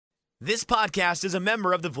This podcast is a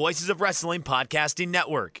member of the Voices of Wrestling Podcasting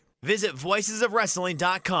Network. Visit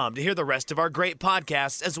voicesofwrestling.com to hear the rest of our great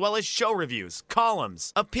podcasts, as well as show reviews,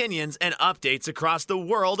 columns, opinions, and updates across the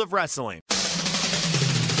world of wrestling.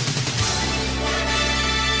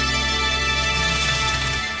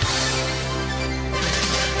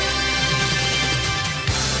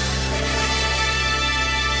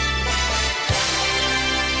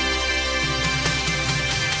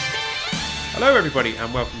 Hello everybody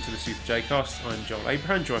and welcome to the Super J-Cast. I'm Joel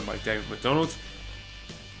Abraham, joined by Damon McDonald.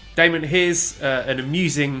 Damon, here's an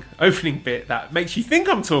amusing opening bit that makes you think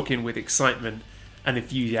I'm talking with excitement and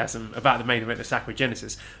enthusiasm about the main event of Sakura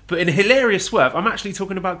Genesis. But in a hilarious swerve, I'm actually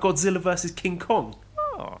talking about Godzilla vs. King Kong.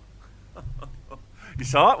 Oh. You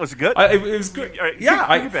saw it? Was it good? It was good.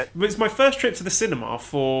 Yeah, it was my first trip to the cinema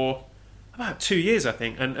for about 2 years, I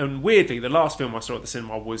think. And weirdly, the last film I saw at the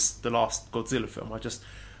cinema was the last Godzilla film.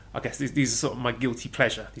 I guess these are sort of my guilty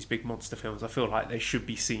pleasure, these big monster films. I feel like they should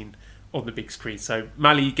be seen on the big screen. So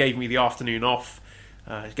Mally gave me the afternoon off,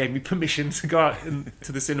 gave me permission to go out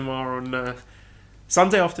to the cinema on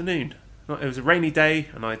Sunday afternoon. It was a rainy day,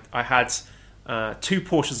 and I had 2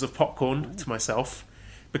 portions of popcorn to myself,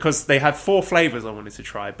 because they had 4 flavours I wanted to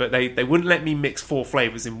try, but they wouldn't let me mix 4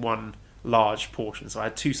 flavours in one large portion. So I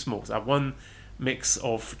had 2 smalls. I had one mix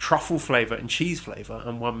of truffle flavour and cheese flavour,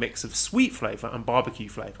 and one mix of sweet flavour and barbecue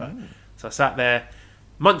flavour. So I sat there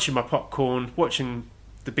munching my popcorn, watching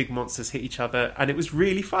the big monsters hit each other, and it was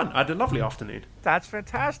really fun. I had a lovely afternoon. That's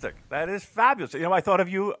fantastic. That is fabulous. You know, I thought of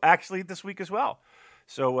you actually this week as well.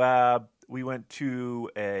 So we went to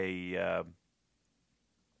a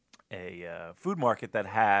food market that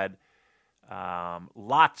had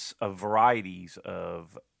lots of varieties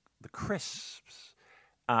of the crisps.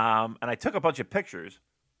 And I took a bunch of pictures.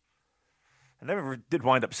 I never did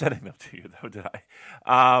wind up sending them to you, though, did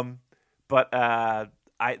I? But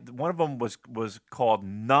one of them was called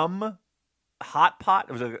Numb Hot Pot.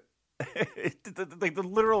 It was the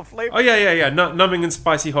literal flavor. Oh yeah. Numbing and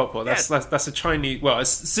spicy hot pot. That's a Chinese, well, a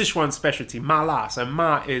Sichuan specialty. Ma la. So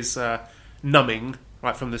ma is numbing,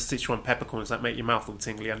 right, from the Sichuan peppercorns that make your mouth all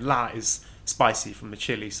tingly, and la is spicy from the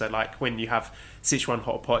chili. So like when you have Sichuan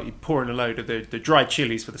hot pot, you pour in a load of the dried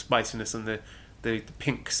chilies for the spiciness, and the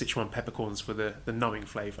pink Sichuan peppercorns for the numbing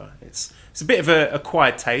flavour. It's a bit of an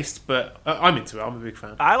acquired taste, but I'm into it. I'm a big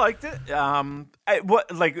fan. I liked it.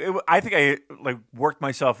 I think I worked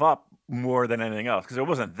myself up more than anything else, because it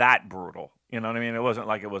wasn't that brutal. You know what I mean? It wasn't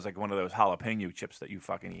like it was like one of those jalapeno chips that you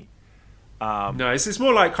fucking eat. No, it's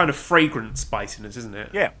more like kind of fragrant spiciness, isn't it?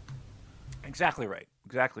 Yeah, exactly right.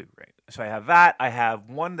 So I have that. I have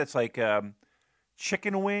one that's like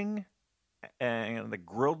chicken wing, and the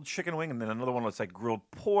grilled chicken wing, and then another one that's like grilled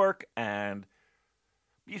pork, and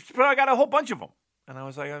I got a whole bunch of them. And I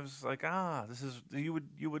was like, this is you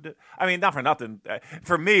would. I mean, not for nothing.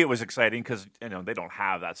 For me, it was exciting because they don't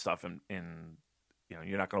have that stuff in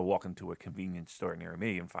you're not going to walk into a convenience store near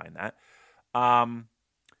me and find that. But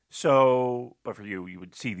for you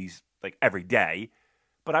would see these like every day.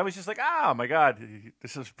 But I was just like, oh my God,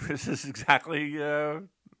 this is exactly.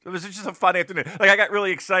 It was just a fun afternoon. Like, I got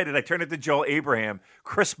really excited. I turned into Joel Abraham,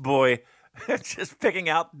 Chris Boy, just picking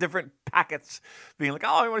out different packets, being like,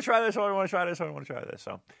 oh, I want to try this, oh, I want to try this, oh, I want to try this.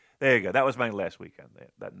 So there you go. That was my last weekend.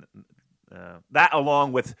 That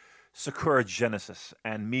along with Sakura Genesis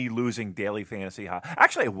and me losing daily fantasy hockey.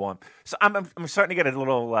 Actually, I won. So I'm starting to get a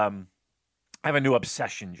little. I have a new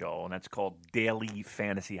obsession, Joel, and that's called daily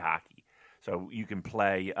fantasy hockey. So you can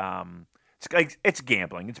play. It's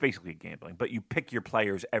gambling. It's basically gambling, but you pick your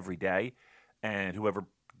players every day, and whoever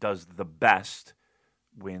does the best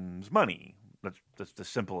wins money. That's the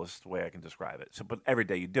simplest way I can describe it. So, but every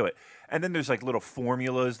day you do it, and then there's like little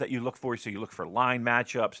formulas that you look for. So you look for line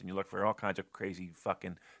matchups, and you look for all kinds of crazy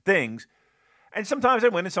fucking things. And sometimes I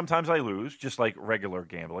win, and sometimes I lose, just like regular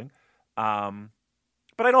gambling. But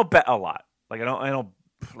I don't bet a lot. Like I don't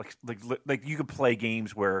like you could play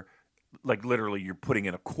games where like literally you're putting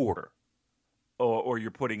in a quarter, or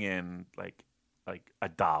you're putting in like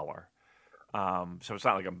 $1. So it's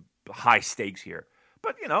not like I'm high stakes here.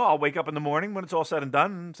 But I'll wake up in the morning when it's all said and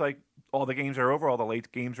done, and it's like all the games are over, all the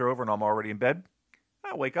late games are over, and I'm already in bed.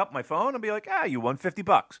 I'll wake up my phone and be like, you won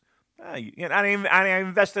 $50. I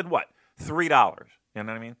invested what? $3. You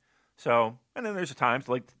know what I mean? So, and then there's times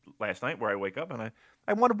like last night where I wake up and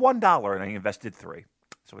I won $1 and I invested $3.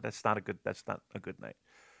 So that's not a good night.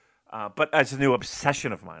 But it's a new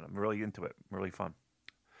obsession of mine. I'm really into it. Really fun.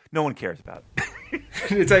 No one cares about it.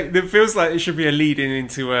 It feels like it should be a lead-in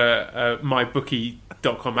into a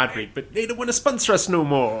mybookie.com ad read, but they don't want to sponsor us no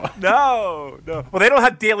more. No. Well, they don't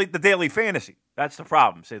have the daily fantasy. That's the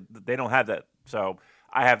problem. So they don't have that. So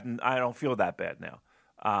I don't feel that bad now.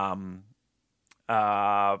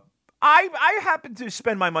 I happen to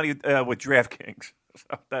spend my money with DraftKings.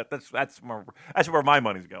 So that's where my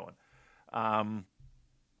money's going.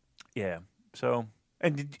 Yeah. So,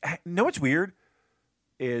 and you know what's weird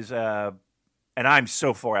is, and I'm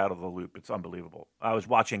so far out of the loop, it's unbelievable. I was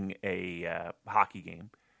watching a hockey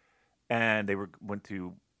game, and they went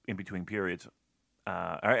to in between periods,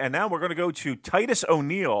 and now we're going to go to Titus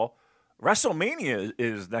O'Neil. WrestleMania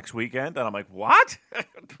is next weekend, and I'm like, what?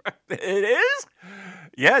 It is?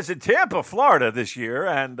 Yeah, it's in Tampa, Florida this year,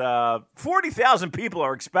 and 40,000 people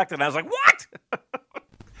are expected. And I was like, what?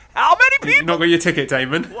 How many people? You not got your ticket,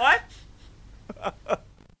 Damon. What?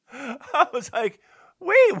 I was like,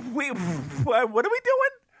 wait, what are we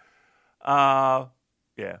doing?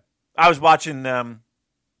 Yeah. I was watching, and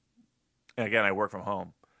again, I work from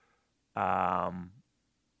home.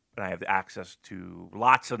 And I have access to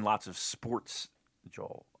lots and lots of sports,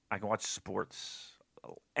 Joel. I can watch sports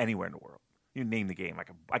anywhere in the world. You name the game,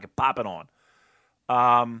 I could pop it on.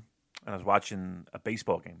 And I was watching a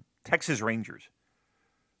baseball game, Texas Rangers.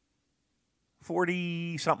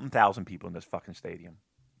 40-something thousand people in this fucking stadium.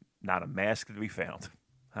 Not a mask to be found.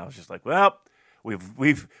 I was just like, well,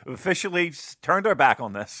 we've officially turned our back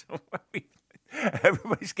on this.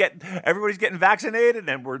 Everybody's getting vaccinated,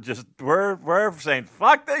 and we're saying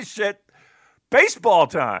fuck this shit. Baseball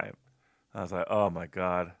time. I was like, oh my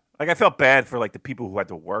god. Like, I felt bad for like the people who had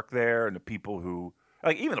to work there, and the people who,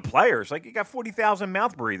 like, even the players. Like, you got 40,000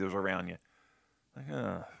 mouth breathers around you. Like,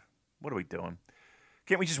 what are we doing?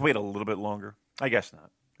 Can't we just wait a little bit longer? I guess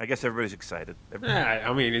not. I guess everybody's excited. Yeah,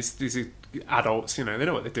 I mean, these are adults. You know, they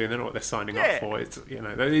know what they're doing. They know what they're signing up for.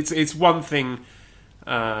 It's one thing.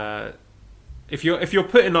 If you're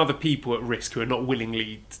putting other people at risk who are not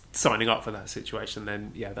willingly signing up for that situation,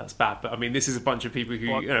 then yeah, that's bad. But I mean, this is a bunch of people who,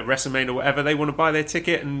 WrestleMania or whatever, they want to buy their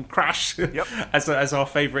ticket and crash. Yep. as our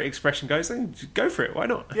favourite expression goes, then go for it. Why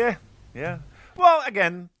not? Yeah. Well,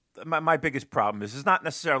 again, my biggest problem is not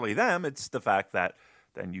necessarily them. It's the fact that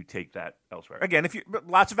then you take that elsewhere. Again,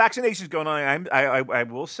 lots of vaccinations going on. I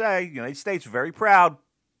will say, United States very proud.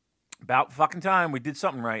 About fucking time we did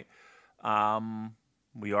something right.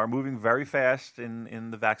 We are moving very fast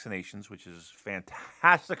in the vaccinations, which is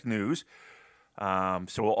fantastic news. So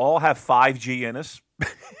we'll all have 5G in us.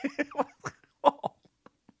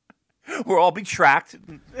 We'll all be tracked,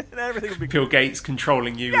 and everything will be. Bill Gates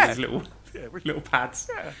controlling you with his little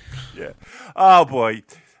pads. Yeah. Oh boy,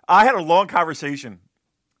 I had a long conversation.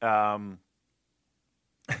 I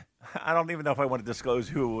don't even know if I want to disclose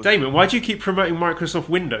who it was. Damon, why do you keep promoting Microsoft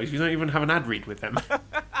Windows? You don't even have an ad read with them.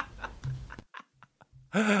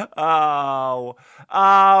 I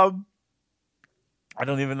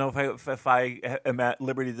don't even know if I am at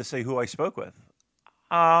liberty to say who I spoke with.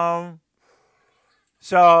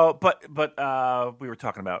 So, but we were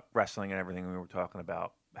talking about wrestling and everything. We were talking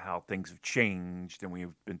about how things have changed, and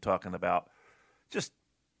we've been talking about just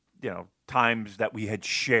times that we had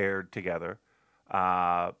shared together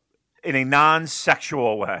in a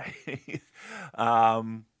non-sexual way.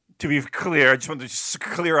 To be clear, I just wanted to just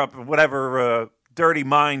clear up whatever dirty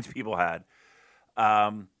minds people had. We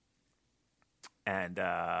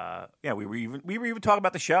were even talking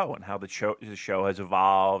about the show and how the show has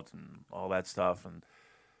evolved and all that stuff, and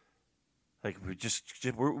like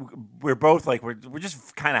we're both like we're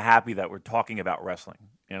just kind of happy that we're talking about wrestling.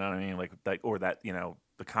 You know what I mean? Like or that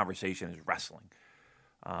the conversation is wrestling.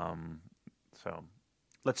 So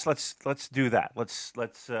let's do that. Let's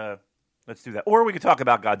do that. Or we could talk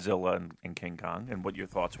about Godzilla and King Kong and what your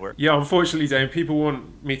thoughts were. Yeah, unfortunately, Dane, people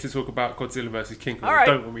want me to talk about Godzilla versus King Kong. Right.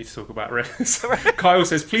 They don't want me to talk about wrestling. Right. Kyle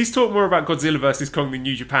says, please talk more about Godzilla versus Kong than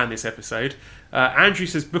New Japan this episode. Andrew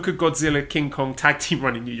says, book a Godzilla King Kong tag team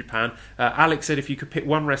run in New Japan. Alex said, if you could pick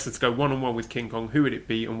one wrestler to go one-on-one with King Kong, who would it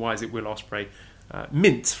be and why is it Will Ospreay?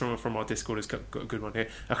 Mint from our Discord has got a good one here.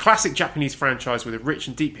 A classic Japanese franchise with a rich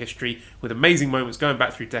and deep history, with amazing moments going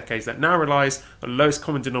back through decades that now relies on lowest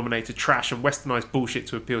common denominator trash and westernized bullshit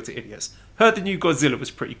to appeal to idiots. Heard the new Godzilla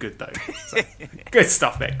was pretty good though. So, good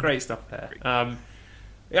stuff there. Great stuff there.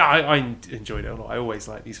 I enjoyed it a lot. I always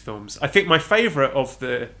like these films. I think my favourite of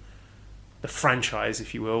the franchise,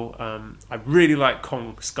 if you will, I really like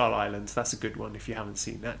Kong Skull Island. That's a good one if you haven't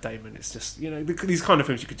seen that, Damon. It's just, these kind of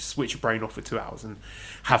films you could just switch your brain off for 2 hours and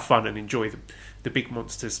have fun and enjoy the big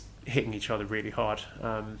monsters hitting each other really hard.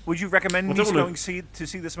 Would you recommend me going to see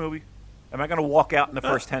this movie? Am I going to walk out in the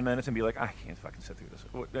first 10 minutes and be like, I can't fucking sit through this?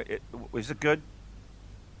 Is it good?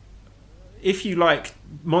 If you like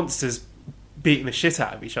monsters beating the shit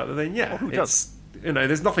out of each other, then yeah. Well, who does?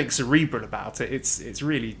 There's nothing cerebral about it. It's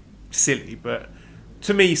really silly, but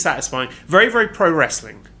to me, satisfying. Very, very pro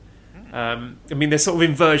wrestling. I mean, there's sort of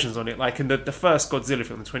inversions on it, like in the first Godzilla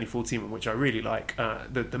film in 2014, which I really like.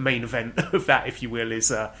 The main event of that, if you will,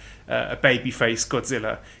 is a babyface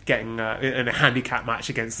Godzilla getting in a handicap match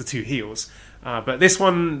against the two heels. But this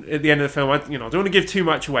one, at the end of the film, I don't want to give too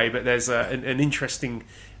much away, but there's an interesting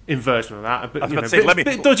inversion of that. But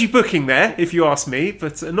bit dodgy booking there, if you ask me.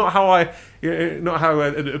 But not how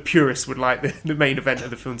a purist would like the main event of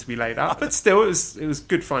the film to be laid out. But still, it was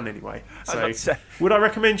good fun anyway. So, would I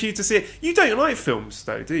recommend you to see it? You don't like films,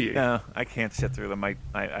 though, do you? No, I can't sit through them. I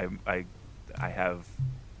have.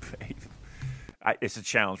 It's a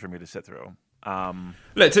challenge for me to sit through them.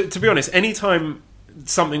 Look, to be honest, anytime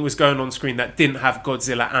something was going on screen that didn't have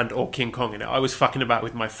Godzilla and or King Kong in it, I was fucking about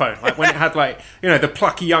with my phone. Like when it had the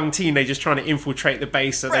plucky young teenagers trying to infiltrate the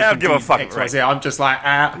base so they can do X, I'm just like,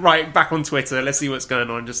 right, back on Twitter, let's see what's going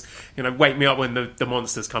on. Just, wake me up when the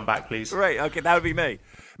monsters come back, please. Right, okay, that would be me.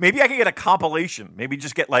 Maybe I could get a compilation. Maybe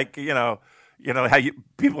just get how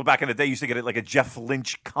people back in the day used to get it like a Jeff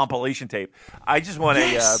Lynch compilation tape. I just want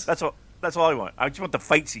that's all I want. I just want the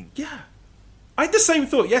fight scene. Yeah. I had the same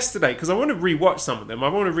thought yesterday because I want to rewatch some of them. I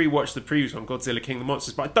want to rewatch the previous one, Godzilla King of the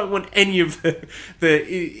Monsters, but I don't want any of the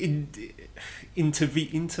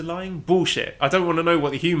interlying bullshit. I don't want to know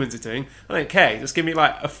what the humans are doing. I don't care. Just give me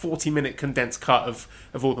like a 40-minute condensed cut of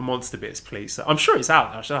all the monster bits, please. So I'm sure it's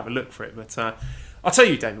out there. I should have a look for it. But I'll tell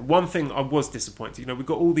you, Damon, one thing I was disappointed. We've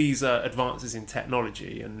got all these advances in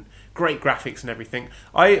technology and great graphics and everything.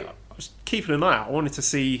 I was keeping an eye out. I wanted to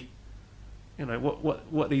see,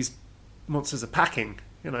 what these monsters are packing.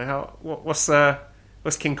 What's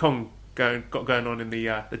King Kong got going on in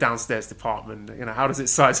the downstairs department? How does it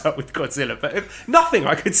size up with Godzilla? But nothing.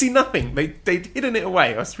 I could see nothing. They'd hidden it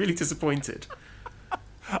away. I was really disappointed.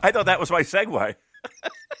 I thought that was my segue.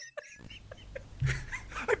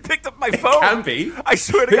 I picked up my phone. It can be. I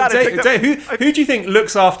swear to God. Who do you think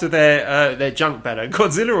looks after their junk better,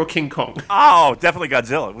 Godzilla or King Kong? Oh, definitely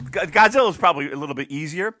Godzilla. Godzilla is probably a little bit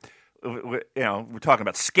easier. We're talking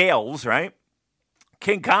about scales, right?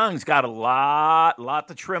 King Kong's got a lot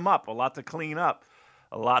to trim up, a lot to clean up,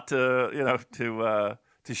 a lot to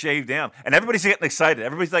shave down, and everybody's getting excited.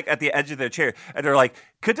 Everybody's like at the edge of their chair, and they're like,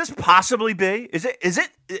 "Could this possibly be? Is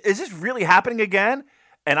this really happening again?"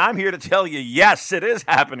 And I'm here to tell you, yes, it is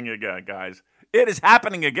happening again, guys. It is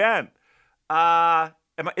happening again.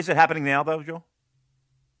 Is it happening now, though, Joel?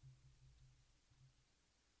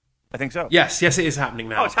 I think so. Yes, it is happening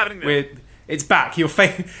now. Oh, it's happening now. It's back.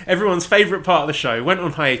 Everyone's favourite part of the show. Went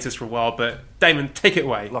on hiatus for a while, but Damon, take it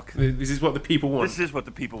away. Look, this is what the people want. This is what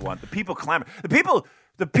the people want. The people clamor. The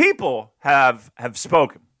people have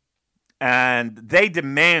spoken, and they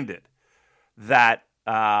demanded that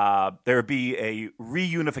there be a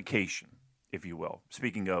reunification, if you will.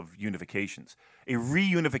 Speaking of unifications, a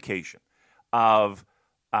reunification of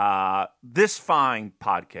this fine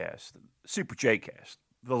podcast, Super J-Cast,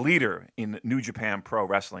 the leader in New Japan Pro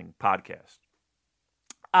Wrestling podcast,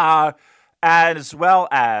 as well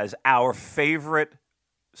as our favorite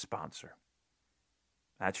sponsor.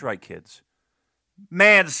 That's right, kids.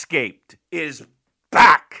 Manscaped is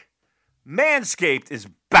back. Manscaped is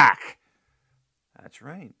back. That's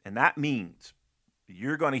right. And that means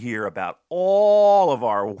you're going to hear about all of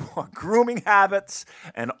our grooming habits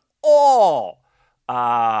and all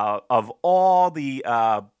the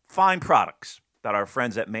fine products that our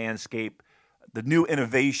friends at Manscaped, the new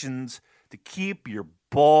innovations to keep your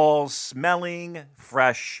balls smelling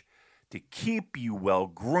fresh, to keep you well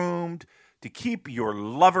groomed, to keep your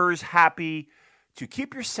lovers happy, to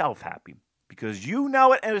keep yourself happy. Because you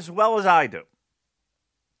know it as well as I do,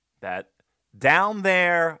 that down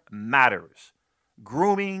there matters.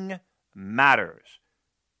 Grooming matters.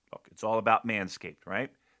 Look, it's all about Manscaped, right?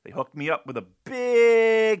 They hooked me up with a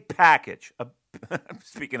big package.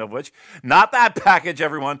 Speaking of which, not that package,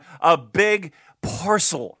 everyone. A big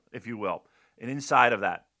parcel, if you will. And inside of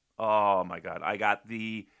that, oh my God, I got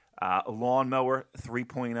the Lawnmower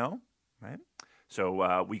 3.0, right?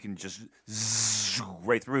 So we can just zzz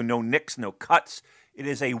right through. No nicks, no cuts. It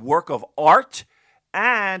is a work of art,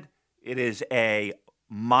 and it is a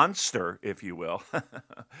monster, if you will,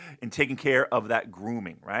 in taking care of that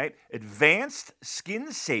grooming, right? Advanced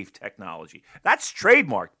skin-safe technology. That's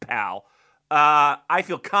trademarked, pal. I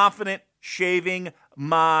feel confident shaving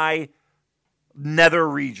my nether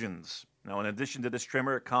regions. Now, in addition to this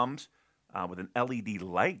trimmer, it comes with an LED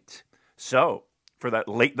light. So, for that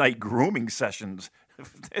late-night grooming sessions,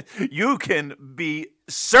 you can be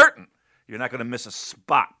certain you're not going to miss a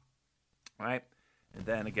spot, right? And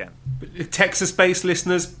then again, Texas-based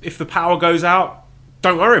listeners, if the power goes out,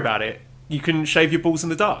 don't worry about it. You can shave your balls in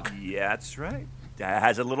the dark. Yeah, that's right.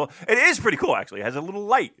 has a little. It is pretty cool, actually. It has a little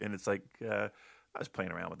light, and it's like I was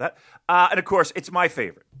playing around with that. And of course, it's my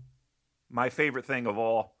favorite. My favorite thing of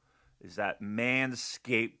all is that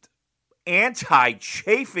Manscaped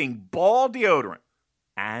anti-chafing ball deodorant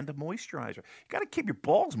and a moisturizer. You got to keep your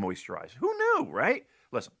balls moisturized. Who knew, right?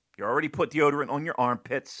 Listen, you already put deodorant on your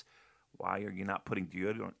armpits. Why are you not putting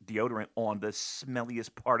deodorant on the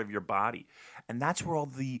smelliest part of your body? And that's where all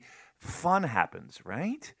the fun happens,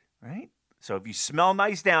 right? Right? So if you smell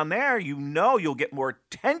nice down there, you know you'll get more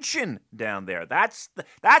attention down there. That's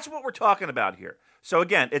what we're talking about here. So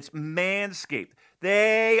again, it's Manscaped.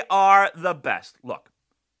 They are the best. Look,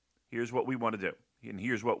 here's what we want to do, and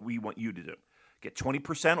here's what we want you to do. Get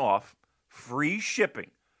 20% off, free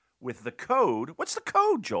shipping with the code. What's the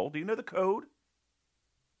code, Joel? Do you know the code?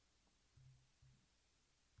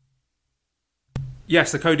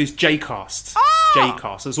 Yes, the code is JCast. Ah!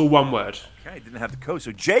 JCast. It's all one word. Okay, I didn't have the code.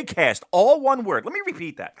 So JCast, all one word. Let me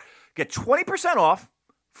repeat that. Get 20% off,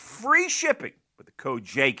 free shipping with the code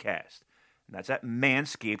JCast. And that's at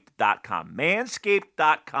manscaped.com.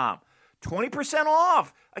 Manscaped.com. 20%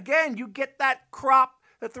 off. Again, you get that crop,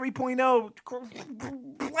 the 3.0,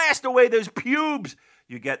 blast away those pubes.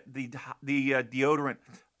 You get the deodorant.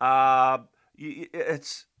 I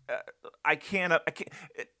can't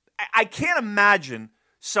imagine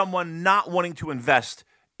someone not wanting to invest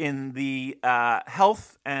in the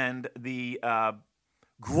health and the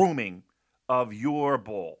grooming of your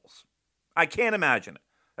balls. I can't imagine it.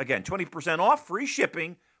 Again, 20% off, free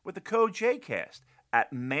shipping with the code JCast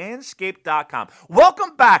at manscaped.com.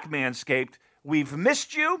 Welcome back, Manscaped. We've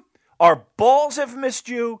missed you. Our balls have missed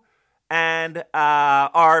you. And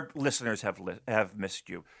our listeners have missed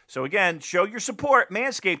you. So again, show your support.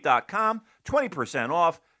 Manscaped.com, 20%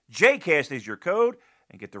 off. JCast is your code.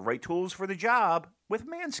 And get the right tools for the job with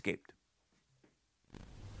Manscaped.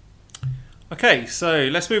 Okay, so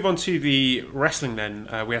let's move on to the wrestling then.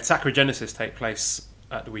 We had Sakura Genesis take place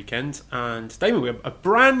at the weekend. And Damon, we have a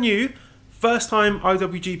brand new first-time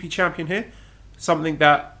IWGP champion here. Something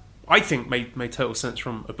that I think made total sense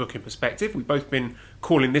from a booking perspective. We've both been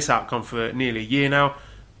calling this outcome for nearly a year now.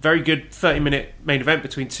 Very good 30-minute main event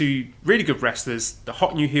between two really good wrestlers. The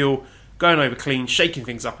hot new heel going over clean, shaking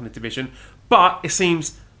things up in the division. But it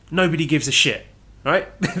seems nobody gives a shit, right?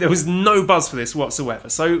 There was no buzz for this whatsoever.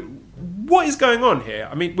 So what is going on here?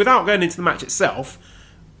 I mean, without going into the match itself,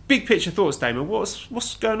 big picture thoughts, Damon.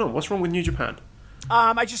 What's going on? What's wrong with New Japan?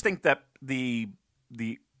 I just think that the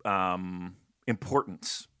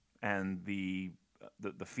importance and the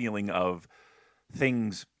feeling of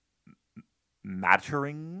things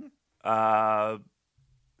mattering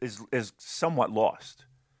is somewhat lost.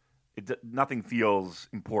 Nothing feels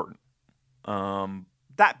important.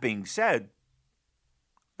 That being said,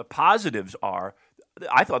 the positives are,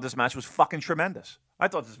 I thought this match was fucking tremendous. I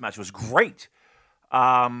thought this match was great.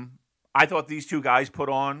 I thought these two guys put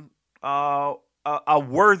on a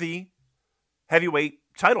worthy heavyweight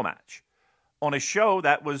title match on a show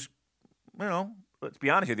that was, let's be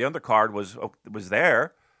honest here, the undercard was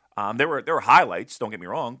there. There were highlights, don't get me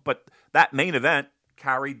wrong, but that main event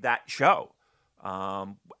carried that show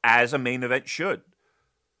as a main event should.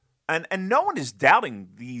 And no one is doubting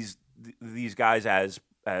these guys as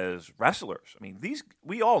wrestlers. I mean,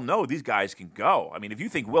 we all know these guys can go. I mean, if you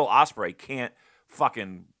think Will Ospreay can't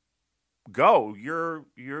fucking go, you're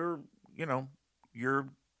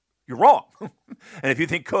wrong. And if you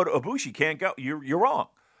think Kota Ibushi can't go, you're wrong.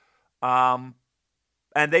 And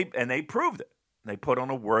they proved it. They put on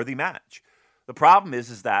a worthy match. The problem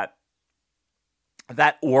is that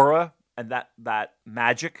aura and that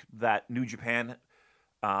magic that New Japan,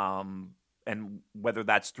 and whether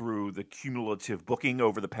that's through the cumulative booking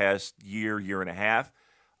over the past year and a half,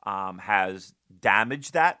 has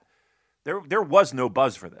damaged that. There was no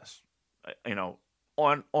buzz for this.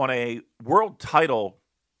 On a world title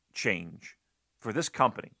change for this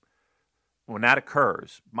company, when that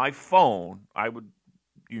occurs, my phone, I would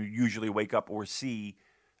usually wake up or see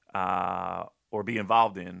or be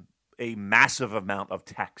involved in a massive amount of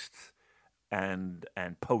texts and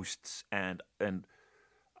posts and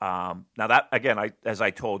now that, again, as I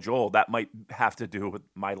told Joel, that might have to do with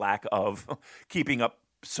my lack of keeping up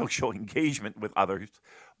social engagement with others,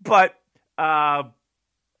 but the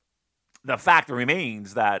fact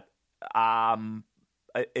remains that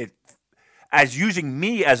as using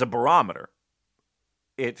me as a barometer,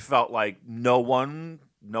 it felt like no one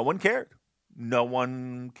cared. No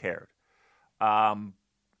one cared.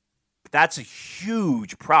 That's a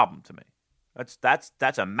huge problem to me.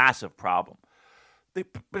 That's a massive problem.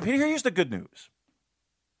 But here's the good news.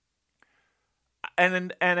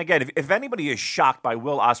 And again, if anybody is shocked by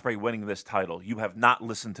Will Ospreay winning this title, you have not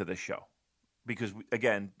listened to this show. Because,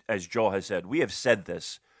 again, as Joel has said, we have said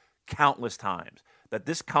this countless times, that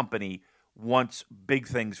this company wants big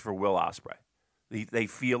things for Will Ospreay. They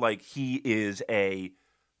feel like he is a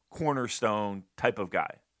cornerstone type of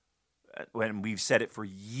guy. When we've said it for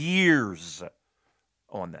years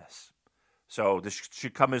on this. So this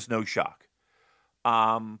should come as no shock.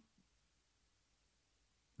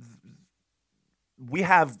 We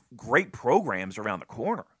have great programs around the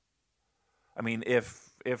corner. I mean, if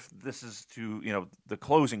this is to, the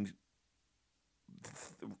closing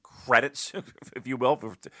credits, if you will,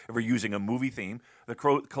 if we're using a movie theme, the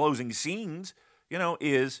closing scenes,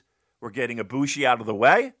 is we're getting Ibushi out of the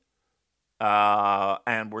way,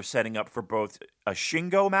 and we're setting up for both a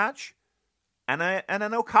Shingo match and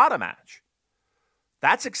an Okada match.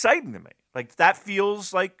 That's exciting to me. Like, that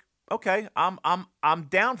feels like, okay, I'm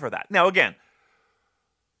down for that. Now, again,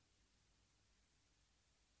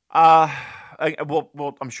 I'm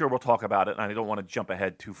sure we'll talk about it, and I don't want to jump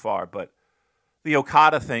ahead too far, but the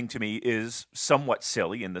Okada thing to me is somewhat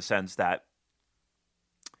silly in the sense that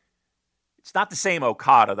it's not the same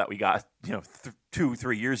Okada that we got,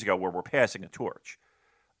 2-3 years ago where we're passing a torch.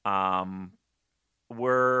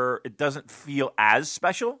 Where it doesn't feel as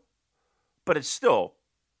special, but it's still,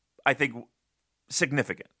 I think,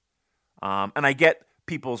 significant. And I get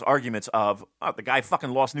people's arguments of, the guy fucking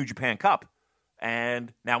lost New Japan Cup,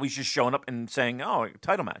 and now he's just showing up and saying,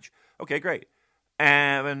 title match. Okay, great.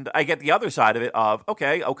 And I get the other side of it of,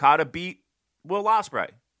 okay, Okada beat Will Ospreay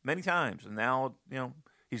many times, and now,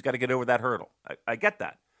 he's got to get over that hurdle. I get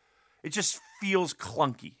that. It just feels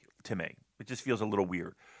clunky to me. It just feels a little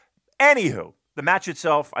weird. Anywho, the match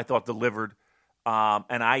itself, I thought, delivered,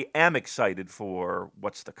 and I am excited for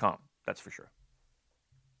what's to come. That's for sure.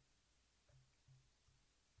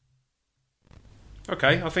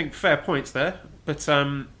 Okay, I think fair points there. But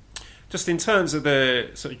just in terms of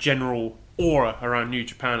the sort of general aura around New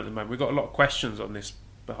Japan at the moment, we've got a lot of questions on this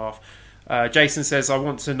behalf. Jason says,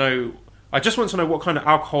 I just want to know what kind of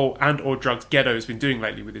alcohol and or drugs Gedo has been doing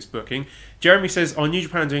lately with his booking. Jeremy says, are New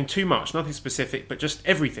Japan doing too much? Nothing specific, but just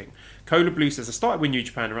everything. Cola Blue says, I started with New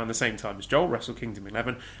Japan around the same time as Joel, Wrestle Kingdom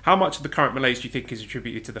 11. How much of the current malaise do you think is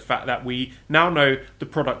attributed to the fact that we now know the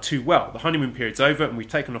product too well? The honeymoon period's over and we've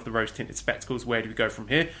taken off the rose-tinted spectacles. Where do we go from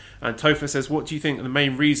here? And Tofa says, what do you think the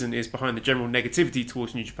main reason is behind the general negativity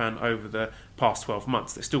towards New Japan over the past 12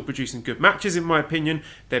 months? They're still producing good matches, in my opinion.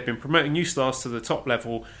 They've been promoting new stars to the top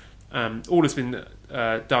level. All has been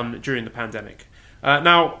done during the pandemic.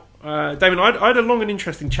 Now, Damon, I had a long and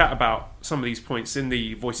interesting chat about some of these points in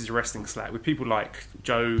the Voices of Wrestling Slack with people like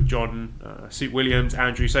Joe, John, Suit Williams,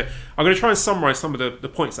 Andrew. So I'm going to try and summarise some of the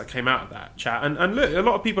points that came out of that chat. And look, a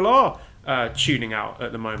lot of people are tuning out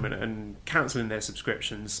at the moment and cancelling their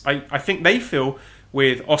subscriptions. I think they feel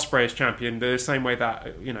with Ospreay as champion the same way that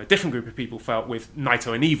a different group of people felt with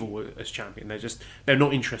Naito and Evil as champion. They're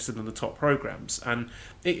not interested in the top programs, and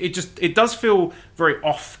it does feel very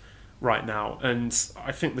off right now. And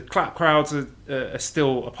I think the clap crowds are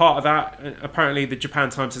still a part of that. Apparently, the Japan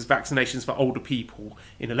Times says vaccinations for older people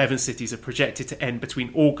in 11 cities are projected to end between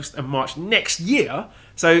August and March next year.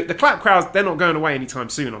 So the clap crowds, they're not going away anytime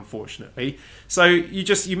soon, unfortunately. So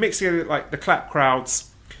you mix together like the clap crowds.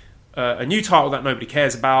 A new title that nobody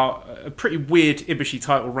cares about, a pretty weird Ibushi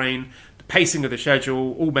title reign, the pacing of the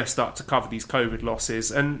schedule, all messed up to cover these COVID losses.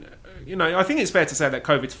 And, I think it's fair to say that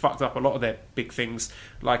COVID's fucked up a lot of their big things,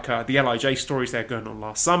 like the LIJ stories that were going on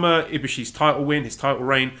last summer, Ibushi's title win, his title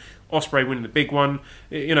reign, Ospreay winning the big one.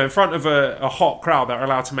 In front of a hot crowd that are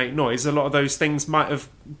allowed to make noise, a lot of those things might have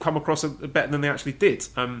come across better than they actually did.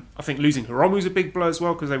 I think losing Hiromu's a big blow as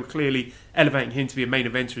well, because they were clearly elevating him to be a main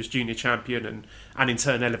eventer as junior champion and in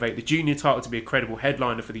turn elevate the junior title to be a credible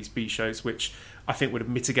headliner for these B shows, which I think would have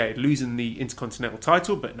mitigated losing the Intercontinental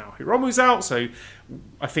title. But now Hiromu's out, so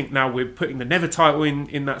I think now we're putting the Never title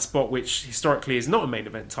in that spot, which historically is not a main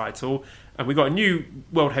event title. And we've got a new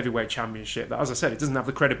World Heavyweight Championship that, as I said, it doesn't have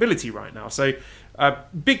the credibility right now. So,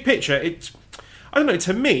 big picture, I don't know,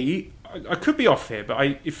 to me, I could be off here, but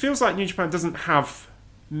it feels like New Japan doesn't have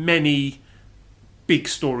many big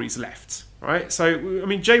stories left, right? So, I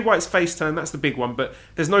mean, Jay White's face turn, that's the big one, but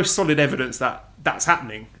there's no solid evidence that that's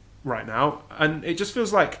happening right now. And it just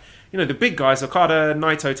feels like, the big guys, Okada,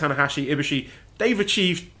 Naito, Tanahashi, Ibushi, they've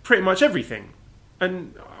achieved pretty much everything.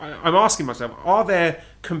 And I'm asking myself, are there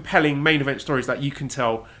compelling main event stories that you can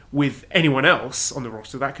tell with anyone else on the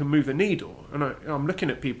roster that can move the needle? And I'm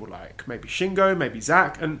looking at people like maybe Shingo, maybe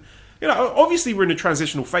Zack. And, obviously we're in a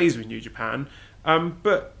transitional phase with New Japan.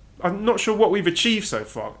 But I'm not sure what we've achieved so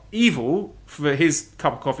far. Evil, for his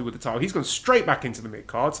cup of coffee with the title, he's gone straight back into the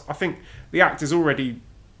mid-cards. I think the act is already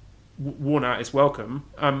worn out his welcome.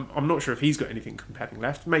 I'm not sure if he's got anything compelling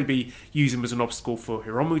left. Maybe use him as an obstacle for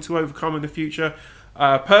Hiromu to overcome in the future.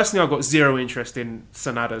 Personally, I've got zero interest in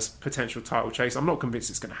Sanada's potential title chase. I'm not convinced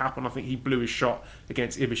it's going to happen. I think he blew his shot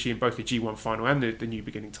against Ibushi in both the G1 final and the New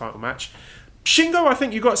Beginning title match. Shingo, I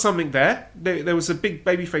think you got something there. There was a big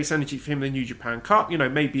babyface energy for him in the New Japan Cup.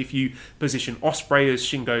 Maybe if you position Ospreay as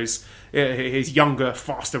Shingo's his younger,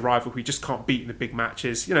 faster rival who he just can't beat in the big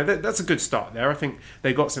matches, that's a good start there. I think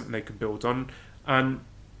they got something they could build on. And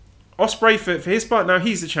Ospreay, for his part, now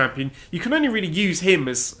he's the champion. You can only really use him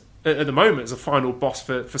as, at the moment, as a final boss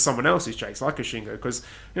for someone else's chase, like a Shingo, because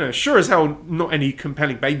sure as hell, not any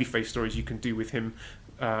compelling babyface stories you can do with him.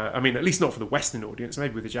 At least not for the Western audience,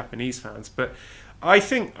 maybe with the Japanese fans. But I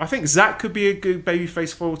think Zack could be a good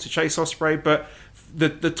babyface foil to chase Ospreay. But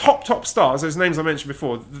the top stars, those names I mentioned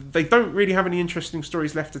before, they don't really have any interesting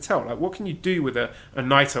stories left to tell. Like, what can you do with a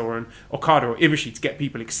Naito or an Okada or Ibushi to get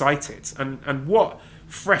people excited? And what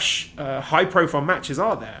fresh, high-profile matches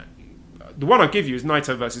are there? The one I'll give you is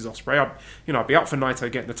Naito versus Ospreay. I'd be up for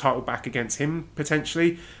Naito getting the title back against him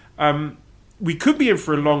potentially. We could be in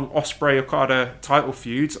for a long Ospreay-Okada title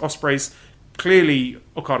feud. Ospreay's clearly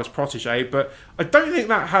Okada's protege, but I don't think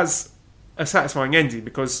that has a satisfying ending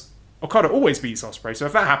because Okada always beats Ospreay. So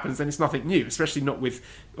if that happens, then it's nothing new, especially not with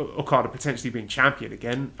Okada potentially being champion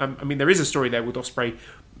again. There is a story there with Ospreay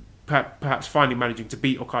perhaps finally managing to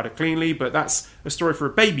beat Okada cleanly, but that's a story for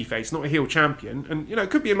a babyface, not a heel champion. And, it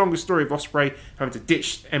could be a longer story of Ospreay having to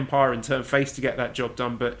ditch Empire and turn face to get that job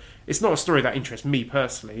done, but it's not a story that interests me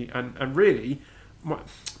personally. And really,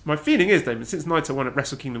 my feeling is, Damon, since Naito won at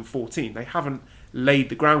Wrestle Kingdom 14, they haven't laid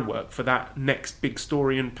the groundwork for that next big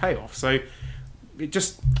story and payoff. So it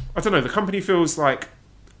just, I don't know, the company feels like,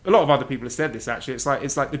 a lot of other people have said this actually, it's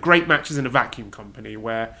like the great matches in a vacuum company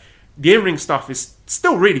where the in-ring stuff is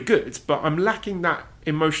still really good, but I'm lacking that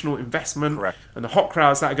emotional investment. Correct. And the hot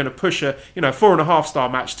crowds that are going to push a 4.5-star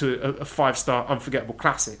match to a 5-star unforgettable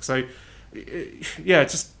classic. So,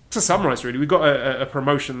 just to summarise, really, we've got a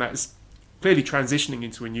promotion that is clearly transitioning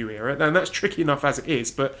into a new era, and that's tricky enough as it is,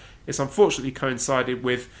 but it's unfortunately coincided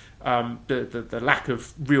with the lack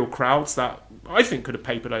of real crowds that I think could have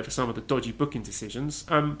papered over some of the dodgy booking decisions.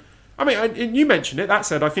 And you mentioned it. That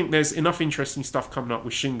said, I think there's enough interesting stuff coming up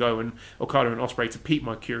with Shingo and Okada and Ospreay to pique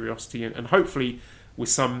my curiosity, and hopefully with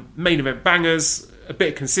some main event bangers, a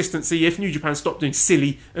bit of consistency. If New Japan stop doing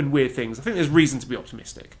silly and weird things, I think there's reason to be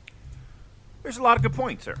optimistic. There's a lot of good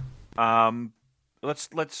points here. Let's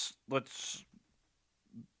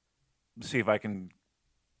see if I can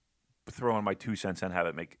throw in my 2 cents and have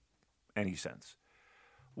it make any sense.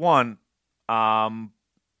 One,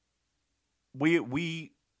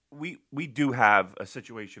 we do have a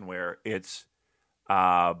situation where it's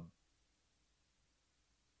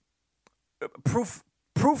proof.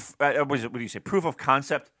 What do you say? Proof of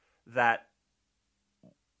concept that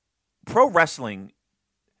pro wrestling.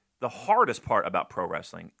 The hardest part about pro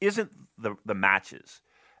wrestling isn't the matches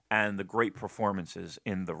and the great performances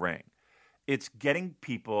in the ring. It's getting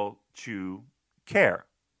people to care.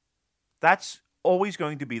 That's always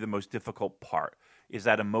going to be the most difficult part, is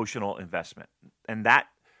that emotional investment. And that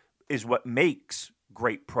is what makes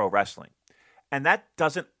great pro wrestling. And that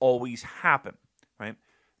doesn't always happen, right?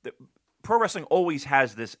 Pro wrestling always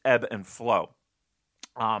has this ebb and flow,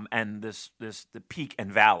 and the peak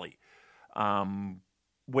and valley,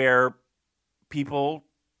 where people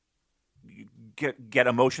get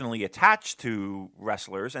emotionally attached to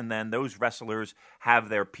wrestlers, and then those wrestlers have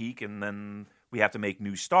their peak, and then we have to make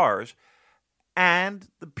new stars. And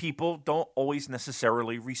the people don't always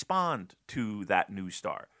necessarily respond to that new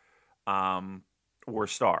star or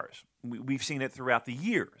stars. We've seen it throughout the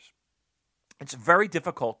years. It's very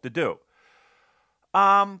difficult to do.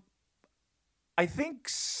 I think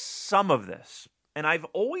some of this, and I've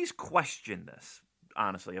always questioned this,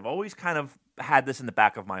 honestly, I've always kind of had this in the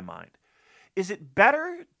back of my mind. Is it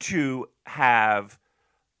better to have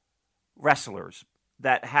wrestlers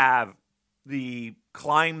that have the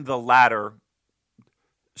climb the ladder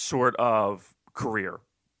sort of career,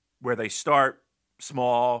 where they start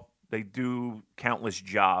small, they do countless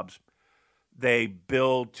jobs, they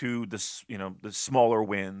build to the smaller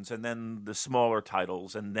wins, and then the smaller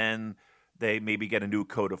titles, and then they maybe get a new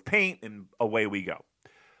coat of paint, and away we go?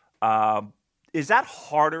 Is that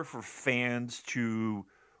harder for fans to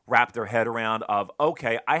wrap their head around of,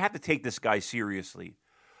 okay, I have to take this guy seriously,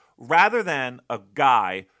 rather than a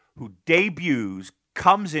guy who debuts,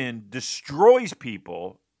 comes in, destroys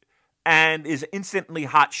people, and is instantly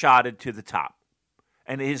hot-shotted to the top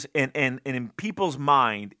and in people's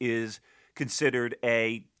mind is considered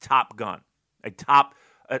a top gun, a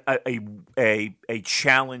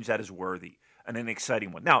challenge that is worthy and an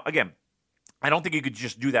exciting one. Now, again, I don't think you could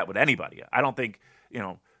just do that with anybody. I don't think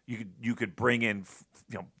you could bring in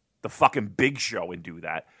the fucking Big Show and do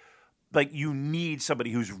that. Like, you need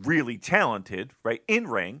somebody who's really talented, right, in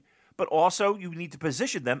ring, but also you need to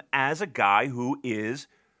position them as a guy who is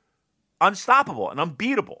unstoppable and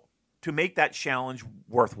unbeatable to make that challenge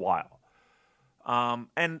worthwhile.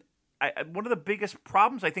 And one of the biggest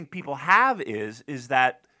problems I think people have is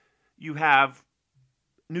that you have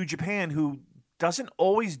New Japan who doesn't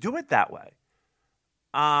always do it that way.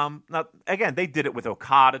 Now, again, they did it with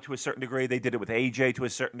Okada to a certain degree. They did it with AJ to a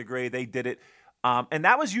certain degree. They did it, and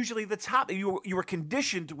that was usually the top. You were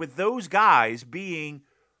conditioned with those guys being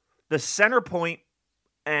the center point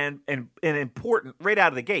and important right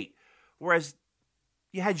out of the gate. Whereas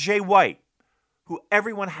you had Jay White, who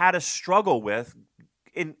everyone had a struggle with,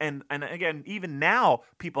 and again, even now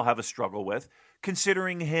people have a struggle with,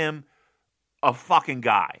 considering him a fucking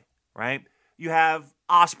guy, right? You have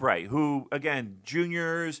Ospreay, who, again,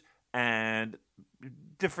 juniors and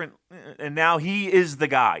different, and now he is the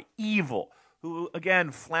guy. Evil, who,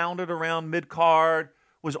 again, floundered around mid-card,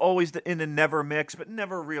 was always in the never mix, but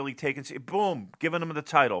never really taken, boom, giving him the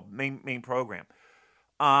title, main program.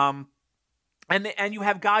 And you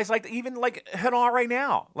have guys like Henare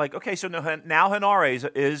now. Like, okay, so now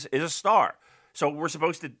Henare is a star. So we're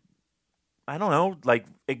supposed to, I don't know, like,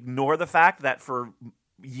 ignore the fact that for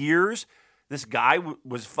years this guy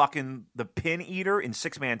was fucking the pin eater in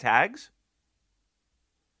 6-man tags?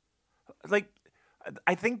 Like,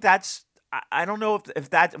 I think that's, I don't know if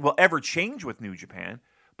that will ever change with New Japan,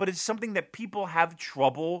 but it's something that people have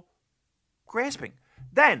trouble grasping.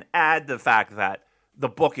 Then add the fact that the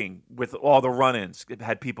booking with all the run-ins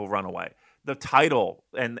had people run away. The title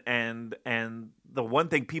and the one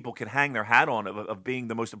thing people can hang their hat on of being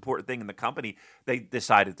the most important thing in the company, they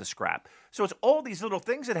decided to scrap. So it's all these little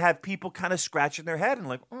things that have people kind of scratching their head and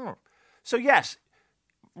like, oh. So yes,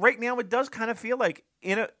 right now it does kind of feel like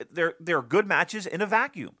there are good matches in a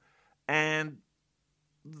vacuum, and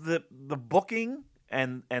the booking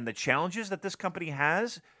and the challenges that this company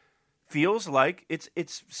has feels like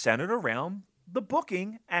it's centered around the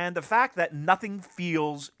booking and the fact that nothing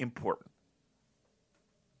feels important.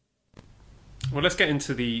 Well, let's get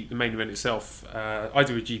into the main event itself.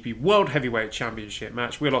 IWGP World Heavyweight Championship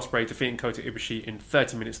match. Will Ospreay defeating Kota Ibushi in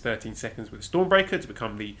 30 minutes 13 seconds with a Stormbreaker to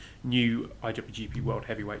become the new IWGP World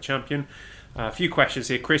Heavyweight Champion. A few questions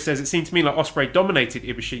here. Chris says, it seemed to me like Ospreay dominated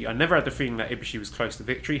Ibushi. I never had the feeling that Ibushi was close to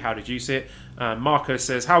victory. How did you see it? Marcus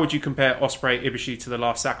says, how would you compare Ospreay Ibushi to the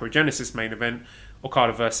last Sakura Genesis main event,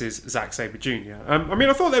 Okada versus Zack Sabre Jr.? I mean,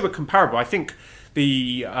 I thought they were comparable. I think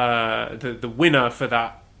the winner for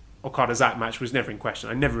that Okada-Zack match was never in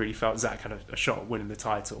question. I never really felt Zack had a shot at winning the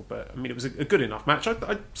title, but I mean, it was a good enough match.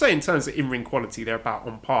 I'd say in terms of in-ring quality, they're about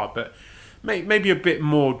on par, but maybe a bit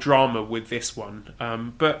more drama with this one.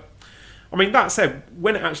 But I mean, that said,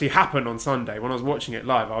 when it actually happened on Sunday, when I was watching it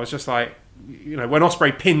live, I was just like, when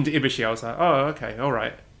Ospreay pinned Ibushi, I was like, oh, okay, all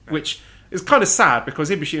right. Which is kind of sad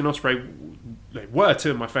because Ibushi and Ospreay were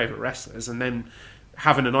two of my favourite wrestlers, and then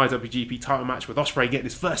having an IWGP title match with Ospreay getting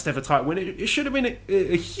his first ever title win, it should have been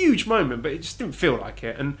a huge moment, but it just didn't feel like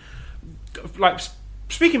it. And like,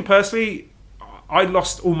 speaking personally, I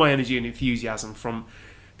lost all my energy and enthusiasm from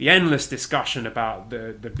the endless discussion about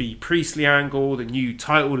the B. Priestley angle, the new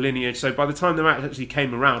title lineage. So by the time the match actually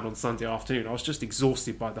came around on Sunday afternoon, I was just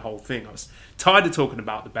exhausted by the whole thing. I was tired of talking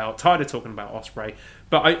about the belt, tired of talking about Ospreay.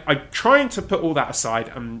 But I'm trying to put all that aside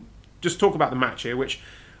and just talk about the match here, which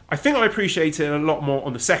I think I appreciated a lot more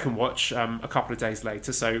on the second watch a couple of days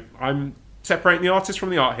later. So I'm separating the artist from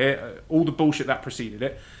the art here, all the bullshit that preceded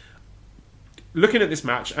it. Looking at this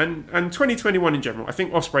match and 2021 in general, I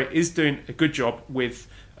think Ospreay is doing a good job with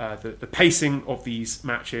the pacing of these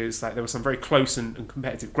matches. Like, there was some very close and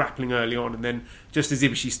competitive grappling early on, and then just as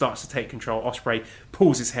Ibushi starts to take control, Ospreay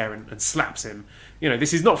pulls his hair and slaps him.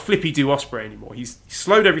 This is not flippy-do Ospreay anymore. He's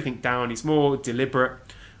slowed everything down. He's more deliberate.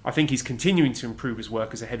 I think he's continuing to improve his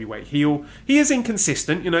work as a heavyweight heel. He is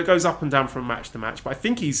inconsistent, it goes up and down from match to match, but I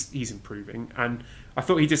think he's improving. And I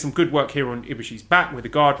thought he did some good work here on Ibushi's back with the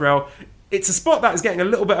guardrail. It's a spot that is getting a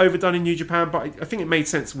little bit overdone in New Japan, but I think it made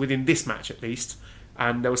sense within this match at least.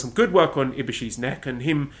 And there was some good work on Ibushi's neck and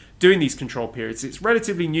him doing these control periods. It's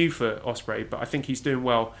relatively new for Ospreay, but I think he's doing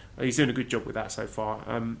well. He's doing a good job with that so far.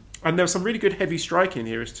 And there was some really good heavy striking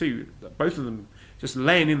here as too. Both of them just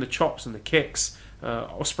laying in the chops and the kicks.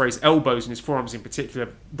 Ospreay's elbows and his forearms in particular,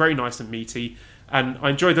 very nice and meaty. And I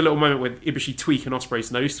enjoyed the little moment with Ibushi tweaking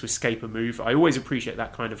Ospreay's nose to escape a move. I always appreciate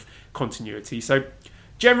that kind of continuity. So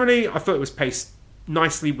generally, I thought it was paced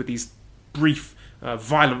nicely with these brief,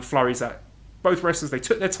 violent flurries that both wrestlers, they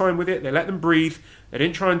took their time with it, they let them breathe, they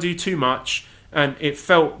didn't try and do too much, and it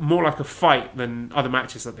felt more like a fight than other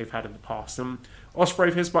matches that they've had in the past. And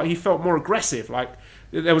Ospreay, for his part, he felt more aggressive. Like,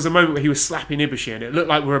 there was a moment where he was slapping Ibushi, and it looked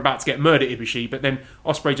like we were about to get murdered Ibushi, but then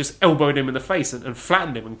Ospreay just elbowed him in the face and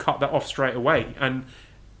flattened him and cut that off straight away. And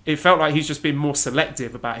it felt like he's just been more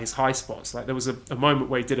selective about his high spots. Like, there was a moment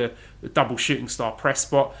where he did a double shooting star press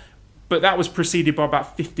spot, but that was preceded by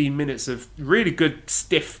about 15 minutes of really good,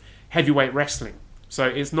 stiff, heavyweight wrestling. So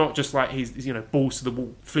it's not just like he's balls to the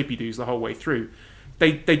wall flippy doos the whole way through.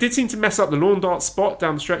 They did seem to mess up the lawn dart spot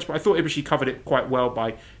down the stretch, but I thought Ibushi covered it quite well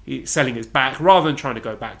by selling his back rather than trying to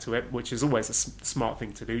go back to it, which is always a smart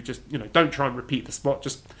thing to do. Just, don't try and repeat the spot,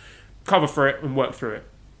 just cover for it and work through it.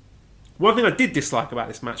 One thing I did dislike about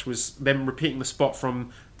this match was them repeating the spot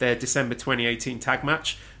from their December 2018 tag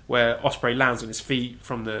match, where Ospreay lands on his feet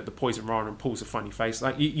from the Poison Rana and pulls a funny face.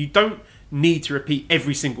 Like, you don't need to repeat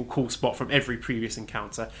every single cool spot from every previous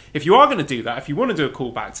encounter. If you are going to do that, if you want to do a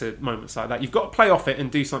callback to moments like that, you've got to play off it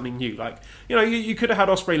and do something new. Like, you could have had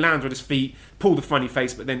Ospreay land on his feet, pull the funny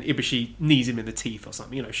face, but then Ibushi knees him in the teeth or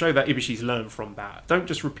something. Show that Ibushi's learned from that. Don't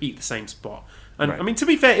just repeat the same spot. And, right. I mean, to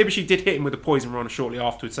be fair, Ibushi did hit him with a Poison Rana shortly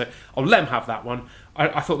afterwards, so I'll let him have that one.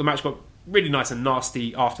 I thought the match got really nice and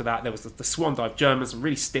nasty after that. There was the swan dive Germans and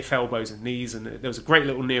really stiff elbows and knees, and there was a great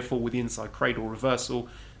little near fall with the inside cradle reversal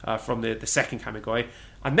from the second Kamigoye.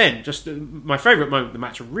 And then, just my favourite moment of the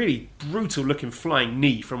match, a really brutal looking flying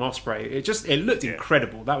knee from Ospreay. It looked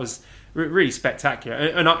incredible. That was really spectacular.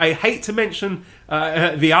 And I hate to mention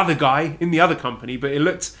the other guy in the other company, but it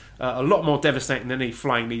looked a lot more devastating than any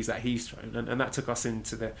flying knees that he's thrown. And that took us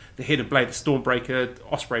into the Hidden Blade, the Stormbreaker.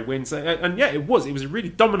 Ospreay wins. And yeah, it was a really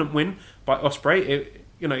dominant win by Ospreay.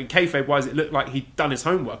 In kayfabe wise, it looked like he'd done his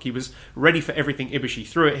homework. He was ready for everything Ibushi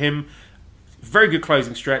threw at him. Very good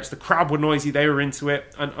closing stretch. The crowd were noisy. They were into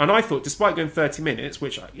it. And I thought, despite going 30 minutes,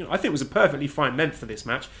 which I think was a perfectly fine length for this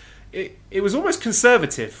match, it was almost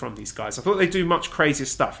conservative from these guys. I thought they'd do much crazier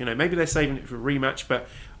stuff. Maybe they're saving it for a rematch, but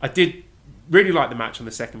I did really like the match on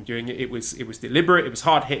the second viewing. It was deliberate, it was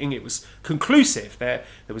hard hitting, it was conclusive. There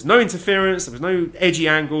was no interference, there was no edgy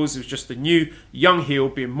angles. It was just the new young heel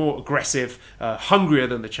being more aggressive, hungrier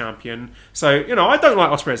than the champion. So I don't like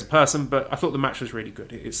Ospreay as a person, but I thought the match was really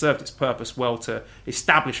good. It served its purpose well to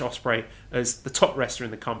establish Ospreay as the top wrestler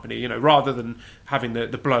in the company. Rather than having the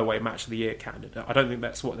blowaway match of the year candidate. I don't think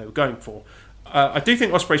that's what they were going for. I do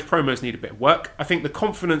think Ospreay's promos need a bit of work. I think the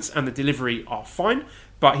confidence and the delivery are fine,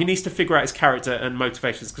 but he needs to figure out his character and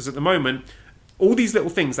motivations, because at the moment, all these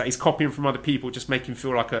little things that he's copying from other people just make him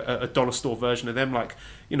feel like a dollar store version of them. Like,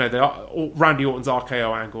 Randy Orton's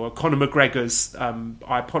RKO angle, or Conor McGregor's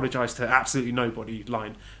I apologise to absolutely nobody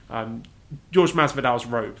line, George Masvidal's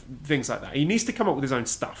robe, things like that. He needs to come up with his own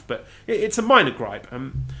stuff, but it's a minor gripe.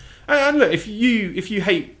 And look, if you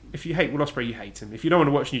hate Will Ospreay, you hate him. If you don't want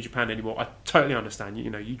to watch New Japan anymore, I totally understand.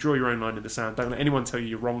 You draw your own line in the sand. Don't let anyone tell you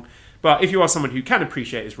you're wrong. But if you are someone who can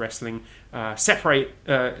appreciate his wrestling, separate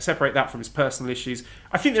that from his personal issues,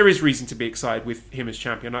 I think there is reason to be excited with him as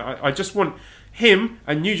champion. I just want him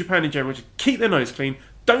and New Japan in general to keep their nose clean.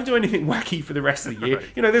 Don't do anything wacky for the rest of the year.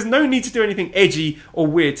 Right. There's no need to do anything edgy or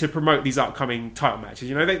weird to promote these upcoming title matches.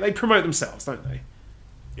 They promote themselves, don't they?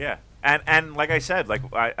 Yeah. And like I said, like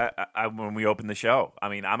I when we opened the show, I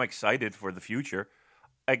mean, I'm excited for the future.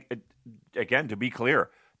 Again, to be clear,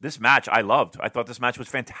 this match I loved. I thought this match was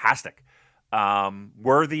fantastic,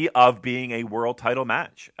 worthy of being a world title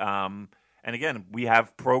match. And again, we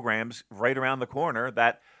have programs right around the corner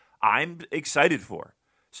that I'm excited for.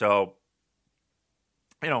 So,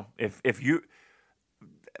 if you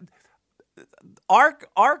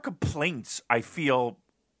our complaints, I feel,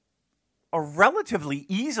 are relatively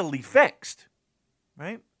easily fixed,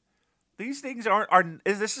 right? These things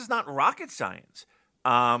this is not rocket science.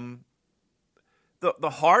 The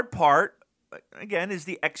hard part, again, is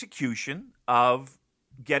the execution of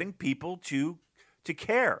getting people to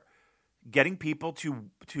care, getting people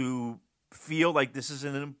to feel like this is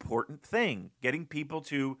an important thing, getting people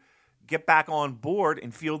to get back on board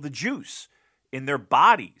and feel the juice in their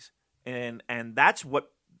bodies, and that's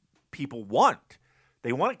what people want.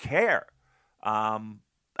 They want to care.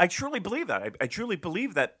 I truly believe that. I truly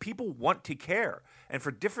believe that people want to care, and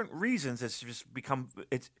for different reasons, it's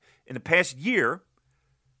in the past year,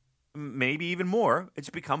 maybe even more, it's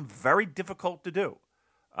become very difficult to do.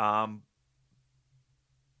 I'm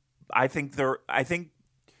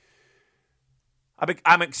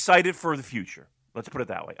excited for the future. Let's put it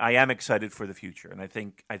that way. I am excited for the future, and I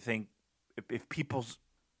think if people's,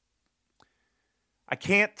 I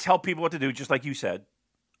can't tell people what to do, just like you said.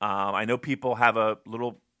 I know people have a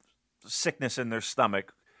little sickness in their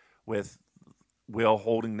stomach with Will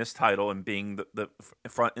holding this title and being the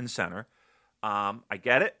front and center. I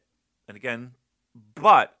get it, and again,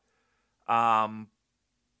 but I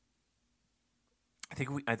think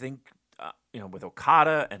with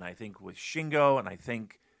Okada, and I think with Shingo, and I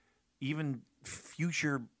think even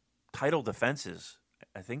future title defenses,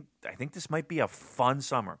 I think this might be a fun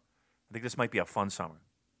summer.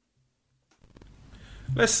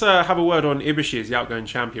 Let's have a word on Ibushi as the outgoing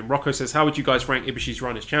champion. Rocco says, how would you guys rank Ibushi's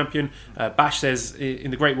run as champion? Bash says,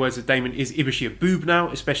 in the great words of Damon, is Ibushi a boob now?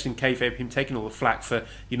 Especially in kayfabe, him taking all the flack for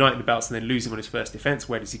uniting the belts and then losing on his first defence.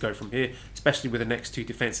 Where does he go from here? Especially with the next two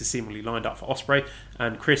defences seemingly lined up for Ospreay.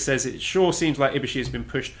 And Chris says, it sure seems like Ibushi has been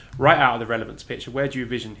pushed right out of the relevance picture. Where do you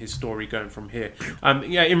envision his story going from here?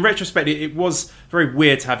 In retrospect, it was very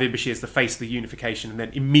weird to have Ibushi as the face of the unification and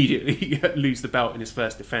then immediately lose the belt in his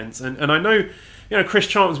first defence. And I know, Chris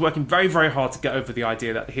Chant was working very, very hard to get over the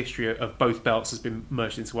idea that the history of both belts has been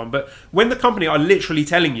merged into one. But when the company are literally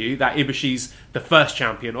telling you that Ibushi's the first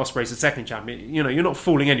champion, Ospreay's the second champion, you're not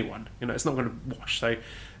fooling anyone. It's not going to wash. So,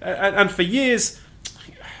 and for years,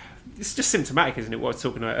 it's just symptomatic, isn't it? What I was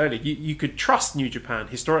talking about earlier. You could trust New Japan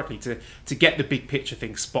historically to get the big picture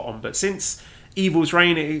thing spot on. But since Evil's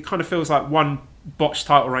reign, it kind of feels like one botched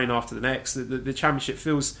title reign after the next. The championship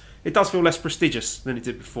does feel less prestigious than it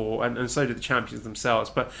did before, and so do the champions themselves.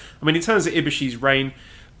 But, in terms of Ibushi's reign,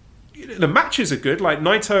 the matches are good. Like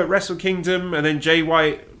Naito at Wrestle Kingdom, and then Jay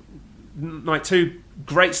White, Night 2,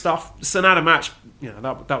 great stuff. Sonata match,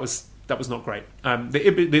 that was not great.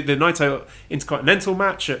 The Naito Intercontinental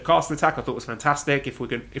match at Castle Attack I thought was fantastic, if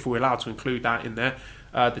we're allowed to include that in there.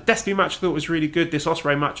 The Destiny match I thought was really good. This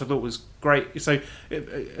Ospreay match I thought was great. So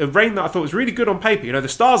a reign that I thought was really good on paper. The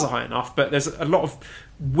stars are high enough, but there's a lot of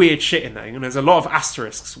weird shit in there. There's a lot of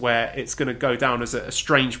asterisks where it's going to go down as a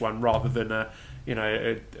strange one rather than a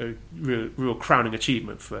real crowning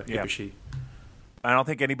achievement for Ibushi. I don't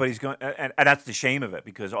think anybody's going, and that's the shame of it,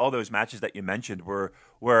 because all those matches that you mentioned were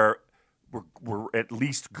at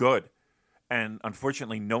least good, and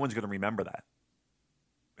unfortunately, no one's going to remember that.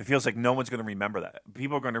 It feels like no one's going to remember that.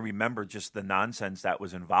 People are going to remember just the nonsense that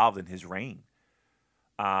was involved in his reign.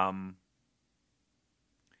 I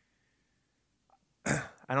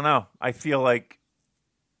don't know. I feel like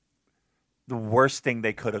the worst thing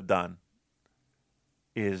they could have done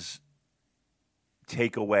is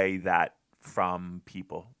take away that from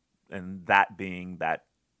people, and that being that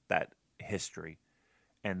history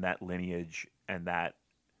and that lineage, and that,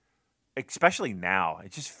 especially now,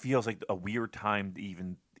 it just feels like a weird time to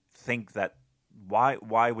even think that why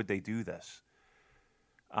would they do this?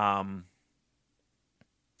 I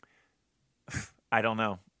don't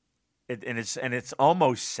know. It's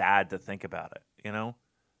almost sad to think about it,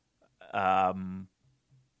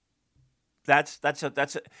 That's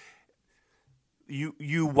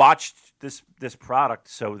you watched this product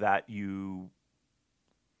so that you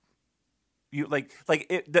the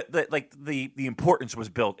importance was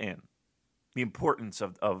built in. The importance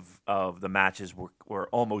of the matches were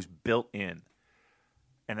almost built in,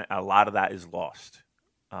 and a lot of that is lost.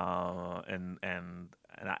 And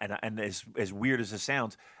as weird as this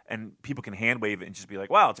sounds, and people can hand wave it and just be like,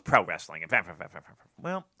 "Well, it's pro wrestling."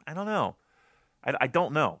 Well, I don't know. I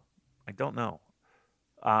don't know.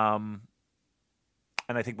 And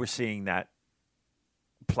I think we're seeing that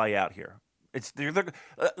play out here. Let's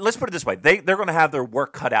put it this way: they're going to have their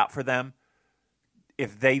work cut out for them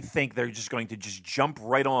if they think they're just going to jump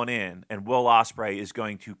right on in, and Will Ospreay is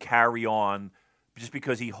going to carry on just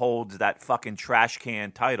because he holds that fucking trash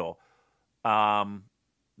can title.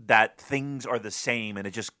 That things are the same,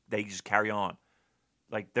 and they just carry on.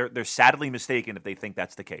 Like they're sadly mistaken if they think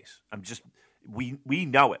that's the case. We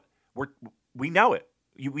know it. We know it.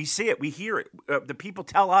 We see it. We hear it. The people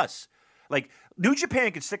tell us. Like, New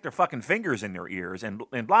Japan could stick their fucking fingers in their ears and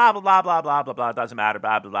blah, blah, blah, blah, blah, blah, blah, doesn't matter,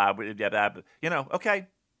 blah, blah, blah, blah, blah. Okay,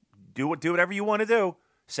 do whatever you want to do.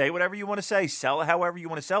 Say whatever you want to say. Sell it however you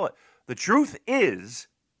want to sell it. The truth is,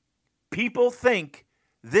 people think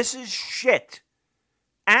this is shit,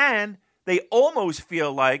 and they almost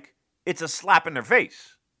feel like it's a slap in their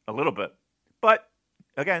face, a little bit. But,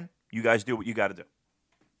 again, you guys do what you got to do.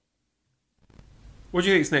 What do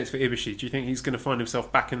you think is next for Ibushi? Do you think he's going to find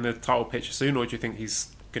himself back in the title picture soon, or do you think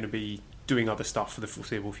he's going to be doing other stuff for the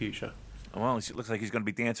foreseeable future? Well, it looks like he's going to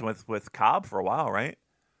be dancing with Cobb for a while, right?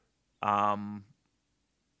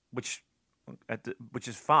 Which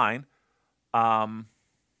is fine.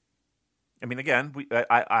 I mean, again,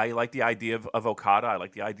 I like the idea of Okada. I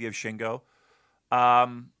like the idea of Shingo.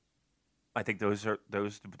 I think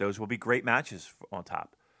those will be great matches on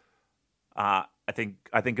top. I think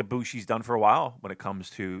Ibushi's done for a while when it comes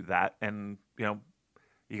to that, and you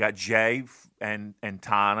got Jay and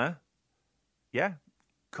Tana. Yeah,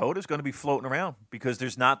 Kota's going to be floating around because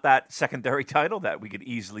there's not that secondary title that we could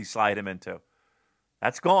easily slide him into.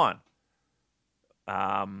 That's gone.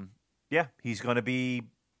 Yeah, he's going to be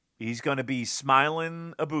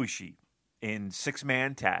smiling Ibushi in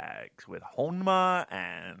 6-man tags with Honma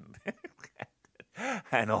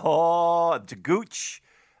and all Taguchi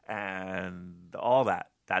and all that.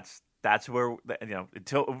 That's where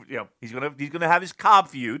until he's gonna have his Cobb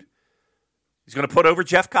feud. He's gonna put over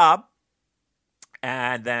Jeff Cobb,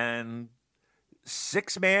 and then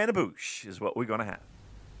 6-man Ibushi is what we're gonna have.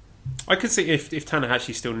 I could see if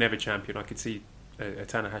Tanahashi's still never champion, I could see a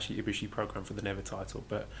Tanahashi Ibushi program for the never title,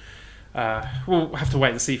 but we'll have to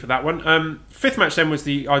wait and see for that one. Fifth match then was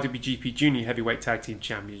the IWGP Junior Heavyweight Tag Team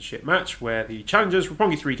Championship match, where the challengers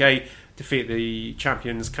Roppongi 3K defeat the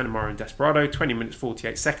champions Kanemaru and Desperado, 20 minutes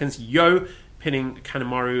 48 seconds. Yo pinning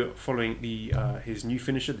Kanemaru following his new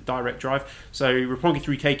finisher, the direct drive. So Roppongi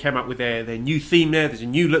 3K came up with their new theme there. There's a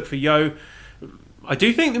new look for Yo. I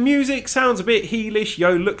do think the music sounds a bit heelish.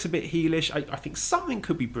 Yo looks a bit heelish. I think something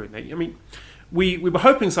could be brewing there. I mean, we were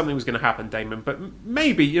hoping something was going to happen, Damon, but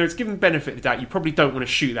maybe, it's given the benefit of the doubt, you probably don't want to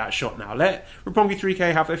shoot that shot now. Let Roppongi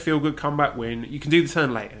 3K have their feel-good comeback win. You can do the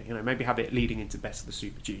turn later, maybe have it leading into Best of the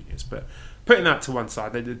Super Juniors. But putting that to one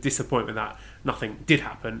side, the disappointment that nothing did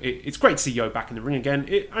happen, it's great to see Yo back in the ring again.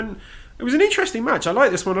 And it was an interesting match. I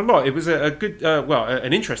like this one a lot. It was a good,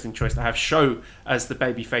 an interesting choice to have Sho as the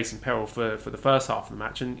baby face in peril for the first half of the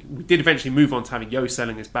match. And we did eventually move on to having Yo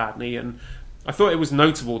selling his bad knee, and I thought it was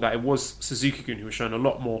notable that it was Suzuki-gun who was showing a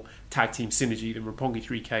lot more tag team synergy than Roppongi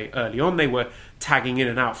 3K early on. They were tagging in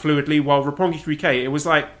and out fluidly, while Roppongi 3K, it was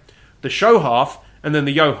like the Sho half and then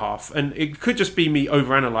the Yo half. And it could just be me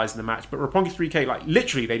overanalyzing the match, but Roppongi 3K,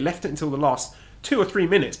 literally, they left it until the last 2 or 3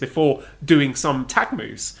 minutes before doing some tag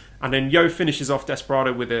moves. And then Yo finishes off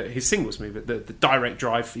Desperado with his singles move, the direct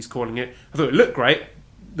drive, he's calling it. I thought it looked great.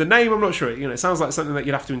 The name, I'm not sure. It sounds like something that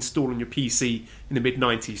you'd have to install on your PC in the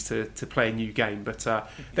mid-90s to play a new game. But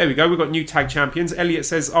there we go. We've got new tag champions. Elliot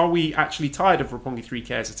says, are we actually tired of Roppongi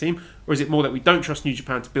 3K as a team? Or is it more that we don't trust New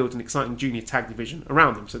Japan to build an exciting junior tag division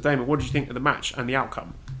around them? So, Damon, what did you think of the match and the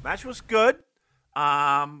outcome? Match was good.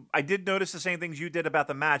 I did notice the same things you did about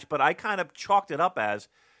the match, but I kind of chalked it up as,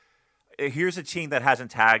 here's a team that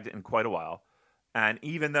hasn't tagged in quite a while. And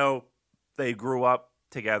even though they grew up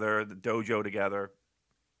together, the dojo together,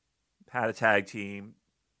 had a tag team,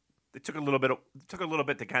 it took a little bit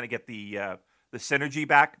to kind of get the synergy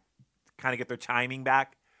back, kind of get their timing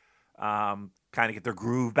back, kind of get their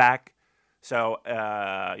groove back. So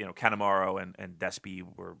Kanemaru and Despi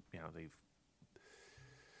were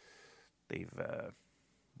they've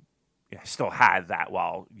still had that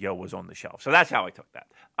while Yo was on the shelf. So that's how I took that.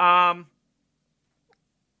 I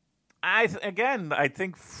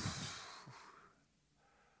think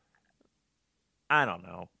I don't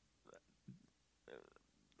know.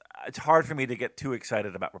 It's hard for me to get too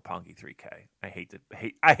excited about Roppongi 3K. I hate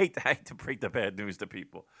to break the bad news to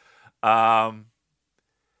people. I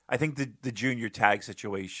think the junior tag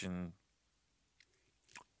situation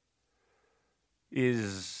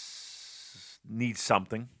needs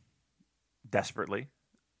something desperately.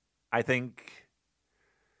 I don't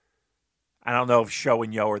know if Sho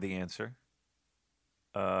and Yo are the answer.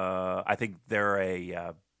 I think they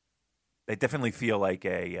definitely feel like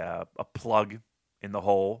a plug in the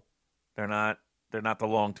hole. They're not the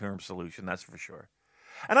long-term solution, that's for sure.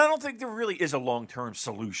 And I don't think there really is a long-term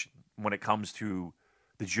solution when it comes to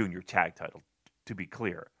the junior tag title, to be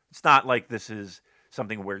clear. It's not like this is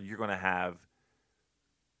something where you're going to have...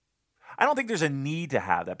 I don't think there's a need to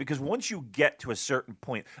have that, because once you get to a certain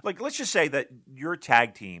point, like let's just say that you're a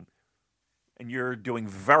tag team and you're doing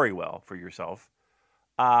very well for yourself,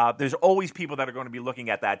 there's always people that are going to be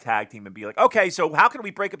looking at that tag team and be like, okay, so how can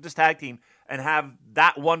we break up this tag team and have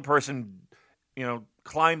that one person,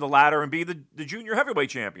 climb the ladder and be the junior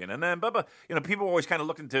heavyweight champion? And then, people are always kind of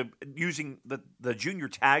looking to using the junior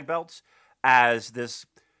tag belts as this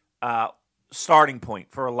starting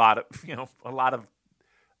point for a lot of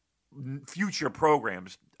future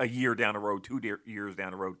programs, a year down the road, 2 years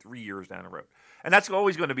down the road, 3 years down the road. And that's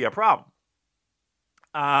always going to be a problem.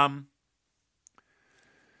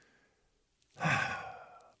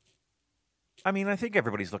 I mean, I think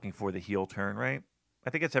everybody's looking for the heel turn, right?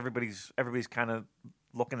 I think it's everybody's kind of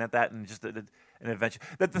looking at that and just an adventure.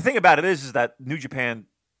 The thing about it is that New Japan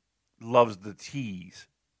loves the tease.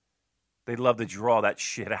 They'd love to draw that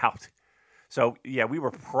shit out. So, yeah, we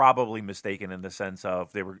were probably mistaken in the sense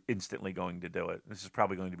of they were instantly going to do it. This is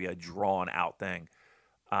probably going to be a drawn-out thing,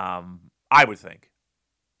 I would think.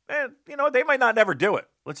 And, they might not never do it.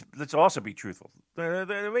 Let's also be truthful.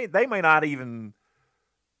 They might not even...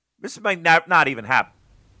 This might not even happen.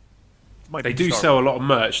 They do sell a lot of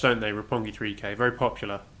merch, don't they, Roppongi 3K? Very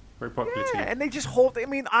popular. Very popular team. And they just hold... I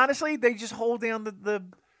mean, honestly, they just hold down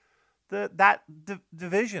that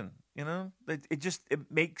division, It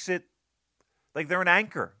makes it... Like they're an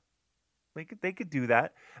anchor. They could do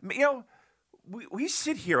that. I mean, we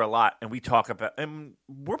sit here a lot and we talk about, and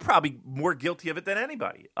we're probably more guilty of it than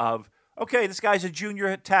anybody. Of, okay, this guy's a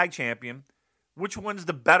junior tag champion. Which one's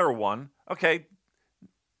the better one? Okay,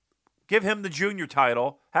 give him the junior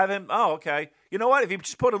title. Have him. Oh, okay. You know what? If he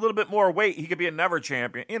just put a little bit more weight, he could be a never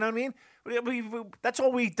champion. You know what I mean? That's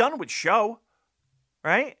all we've done with Show,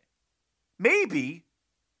 right? Maybe,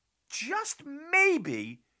 just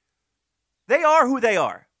maybe. They are who they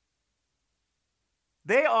are.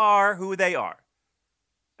 They are who they are.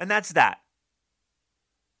 And that's that.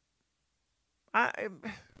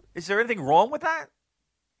 Is there anything wrong with that?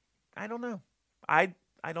 I don't know. I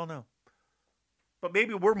don't know. But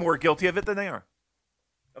maybe we're more guilty of it than they are.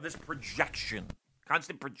 Of this projection.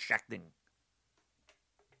 Constant projecting.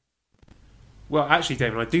 Well, actually,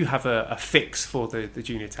 Damon, I do have a fix for the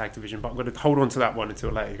junior tag division, but I'm going to hold on to that one until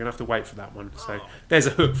later. You're going to have to wait for that one. So there's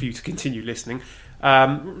a hook for you to continue listening.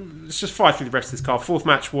 Let's just fly through the rest of this card. Fourth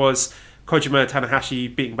match was Kojima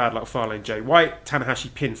Tanahashi beating Bad Luck Fale and Jay White.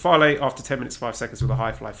 Tanahashi pinned Fale after 10 minutes 5 seconds with a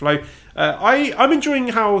high fly flow. I'm enjoying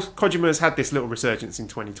how Kojima has had this little resurgence in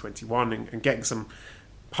 2021 and getting some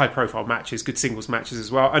high-profile matches, good singles matches as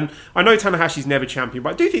well. And I know Tanahashi's never champion,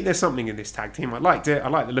 but I do think there's something in this tag team. I liked it. I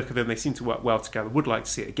like the look of them. They seem to work well together. Would like to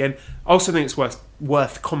see it again. I also think it's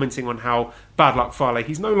worth commenting on how Bad Luck Fale,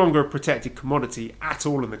 he's no longer a protected commodity at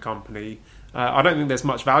all in the company. I don't think there's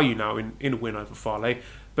much value now in a win over Fale.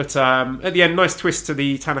 But at the end, nice twist to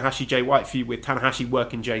the Tanahashi-Jay White feud with Tanahashi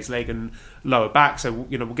working Jay's leg and lower back. So,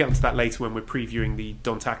 we'll get onto that later when we're previewing the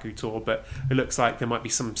Dontaku tour. But it looks like there might be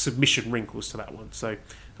some submission wrinkles to that one. So,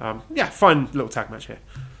 fun little tag match here.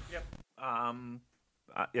 Yep.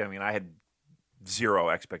 I had zero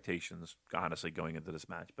expectations, honestly, going into this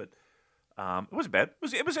match. But it wasn't bad.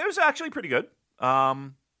 It was actually pretty good.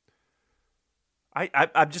 I'm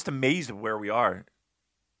just amazed at where we are.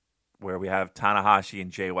 Where we have Tanahashi and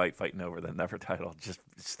Jay White fighting over the Never title. Just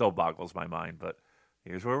still boggles my mind, but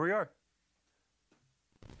here's where we are.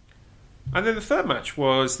 And then the third match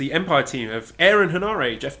was the Empire team of Aaron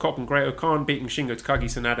Henare, Jeff Cobb and Great-O-Khan beating Shingo Takagi,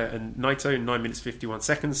 Sanada and Naito in 9 minutes 51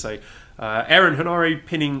 seconds. So Aaron Henare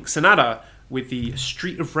pinning Sanada with the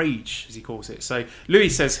Street of Rage, as he calls it. So Louis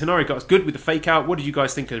says, Henare got us good with the fake out. What did you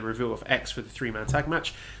guys think of the reveal of X for the 3-man tag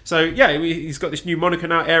match? So yeah, he's got this new moniker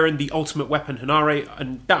now, Aaron, the ultimate weapon Henare.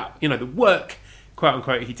 And that, the work, quote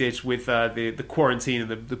unquote, he did with the quarantine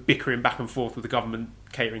and the bickering back and forth with the government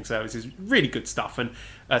catering services, really good stuff. And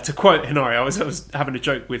to quote Henare, I was having a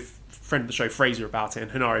joke with friend of the show Fraser about it,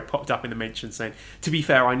 and Henare popped up in the mention saying, to be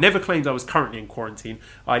fair, I never claimed I was currently in quarantine.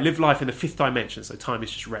 I live life in the fifth dimension, so time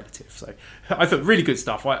is just relative. So I thought really good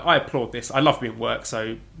stuff. I applaud this. I love being work,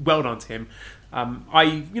 so well done to him.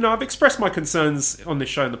 I've expressed my concerns on this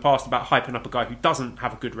show in the past about hyping up a guy who doesn't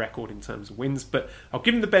have a good record in terms of wins, but I'll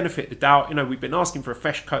give him the benefit of the doubt. We've been asking for a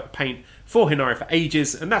fresh coat of paint for Henare for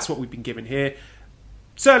ages, and that's what we've been given here.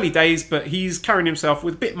 It's early days, but he's carrying himself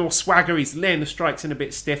with a bit more swagger. He's laying the strikes in a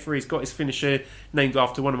bit stiffer. He's got his finisher named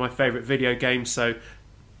after one of my favourite video games, so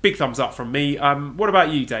big thumbs up from me. What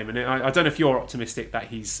about you, Damon? I don't know if you're optimistic that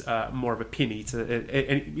he's more of a pin eater.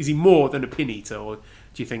 Is he more than a pin eater, or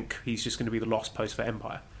do you think he's just going to be the lost post for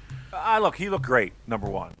Empire? Look, he looked great. Number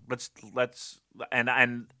one, let's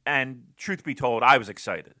and truth be told, I was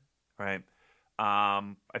excited. Right,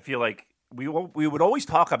 I feel like we would always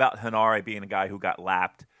talk about Henare being a guy who got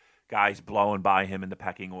lapped, guys blowing by him in the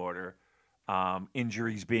pecking order,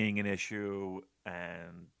 injuries being an issue,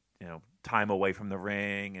 and time away from the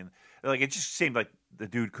ring, and it just seemed like the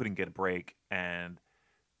dude couldn't get a break, and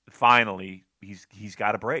finally he's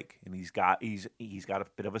got a break, and he's got a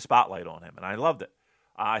bit of a spotlight on him, and I loved it.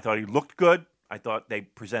 I thought he looked good. I thought they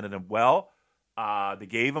presented him well. They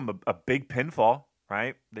gave him a big pinfall,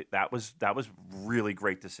 right? That was really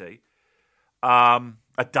great to see. A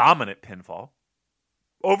dominant pinfall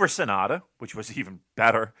over Sanada, which was even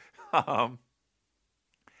better.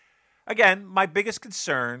 Again, my biggest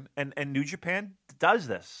concern, and New Japan does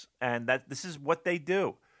this, and that this is what they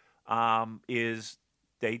do, is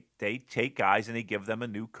they take guys and they give them a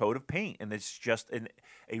new coat of paint, and it's just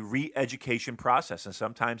a re-education process, and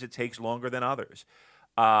sometimes it takes longer than others.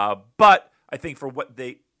 But I think for what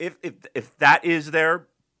if that is their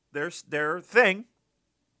thing,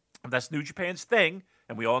 if that's New Japan's thing,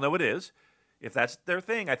 and we all know it is, if that's their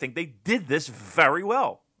thing, I think they did this very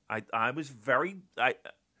well.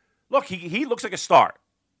 Look, he looks like a star.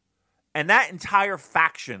 And that entire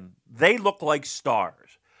faction, they look like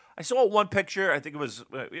stars. I saw one picture, I think it was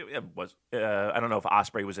I don't know if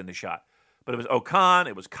Ospreay was in the shot, but it was Okan,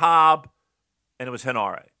 it was Cobb, and it was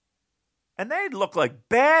Henare. And they look like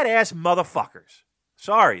badass motherfuckers.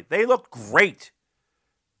 Sorry, they looked great.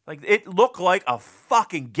 Like, it looked like a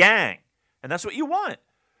fucking gang. And that's what you want.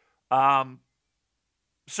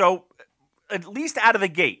 So, at least out of the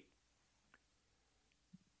gate,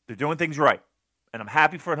 they're doing things right. And I'm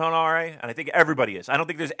happy for Henare, and I think everybody is. I don't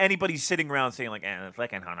think there's anybody sitting around saying, like,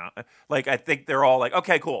 fucking Henare. Like, I think they're all like,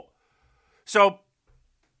 okay, cool. So,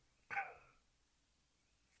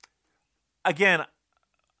 again,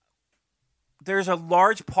 there's a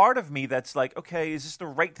large part of me that's like, okay, is this the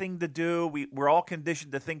right thing to do? We're all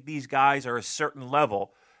conditioned to think these guys are a certain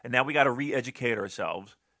level, and now we got to re-educate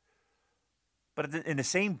ourselves. But in the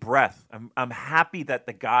same breath, I'm happy that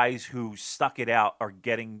the guys who stuck it out are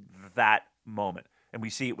getting that moment. And we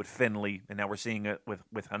see it with Finley, and now we're seeing it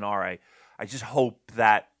with Henare. I just hope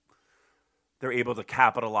that they're able to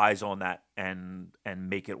capitalize on that and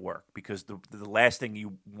make it work. Because the last thing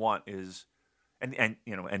you want is,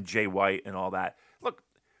 and Jay White and all that. Look,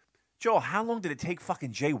 Joel, how long did it take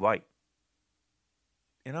fucking Jay White?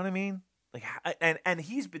 You know what I mean? Like, and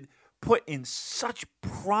he's been put in such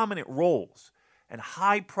prominent roles and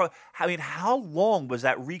I mean, how long was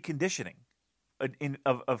that reconditioning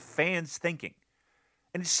of fans thinking?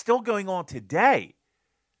 And it's still going on today.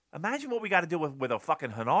 Imagine what we got to do with a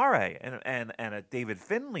fucking Henare and a David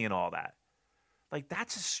Finley and all that. Like,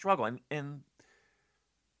 that's a struggle, and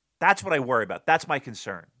that's what I worry about. That's my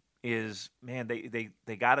concern. Is, man,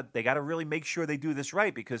 they gotta really make sure they do this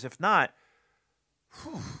right, because if not,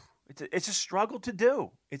 it's a struggle to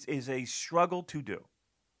do. It is a struggle to do.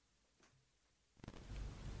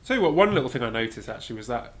 Tell you what, one little thing I noticed actually was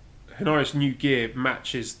that Henare's new gear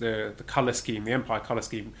matches the colour scheme, the Empire colour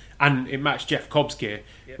scheme, and it matched Jeff Cobb's gear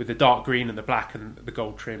with the dark green and the black and the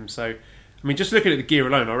gold trim. So, I mean, just looking at the gear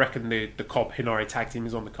alone, I reckon the Cobb Henare tag team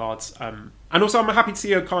is on the cards. And also, I'm happy to see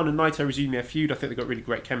Okan and Naito resume their feud. I think they've got really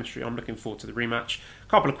great chemistry. I'm looking forward to the rematch. A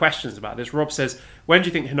couple of questions about this. Rob says, when do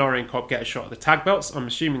you think Henare and Cobb get a shot at the tag belts? I'm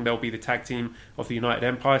assuming they'll be the tag team of the United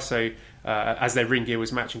Empire, so as their ring gear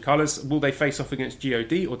was matching colours. Will they face off against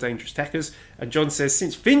GOD or Dangerous Tekkers? And John says,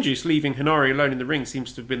 since Finjuice leaving Henare alone in the ring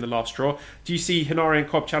seems to have been the last straw, do you see Henare and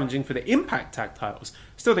Cobb challenging for the Impact tag titles?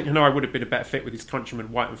 Still think Henare would have been a better fit with his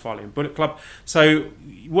countrymen White and Farley and Bullet Club. So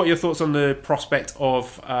what are your thoughts on the prospect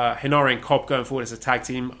of Henare and Cobb going forward as a tag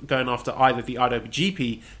team, going after either the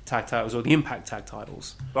IWGP tag titles or the Impact tag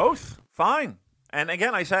titles? Both. Fine. And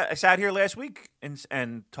again, I sat here last week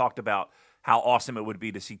and talked about how awesome it would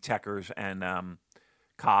be to see Tekkers and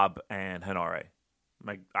Cobb and Henare.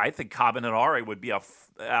 Like, I think Cobb and Henare would be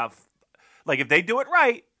like, if they do it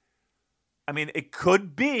right, I mean, it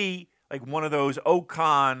could be like one of those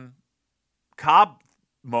Okan Cobb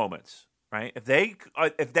moments, right? If they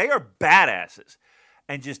are badasses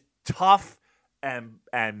and just tough and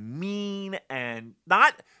mean, and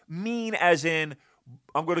not mean as in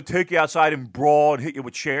I'm going to take you outside and brawl and hit you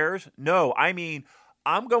with chairs. No, I mean,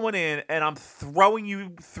 I'm going in and I'm throwing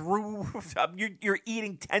you through. You're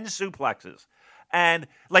eating 10 suplexes. And,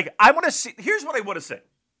 like, I want to see. Here's what I want to see.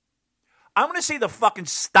 I want to see the fucking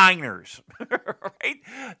Steiners. Right?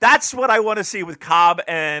 That's what I want to see with Cobb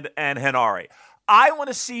and Henare. I want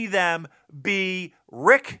to see them be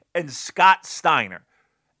Rick and Scott Steiner.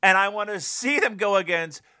 And I want to see them go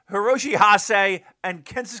against Hiroshi Hase and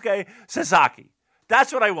Kensuke Sasaki.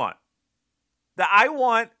 That's what I want. I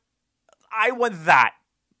want that.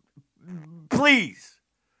 Please.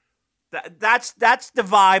 That's the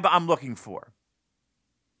vibe I'm looking for.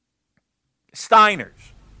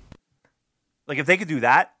 Steiners. Like, if they could do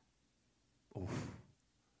that,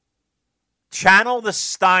 channel the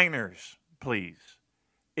Steiners, please,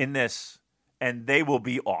 in this, and they will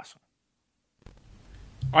be awesome.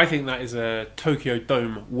 I think that is a Tokyo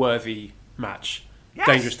Dome worthy match. Yes.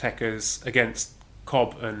 Dangerous Tekkers against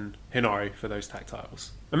Cobb and Henare for those tag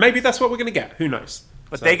titles. And maybe that's what we're going to get. Who knows?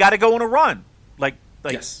 But they got to go on a run.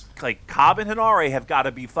 Yes. Like Cobb and Henare have got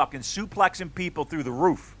to be fucking suplexing people through the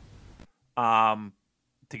roof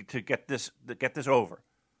to get this over.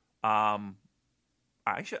 I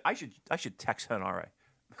should text Henare.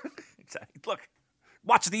 Look,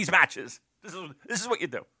 watch these matches. This is what you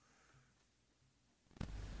do.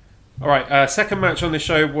 All right, second match on the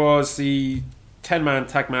show was the 10-man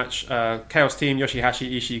tag match. Chaos Team,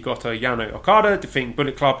 Yoshihashi, Ishii, Goto, Yano, Okada defeating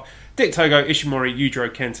Bullet Club. Dick Togo, Ishimori, Yujiro,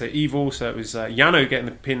 Kenta, Evil. So it was Yano getting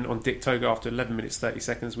the pin on Dick Togo after 11 minutes 30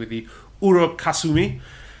 seconds with the Uro Kasumi.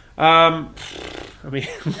 I mean,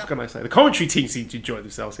 what can I say? The commentary team seemed to enjoy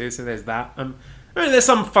themselves here, so there's that. I mean, there's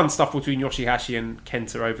some fun stuff between Yoshihashi and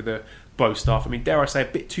Kenta over the bow staff. I mean, dare I say, a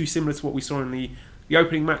bit too similar to what we saw in the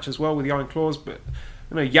opening match as well with the Iron Claws, but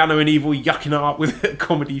Yano and Evil yucking it up with a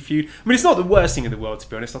comedy feud. I mean, it's not the worst thing in the world, to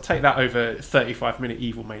be honest. I'll take that over 35-minute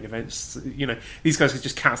Evil main events. These guys could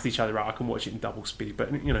just cancel each other out. I can watch it in double speed,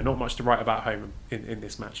 but not much to write about home in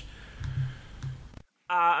this match.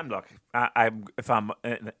 I'm lucky. If I'm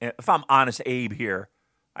honest, Abe here,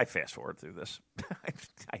 I fast forward through this.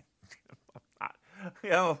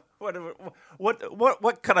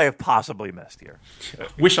 What could I have possibly missed here?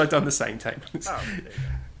 Wish I'd done the same tape.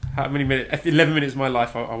 How many minutes? 11 minutes of my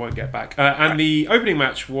life I won't get back. And the opening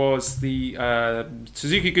match was the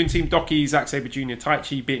Suzuki-gun team, Doki, Zack Sabre Jr.,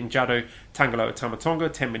 Taichi beating Jado, Tangaloa, and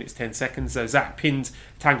Tamatonga. 10 minutes, 10 seconds. Zack pinned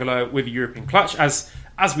Tangaloa with a European clutch.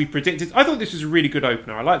 As we predicted, I thought this was a really good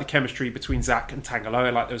opener. I like the chemistry between Zack and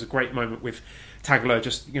Tangaloa. There was a great moment with Tangaloa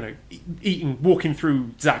just, walking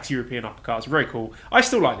through Zack's European uppercuts. Very cool. I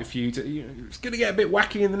still like the feud. It's going to get a bit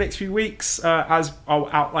wacky in the next few weeks, as I'll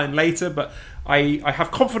outline later, but I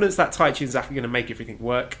have confidence that Taichi and Zack are going to make everything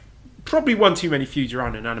work. Probably one too many feuds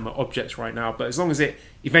around inanimate objects right now, but as long as it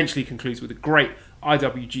eventually concludes with a great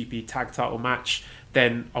IWGP tag title match,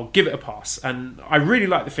 then I'll give it a pass. And I really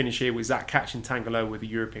like the finish here with Zack catching Tangaloa with a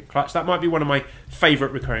European clutch. That might be one of my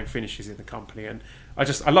favourite recurring finishes in the company. And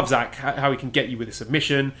I love Zack, how he can get you with a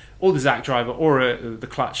submission, or the Zack driver, or the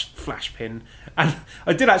clutch flash pin. And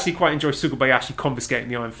I did actually quite enjoy Sugabayashi confiscating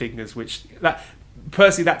the Iron Fingers, which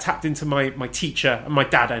personally that tapped into my teacher and my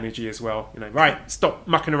dad energy as well. Right, stop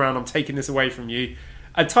mucking around, I'm taking this away from you.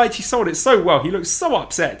 And Taichi sold it so well. He looked so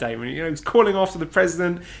upset, Damon. He was calling after the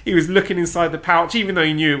president. He was looking inside the pouch, even though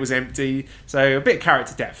he knew it was empty. So a bit of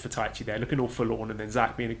character depth for Taichi there, looking all forlorn, and then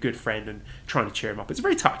Zack being a good friend and trying to cheer him up. It's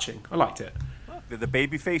very touching. I liked it. Well, they're the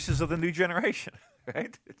baby faces of the new generation,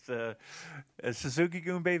 right? It's a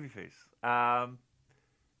Suzuki-gun babyface. Yeah,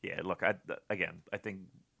 look, I think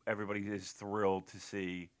everybody is thrilled to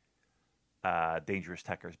see Dangerous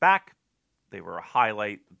Tekkers back. They were a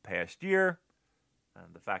highlight the past year.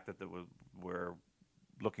 And the fact that we're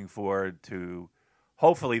looking forward to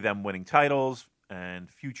hopefully them winning titles and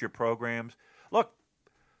future programs. Look,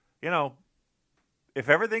 if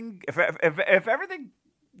everything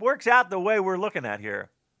works out the way we're looking at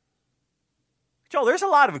here, Joel, there's a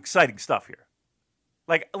lot of exciting stuff here.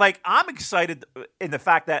 Like I'm excited in the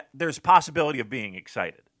fact that there's possibility of being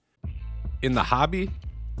excited. In the hobby,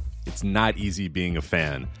 it's not easy being a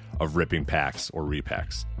fan of ripping packs or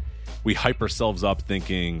repacks. We hype ourselves up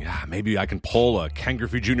thinking, maybe I can pull a Ken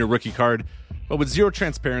Griffey Jr. rookie card, but with zero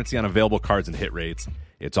transparency on available cards and hit rates,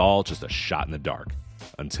 it's all just a shot in the dark.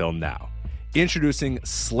 Until now. Introducing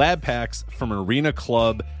Slab Packs from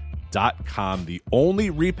ArenaClub.com, the only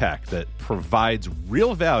repack that provides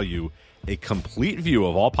real value, a complete view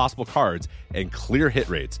of all possible cards, and clear hit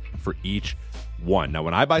rates for each one. Now,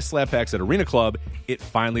 when I buy Slab Packs at Arena Club, it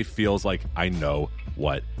finally feels like I know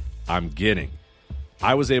what I'm getting.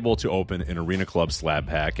 I was able to open an Arena Club slab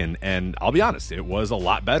pack, and I'll be honest, it was a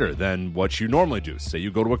lot better than what you normally do. Say you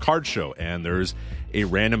go to a card show, and there's a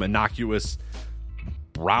random innocuous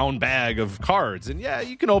brown bag of cards, and yeah,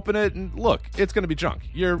 you can open it, and look, it's going to be junk.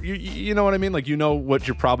 You know what I mean? Like, you know what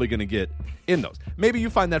you're probably going to get in those. Maybe you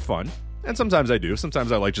find that fun, and sometimes I do.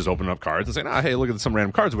 Sometimes I like just opening up cards and saying, hey, look at some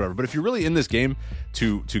random cards or whatever. But if you're really in this game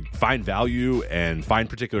to find value and find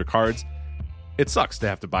particular cards, it sucks to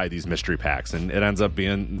have to buy these mystery packs, and it ends up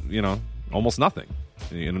being, almost nothing,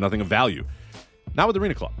 nothing of value. Not with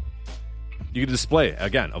Arena Club. You can display,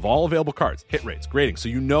 again, of all available cards, hit rates, grading, so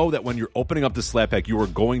you know that when you're opening up this slab pack, you are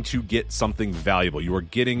going to get something valuable. You are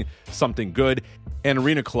getting something good. And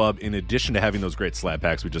Arena Club, in addition to having those great slab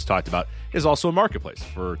packs we just talked about, is also a marketplace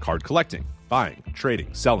for card collecting, buying,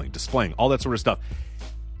 trading, selling, displaying, all that sort of stuff.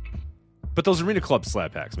 But those Arena Club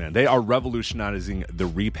slab packs, man, they are revolutionizing the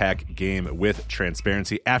repack game with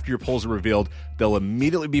transparency. After your pulls are revealed, they'll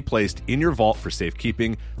immediately be placed in your vault for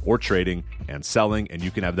safekeeping or trading and selling, and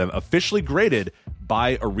you can have them officially graded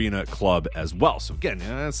by Arena Club as well. So again,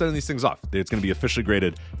 sending these things off, it's going to be officially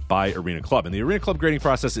graded by Arena Club. And the Arena Club grading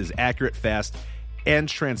process is accurate, fast, and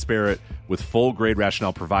transparent, with full grade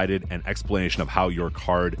rationale provided and explanation of how your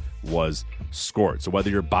card was scored. So whether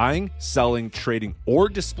you're buying, selling, trading, or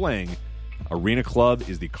displaying, Arena Club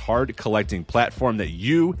is the card collecting platform that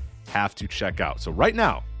you have to check out. So right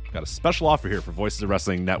now, I've got a special offer here for Voices of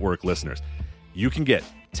Wrestling Network listeners. you can get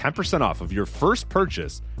 10% off of your first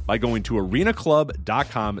purchase by going to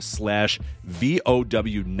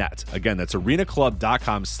arenaclub.com/VOWnet. Again, that's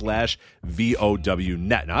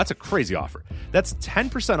arenaclub.com/VOWnet. Now, that's a crazy offer. That's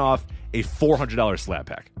 10% off a $400 slab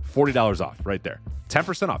pack. $40 off right there.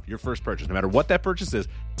 10% off your first purchase. No matter what that purchase is,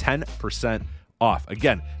 10% off.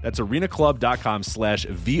 Again, that's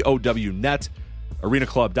arenaclub.com/VOWnet.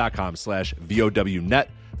 arenaclub.com/VOWnet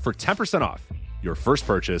for 10% off your first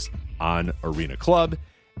purchase on Arena Club.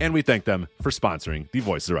 And we thank them for sponsoring the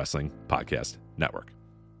Voices of Wrestling Podcast Network.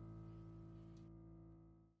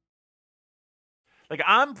 Like,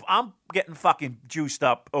 I'm getting fucking juiced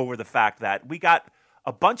up over the fact that we got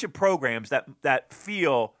a bunch of programs that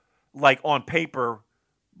feel like on paper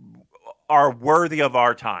are worthy of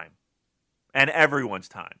our time and everyone's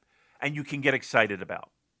time, and you can get excited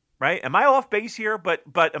about. Right? Am I off base here? But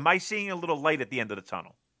am I seeing a little light at the end of the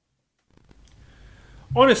tunnel?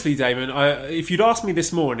 Honestly, Damon, if you'd asked me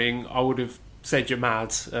this morning, I would have said you're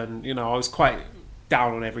mad. And, I was quite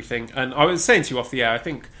down on everything. And I was saying to you off the air, I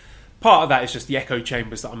think part of that is just the echo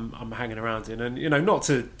chambers that I'm hanging around in. And, not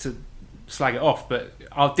to slag it off, but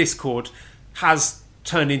our Discord has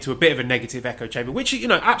turned into a bit of a negative echo chamber, which,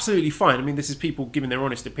 absolutely fine. I mean, this is people giving their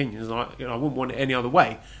honest opinions, and I wouldn't want it any other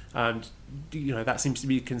way. And, that seems to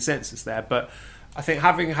be consensus there. But I think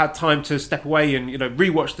having had time to step away and,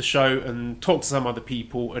 rewatch the show and talk to some other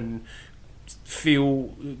people and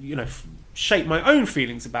feel, shape my own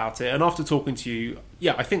feelings about it. And after talking to you,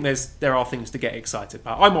 yeah, I think there are things to get excited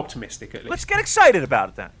about. I'm optimistic, at least. Let's get excited about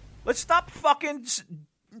it then. Let's stop fucking,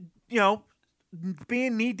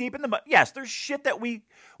 being knee deep in the mud. Yes, there's shit that we're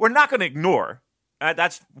not going to ignore.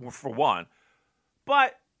 That's for one.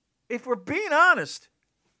 But if we're being honest,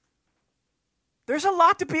 there's a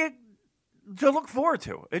lot to look forward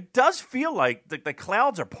to. It does feel like the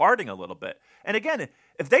clouds are parting a little bit. And again,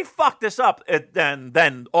 if they fuck this up,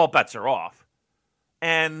 then all bets are off.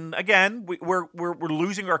 And again, we're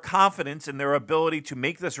losing our confidence in their ability to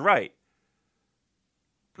make this right.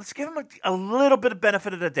 Let's give them a little bit of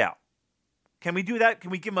benefit of the doubt. Can we do that?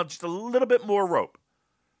 Can we give them just a little bit more rope?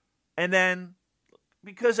 And then,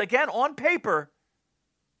 because again, on paper,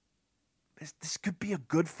 this could be a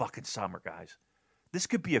good fucking summer, guys. This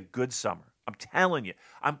could be a good summer. I'm telling you.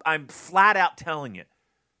 I'm flat out telling you.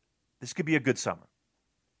 This could be a good summer.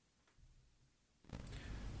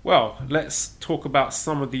 Well, let's talk about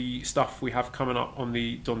some of the stuff we have coming up on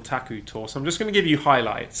the Dontaku tour. So I'm just going to give you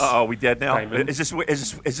highlights. Oh, we dead now? Is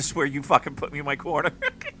this where you fucking put me in my corner?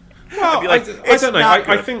 Well, like, I don't know.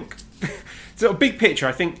 I think, so a big picture,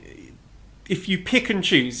 I think if you pick and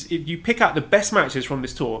choose, if you pick out the best matches from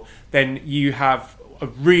this tour, then you have a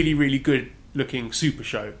really, really good looking super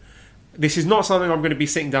show. This is not something I'm going to be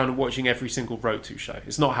sitting down and watching every single Road to show.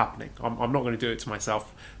 It's not happening. I'm not going to do it to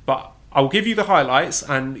myself. But I'll give you the highlights,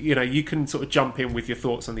 and you can sort of jump in with your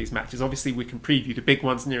thoughts on these matches. Obviously, we can preview the big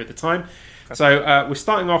ones near at the time. Okay. So we're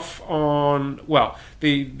starting off on,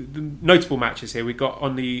 the notable matches here. We got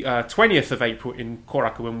on the 20th of April in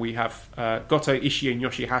Korakuen, we have Goto, Ishii, and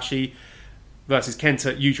Yoshihashi versus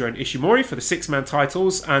Kenta, Yujiro, and Ishimori for the six-man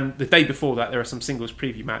titles. And the day before that, there are some singles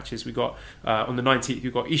preview matches. We got on the 19th,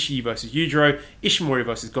 we've got Ishii versus Yujiro, Ishimori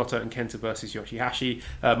versus Goto, and Kenta versus Yoshihashi.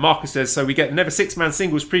 Marcus says, so we get never six-man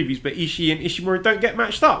singles previews, but Ishii and Ishimori don't get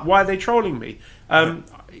matched up. Why are they trolling me? A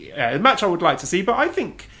match I would like to see, but I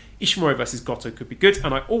think Ishimori versus Goto could be good,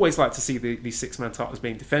 and I always like to see these six-man titles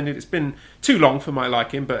being defended. It's been too long for my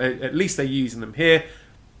liking, but at least they're using them here.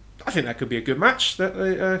 I think that could be a good match. That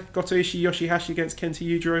Goto, Ishii, Yoshihashi against Kenta,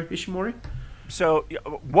 Yujiro, Ishimori. So,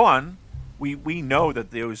 one, we know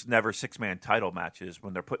that those never six-man title matches,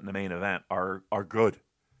 when they're put in the main event, are good.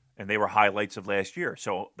 And they were highlights of last year.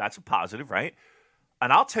 So that's a positive, right?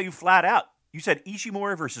 And I'll tell you flat out, you said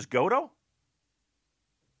Ishimori versus Goto?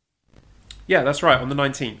 Yeah, that's right, on the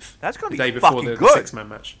 19th. That's going to be the day before the six-man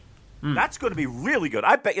match. That's going to be really good.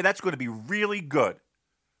 I bet you that's going to be really good.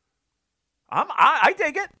 I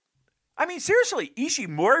dig it. I mean, seriously,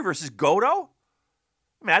 Ishimori versus Goto?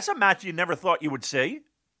 I mean, that's a match you never thought you would see.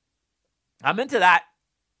 I'm into that.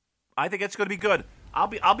 I think it's going to be good.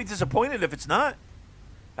 I'll be disappointed if it's not.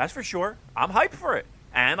 That's for sure. I'm hyped for it.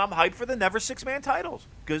 And I'm hyped for the never six-man titles.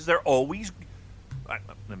 Because they're always...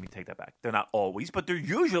 Let me take that back. They're not always, but they're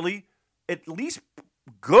usually at least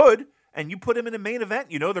good. And you put them in the main event,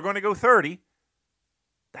 they're going to go 30.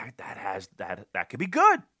 That could be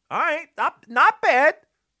good. All right. Not bad.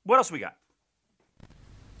 What else we got?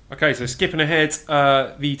 Okay, so skipping ahead,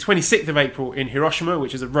 the 26th of April in Hiroshima,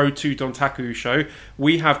 which is a Road to Dontaku show,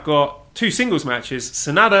 we have got two singles matches,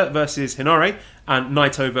 Sanada versus Hinare and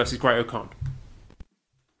Naito versus Great-O-Khan.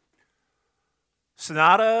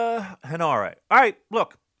 Sonata, Henare. All right,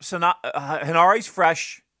 look, Henare's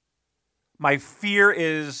fresh. My fear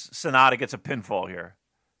is Sonata gets a pinfall here.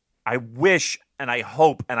 I wish and I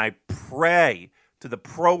hope and I pray to the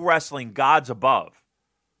pro wrestling gods above.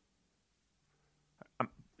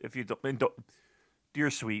 If you don't,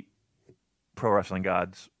 dear sweet pro wrestling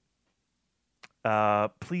gods,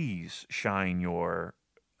 please shine your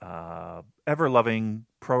ever-loving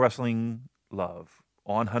pro wrestling love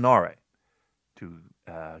on Henare to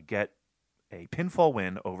get a pinfall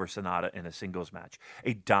win over Sonata in a singles match,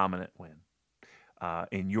 a dominant win.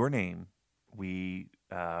 In your name, we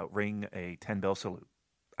ring a 10-bell salute.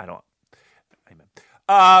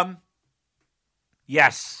 Amen.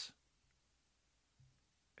 Yes.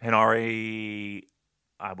 Henare,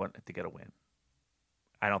 I want to get a win.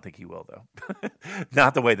 I don't think he will, though.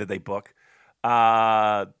 Not the way that they book.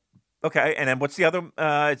 Okay, and then what's the other?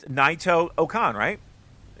 It's Naito Okan, right?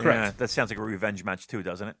 Correct. Yeah, that sounds like a revenge match too,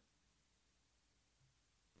 doesn't it?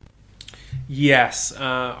 Yes,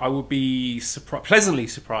 I would be pleasantly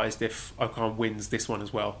surprised if Okan wins this one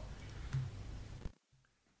as well.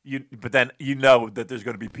 But then you know that there's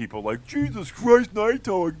going to be people like, Jesus Christ,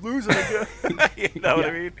 Naito, I'm losing again. You know what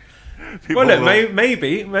I mean? People Well, look,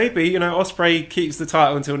 maybe, Ospreay keeps the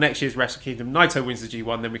title until next year's Wrestle Kingdom. Naito wins the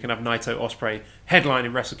G1, then we can have Naito Ospreay headline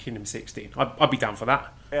in Wrestle Kingdom 16. I'd be down for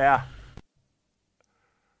that. Yeah.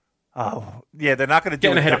 Oh, yeah, they're not going to do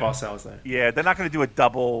Getting ahead of ourselves there. Yeah, they're not going to do a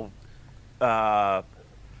double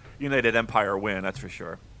United Empire win, that's for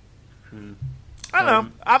sure. I don't know.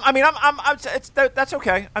 That's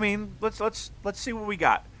okay. I mean, let's see what we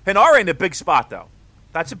got. Henare in a big spot though.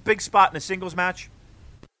 That's a big spot in a singles match.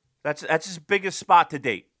 That's his biggest spot to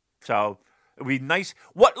date. So it'd be nice.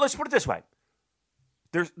 Let's put it this way.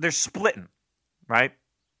 They're splitting, right?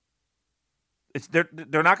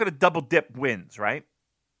 They're not going to double dip wins, right?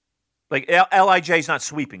 Like LIJ's not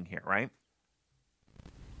sweeping here, right?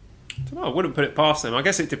 I don't know. I wouldn't put it past them. I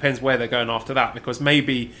guess it depends where they're going after that, because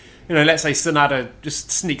maybe, let's say Sonata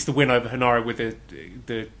just sneaks the win over Henare with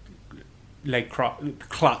the leg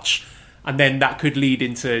clutch, and then that could lead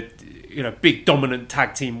into big dominant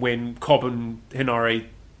tag team win, Cobb and Henare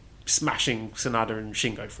smashing Sonata and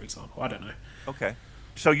Shingo, for example. I don't know. Okay.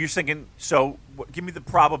 So you're thinking, give me the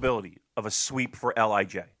probability of a sweep for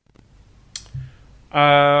LIJ.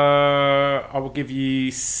 I will give you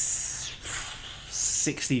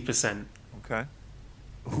 60%. Okay.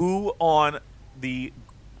 Who on the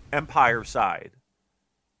Empire side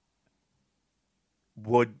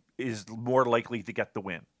is more likely to get the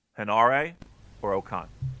win? Henare or Okan?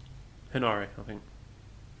 Henare, I think.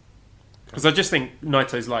 Because I just think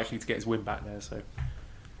Naito's likely to get his win back there. So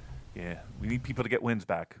yeah, we need people to get wins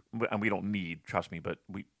back, and we don't need, trust me, but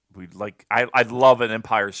we like. I'd love an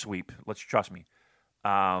Empire sweep. Let's trust me.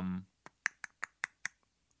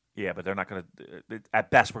 Yeah, but they're not going to.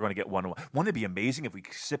 At best, we're going to get 1-1. Wouldn't it be amazing if we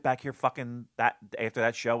sit back here fucking that after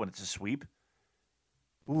that show and it's a sweep?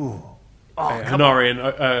 Ooh. Henare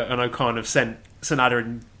and Okan have sent Sonata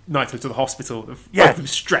and Naito to the hospital. Both of them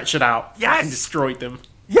stretched it out. Yes. And destroyed them.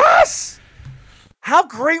 Yes! How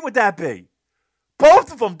great would that be?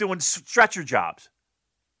 Both of them doing stretcher jobs.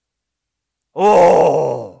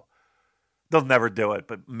 Oh! They'll never do it,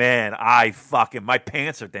 but man, my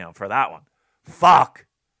pants are down for that one. Fuck.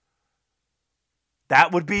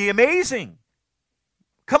 That would be amazing.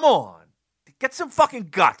 Come on. Get some fucking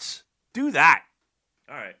guts. Do that.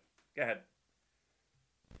 All right. Go ahead.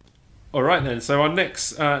 All right, then. So our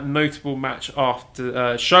next notable match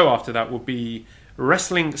show after that will be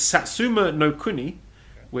Wrestling Satsuma no Kuni,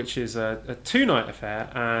 which is a 2-night affair,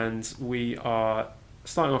 and we are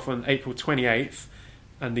starting off on April 28th.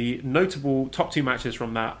 And the notable top 2 matches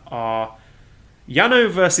from that are Yano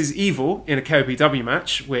versus Evil in a KOPW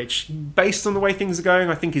match, which, based on the way things are going,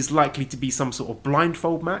 I think is likely to be some sort of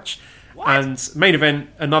blindfold match. What? And main event,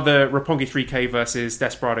 another Roppongi 3K versus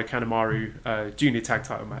Desperado Kanemaru junior tag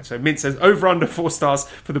title match. So Mint says over under 4 stars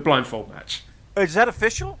for the blindfold match. Is that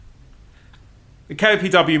official? The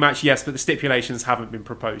KOPW match, yes, but the stipulations haven't been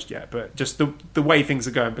proposed yet. But just the way things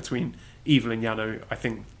are going between Evil and Yano, I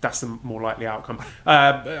think that's the more likely outcome.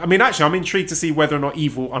 Actually, I'm intrigued to see whether or not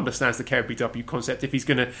Evil understands the KOPW concept, if he's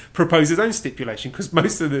going to propose his own stipulation, because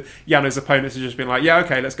most of the Yano's opponents have just been like, yeah,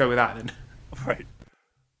 okay, let's go with that then. Right.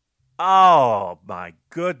 Oh, my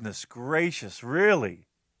goodness gracious, really?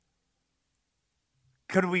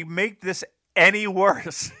 Could we make this any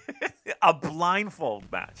worse? A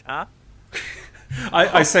blindfold match, huh?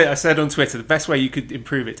 I said on Twitter, the best way you could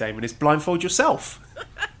improve it, Damon, is blindfold yourself.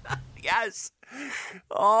 Yes.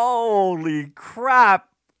 Holy crap.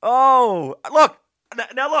 Oh, look.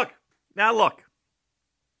 Now look.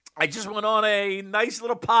 I just went on a nice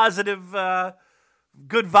little positive,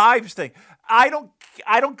 good vibes thing. I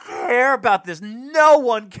don't care about this. No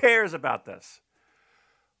one cares about this.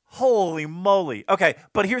 Holy moly. Okay,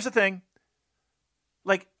 but here's the thing.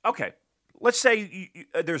 Like, okay, let's say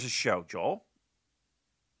there's a show, Joel.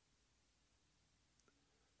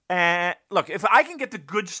 And look, if I can get the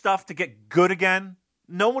good stuff to get good again,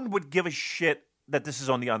 no one would give a shit that this is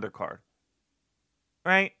on the undercard.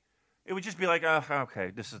 Right? It would just be like, oh,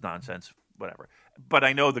 okay, this is nonsense, whatever. But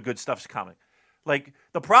I know the good stuff's coming. Like,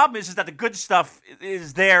 the problem is that the good stuff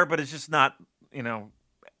is there, but it's just not,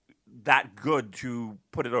 that good to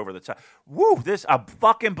put it over the top. Woo, this a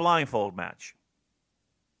fucking blindfold match.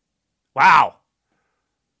 Wow.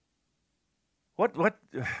 What?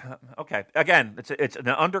 Okay, again, it's an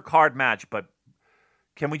undercard match, but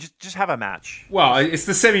can we just have a match? Well, it's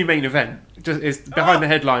the semi-main event. It's behind the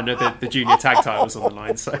headliner, the junior tag titles on the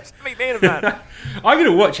line. So semi-main event. I'm going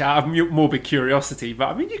to watch it out of morbid curiosity, but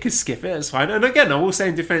I mean, you can skip it. It's fine. And again, I will say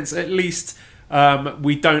in defense, at least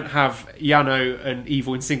we don't have Yano and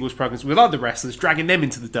Evil in singles programs with other wrestlers dragging them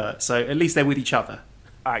into the dirt. So at least they're with each other.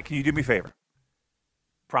 All right, can you do me a favor?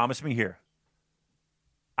 Promise me here.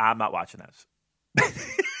 I'm not watching this.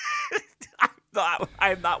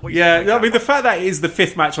 I'm not. Yeah, I mean, the fact that it is the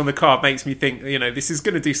fifth match on the card makes me think, this is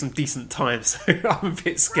going to do some decent time. So I'm a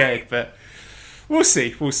bit scared, but we'll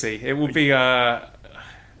see. We'll see. It will be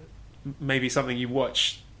maybe something you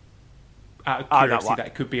watch out of curiosity.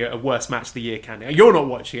 That could be a worst match of the year, can it? You're not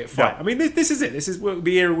watching it, fine. No. I mean, this is it. This is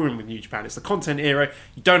the era we're in with New Japan. It's the content era.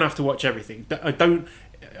 You don't have to watch everything. Don't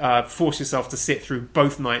force yourself to sit through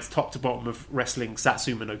both nights, top to bottom, of wrestling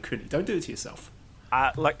Satsuma no Kuni. Don't do it to yourself.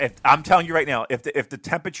 I'm telling you right now, if the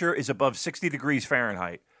temperature is above 60 degrees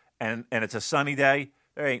Fahrenheit and it's a sunny day,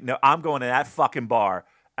 I'm going to that fucking bar,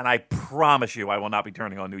 and I promise you I will not be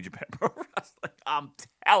turning on New Japan Pro Wrestling. I'm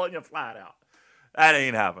telling you flat out. That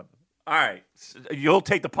ain't happening. All right. You'll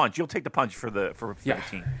take the punch. You'll take the punch for the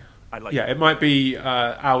team. It might be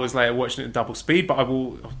hours later watching it at double speed, but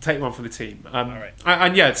I'll take one for the team. All right.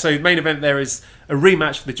 And so main event, there is a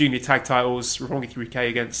rematch for the junior tag titles, Roppongi 3K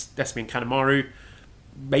against Despy and Kanemaru.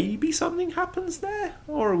 Maybe something happens there,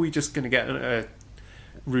 or are we just going to get a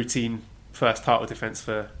routine first title defense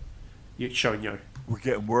for Sho and Yo? We're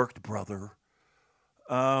getting worked, brother.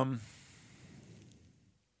 I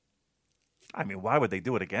mean, why would they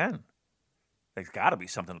do it again? There's got to be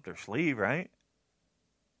something up their sleeve, right?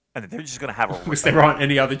 And they're just going to have a... Because there aren't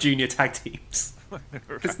any other junior tag teams.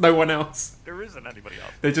 There's no one else. There isn't anybody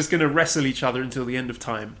else. They're just going to wrestle each other until the end of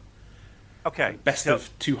time. Okay. Best of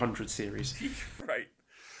 200 series. Right.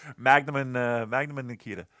 Magnum and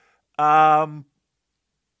Nikita.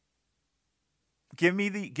 Give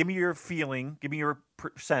me your feeling. Give me your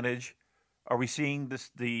percentage. Are we seeing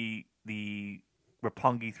the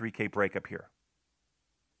Roppongi 3K breakup here?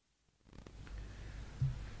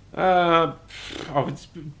 I would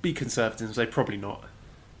be conservative and say probably not.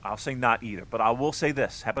 I'll say not either, but I will say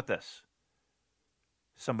this. How about this?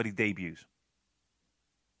 Somebody debuts.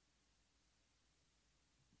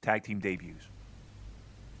 Tag team debuts.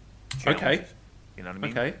 Challenges. Okay. You know what I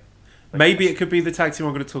mean? Okay. Like maybe it could be the tag team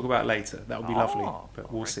I'm going to talk about later. That would be lovely,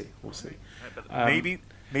 but we'll see. We'll see.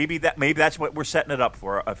 Maybe that's what we're setting it up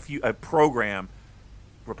for. A program,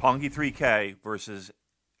 Roppongi 3K versus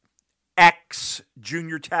X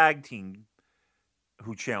junior tag team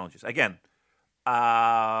who challenges. Again,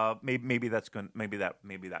 maybe that's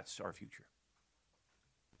our future.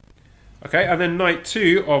 Okay, and then night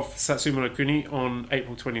 2 of Satsuma no Kuni on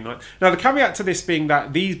April 29th. Now, the caveat to this being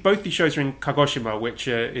that both these shows are in Kagoshima, which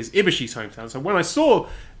is Ibushi's hometown. So when I saw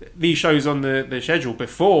these shows on the schedule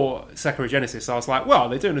before Sakura Genesis, I was like, well,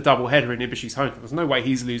 they're doing a double header in Ibushi's hometown. There's no way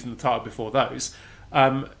he's losing the title before those.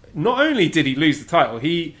 Not only did he lose the title,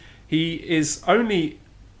 he is only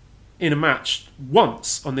in a match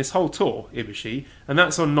once on this whole tour, Ibushi, and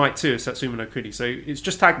that's on night 2 of Satsuma no Kuni. So it's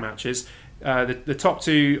just tag matches. The top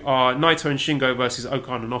two are Naito and Shingo versus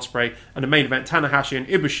Okan and Ospreay, and the main event, Tanahashi and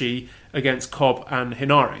Ibushi against Cobb and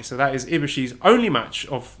Hinare. So that is Ibushi's only match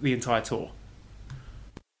of the entire tour.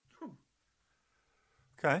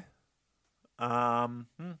 Okay.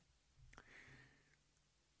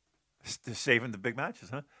 Just saving the big matches,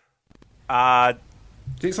 huh? Do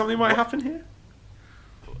you think something might happen here?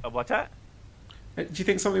 What's that? Do you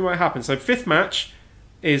think something might happen? So fifth match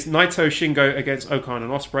is Naito Shingo against Okan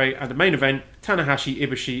and Ospreay, and the main event, Tanahashi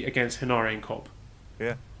Ibushi against Hinare and Cobb.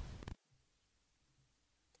 Yeah.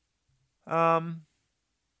 I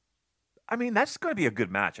mean, that's going to be a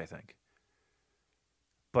good match, I think.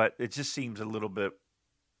 But it just seems a little bit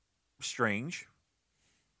strange,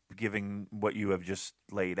 given what you have just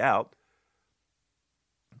laid out.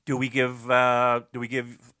 Do we give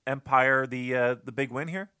Empire the big win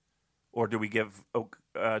here, or do we give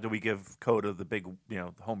Coda the big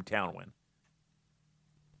the hometown win?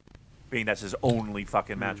 Being that's his only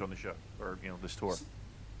fucking match on the show or this tour.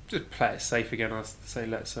 Just play it safe again. I say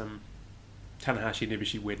let's Tanahashi and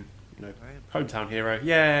Ibushi win. Hometown hero,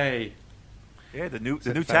 yay! Yeah, the new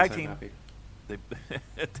tag team. They're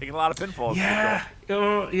taking a lot of pinfalls. Yeah,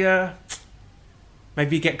 yeah.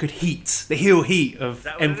 Maybe you get good heat, the heel heat of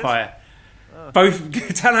Empire. Both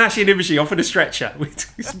Tanahashi and Ibushi off on a stretcher.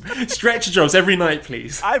 Stretcher jobs every night,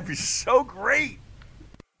 please. I'd be so great.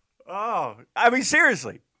 Oh, I mean,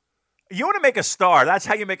 seriously. You want to make a star, that's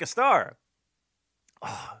how you make a star.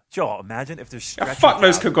 Oh, Joel, imagine if there's stretcher fuck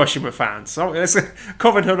those jobs. Kagoshima fans. So let's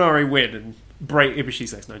Coven Honore win and break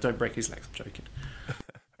Ibushi's legs. No, don't break his legs. I'm joking.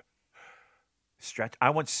 I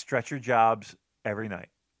want stretcher jobs every night.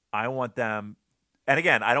 I want them, and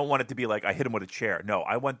again, I don't want it to be like I hit him with a chair. No,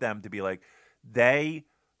 I want them to be like they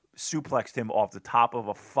suplexed him off the top of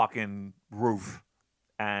a fucking roof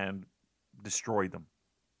and destroyed them.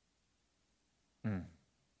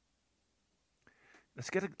 Let's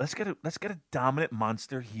get a dominant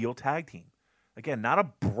monster heel tag team. Again, not a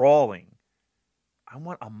brawling. I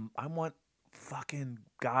want fucking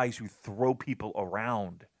guys who throw people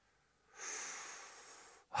around.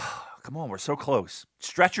 Come on, we're so close.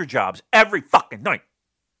 Stretcher jobs every fucking night.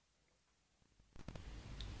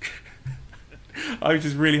 I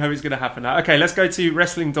just really hope it's going to happen now. Okay, let's go to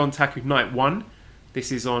Wrestling Dontaku Night 1.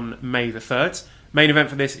 This is on May the 3rd. Main event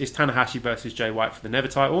for this is Tanahashi versus Jay White for the Never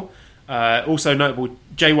title. Also notable,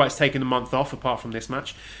 Jay White's taken a month off apart from this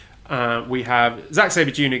match. We have Zack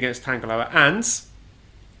Sabre Jr. against Tangaloa, and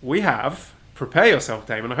we have, prepare yourself,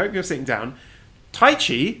 Damon, I hope you're sitting down,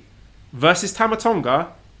 Taichi versus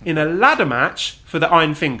Tamatonga in a ladder match for the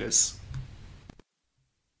Iron Fingers.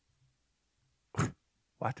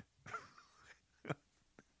 What?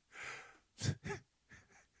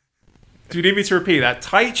 Do you need me to repeat that?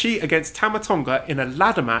 Taichi against Tamatonga in a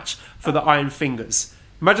ladder match for the Iron Fingers.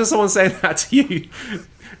 Imagine someone saying that to you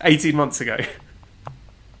 18 months ago. Do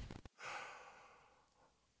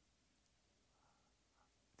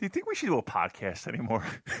you think we should do a podcast anymore?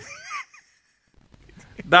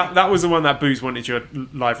 That was the one that Booze wanted your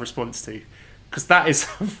live response to. Because that is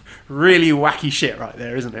really wacky shit right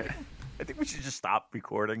there, isn't it? I think we should just stop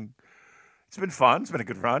recording. It's been fun. It's been a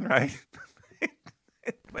good run, right?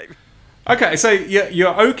 Maybe. Okay, so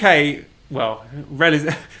you're okay. Well,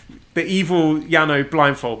 the evil Yano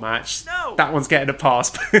blindfold match. No. That one's getting a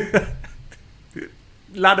pass.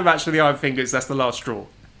 Ladder match for the Iron Fingers. That's the last straw.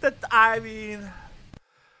 I mean,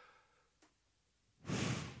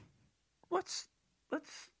 let's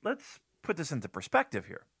put this into perspective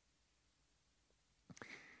here.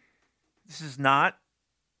 This is not.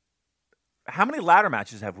 How many ladder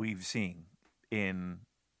matches have we seen in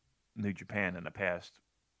New Japan in the past?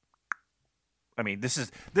 I mean,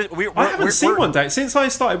 I haven't seen one day since I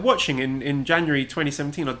started watching in January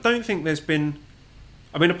 2017. I don't think there's been.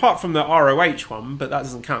 I mean, apart from the ROH one, but that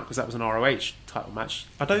doesn't count because that was an ROH title match.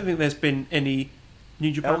 I don't think there's been any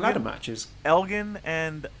New Japan ladder matches. Elgin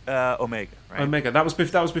and Omega, right? Omega. That was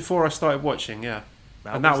before I started watching. Yeah,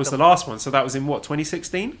 that was the last one. So that was in what,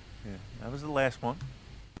 2016? Yeah, that was the last one.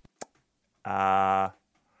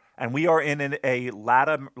 And we are in a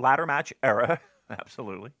ladder match era.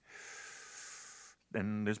 Absolutely.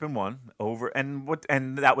 And there's been one over, and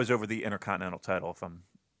that was over the Intercontinental title, if I'm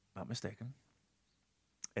not mistaken.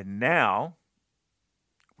 And now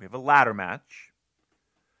we have a ladder match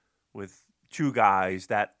with two guys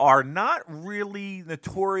that are not really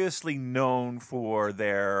notoriously known for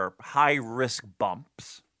their high-risk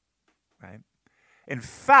bumps, right? In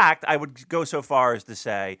fact, I would go so far as to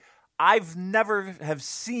say I've never have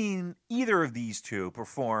seen either of these two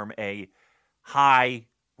perform a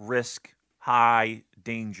high-risk,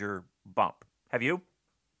 high-danger bump. Have you?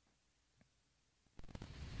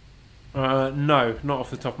 No, not off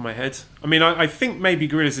the top of my head. I mean, I think maybe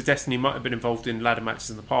Guerrillas of Destiny might have been involved in ladder matches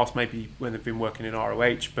in the past, maybe when they've been working in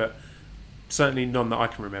ROH, but certainly none that I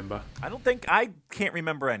can remember. I can't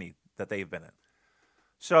remember any that they've been in.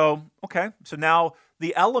 So, okay. So now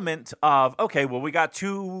the element of, okay, well, we got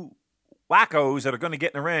two wackos that are going to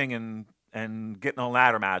get in the ring and get in a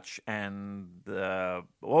ladder match, and the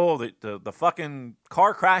fucking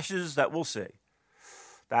car crashes that we'll see.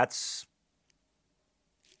 That's,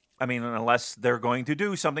 I mean, unless they're going to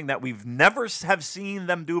do something that we've never have seen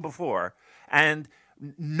them do before, and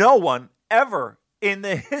no one ever in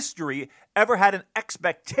the history ever had an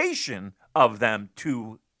expectation of them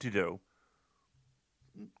to do,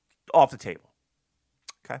 off the table.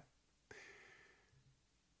 Okay.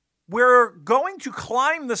 we're going to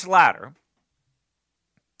climb this ladder,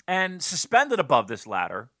 and suspended above this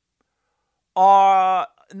ladder are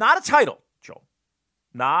not a title, Joel,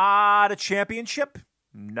 not a championship,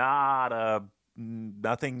 nothing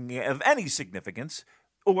of any significance,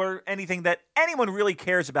 or anything that anyone really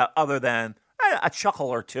cares about other than a chuckle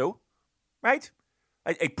or two, right?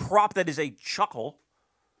 A prop that is a chuckle.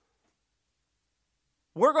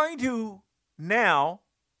 We're going to now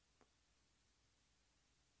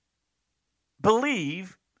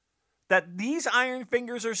believe that these Iron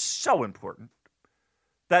Fingers are so important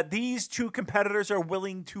that these two competitors are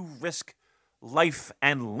willing to risk life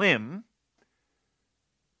and limb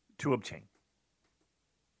to obtain.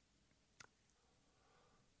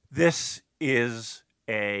 This is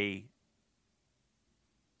a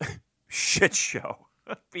shit show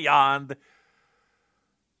beyond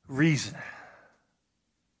reason.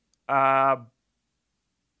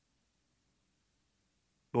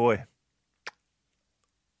 Boy,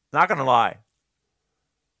 not gonna lie.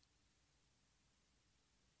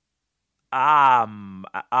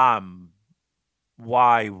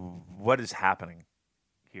 Why? What is happening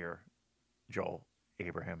here, Joel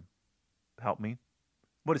Abraham? Help me.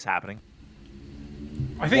 What is happening?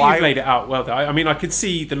 I think you've laid it out well, though. I mean, I could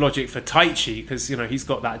see the logic for Taichi because, he's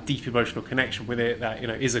got that deep emotional connection with it that,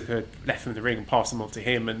 Iizuka left him in the ring and passed them on to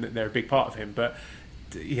him and they're a big part of him. But,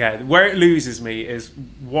 yeah, where it loses me is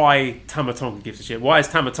why Tama Tonga gives a shit. Why is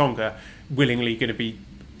Tama Tonga willingly going to be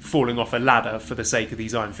falling off a ladder for the sake of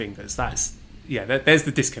these Iron Fingers? There's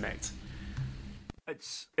the disconnect.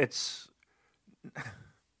 It's...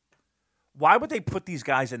 Why would they put these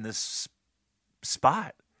guys in this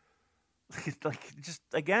spot?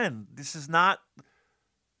 Again, this is not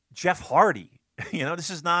Jeff Hardy. This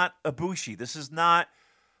is not Ibushi. This is not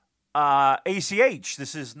ACH.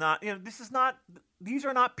 This is not, these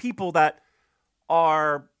are not people that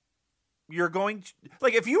you're going to,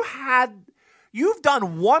 if you've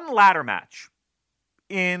done one ladder match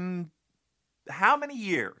in how many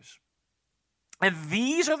years? And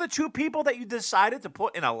these are the two people that you decided to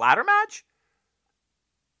put in a ladder match?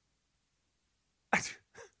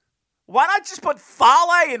 Why not just put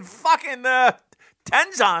Fale and fucking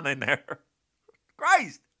Tenzan in there?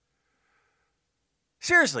 Christ.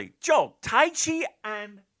 Seriously, Joe, Taichi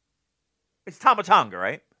and... It's Tama Tonga,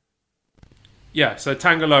 right? Yeah, so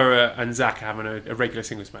Tangaloa and Zack are having a regular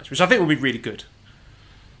singles match, which I think will be really good.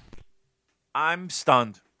 I'm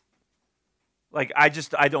stunned. I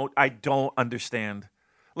don't understand.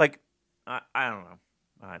 I don't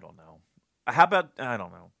know. How about, I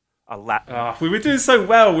don't know. We were doing so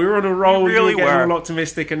well. We were on a roll. We really were getting were all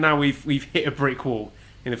optimistic, and now we've hit a brick wall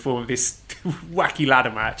in the form of this wacky ladder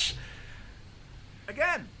match.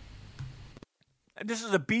 Again, this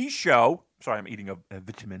is a B show. Sorry, I'm eating a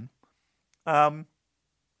vitamin. A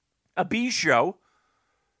B show,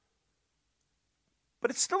 but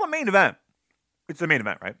it's still a main event. It's the main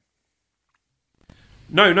event, right?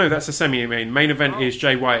 No, that's a semi-main. Main event is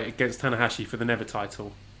Jay White against Tanahashi for the Never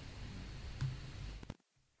title.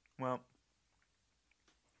 Well,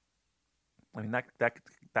 I mean that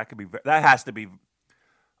could be, that has to be.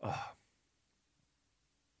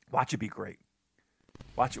 Watch it be great.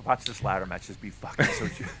 Watch this ladder match just be fucking so.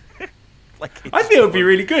 I think it would be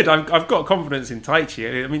really good. I've got confidence in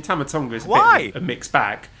Taichi. I mean, Tama Tonga is a bit of a mixed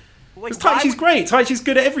bag. Because Taichi's great. Taichi's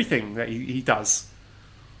good at everything that he does.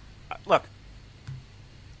 Look,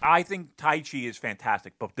 I think Taichi is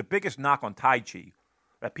fantastic, but the biggest knock on Taichi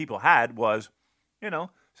that people had was,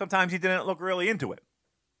 sometimes he didn't look really into it.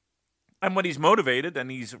 And when he's motivated and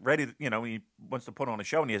he's ready, he wants to put on a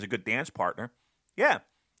show and he has a good dance partner. Yeah.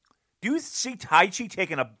 Do you see Taichi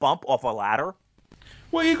taking a bump off a ladder?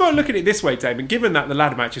 Well, you've got to look at it this way, Damon. Given that the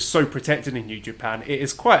ladder match is so protected in New Japan, it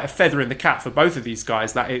is quite a feather in the cap for both of these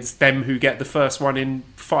guys that it's them who get the first one in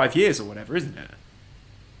 5 years or whatever, isn't it?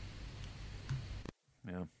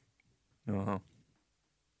 Yeah. Uh-huh.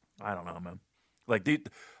 I don't know, man.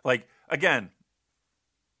 Again,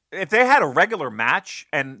 if they had a regular match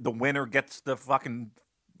and the winner gets the fucking...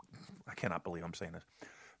 I cannot believe I'm saying this.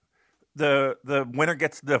 The winner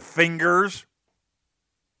gets the fingers.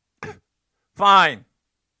 Fine.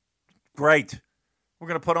 Great. We're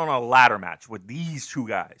going to put on a ladder match with these two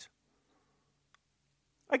guys.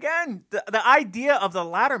 Again, the idea of the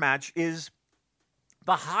ladder match is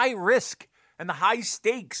the high risk and the high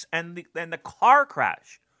stakes and the car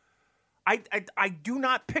crash. I do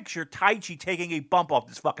not picture Taichi taking a bump off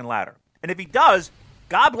this fucking ladder. And if he does,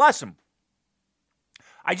 God bless him.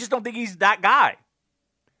 I just don't think he's that guy.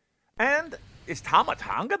 And is Tama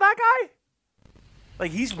Tonga that guy?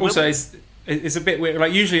 He's also it's a bit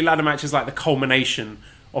weird. Usually ladder match is the culmination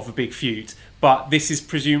of a big feud. But this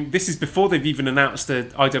is before they've even announced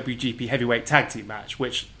the IWGP Heavyweight Tag Team match,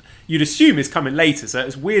 which you'd assume is coming later. So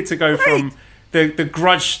it's weird to go from the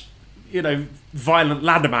grudge, violent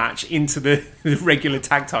ladder match into the regular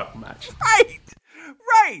tag title match. Right.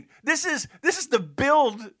 This is the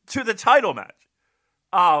build to the title match.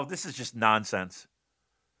 Oh, this is just nonsense.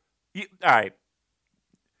 All right.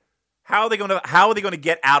 How are they going to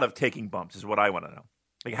get out of taking bumps is what I want to know.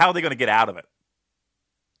 Like, how are they going to get out of it?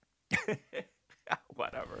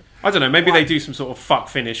 Whatever. I don't know. Maybe they do some sort of fuck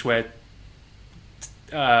finish where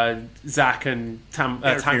Zack and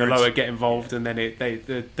Tanga Loa get involved, and then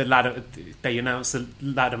the ladder. They announce the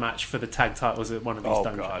ladder match for the tag titles at one of these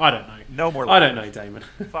dungeons. God. I don't know. No more ladders. I don't know, Damon.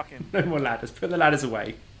 Fucking no more ladders. Put the ladders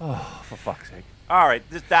away. Oh, for fuck's sake! All right,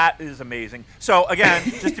 that is amazing. So again,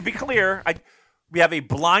 just to be clear, we have a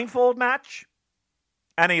blindfold match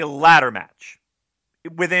and a ladder match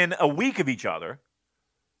within a week of each other.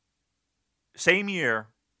 Same year,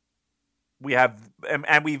 we have,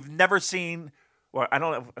 and we've never seen. Well, I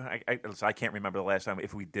don't know. I can't remember the last time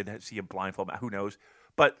if we did see a blindfold match. Who knows?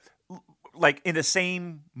 But like in the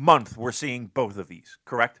same month, we're seeing both of these.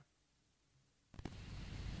 Correct?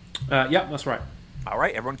 Yeah, that's right. All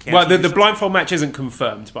right, everyone can. Well, the blindfold match isn't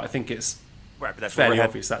confirmed, but I think it's right. But that's fairly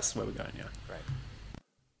obvious. That's where we're going. Yeah. Right.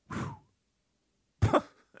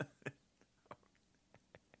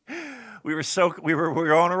 We were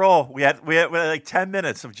on a roll. We had like 10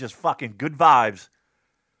 minutes of just fucking good vibes.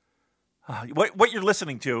 What you're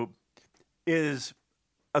listening to is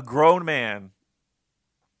a grown man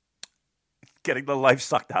getting the life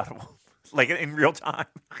sucked out of him, like in real time.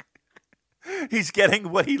 He's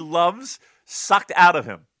getting what he loves sucked out of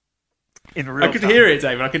him in real time. I could hear it,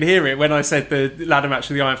 David. I could hear it when I said the ladder match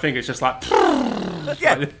with the Iron Finger. It's just like...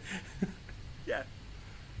 Yeah.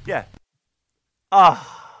 Yeah.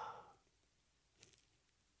 Ah.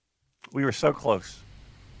 We were so close.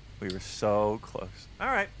 All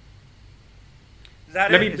right.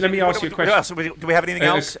 Let me ask you a question. Do we have anything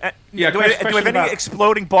else? Yeah, do we have any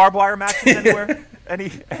exploding barbed wire matches anywhere?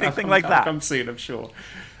 Anything like that? I'm seeing, I'm sure.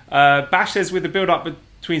 Bash says, with the build-up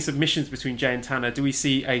between submissions between Jay and Tanner, do we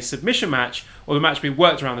see a submission match or the match being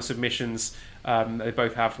worked around the submissions they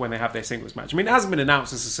both have when they have their singles match? I mean, it hasn't been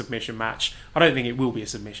announced as a submission match. I don't think it will be a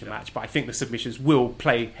submission match, but I think the submissions will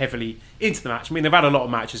play heavily into the match. I mean, they've had a lot of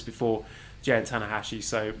matches before, Jay and Tanahashi,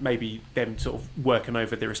 so maybe them sort of working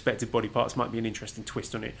over their respective body parts might be an interesting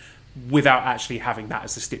twist on it without actually having that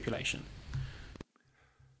as a stipulation.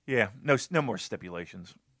 Yeah, no more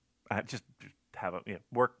stipulations. Just have a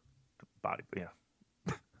work body. Yeah.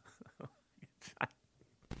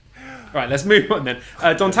 Right, let's move on then.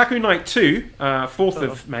 Dontaku Night 2, 4th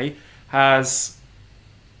of May, has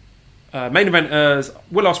main event as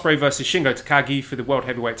Will Ospreay versus Shingo Takagi for the World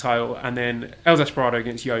Heavyweight title, and then El Desperado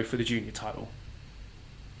against Yo for the Junior title.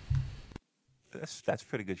 That's a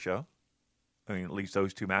pretty good show. I mean, at least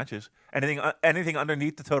those two matches. Anything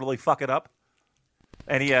underneath to totally fuck it up?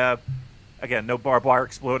 Any again, no barbed wire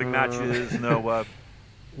exploding matches, no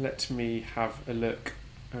Let me have a look.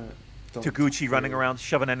 Taguchi running around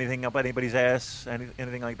shoving anything up anybody's ass,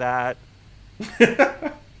 anything like that.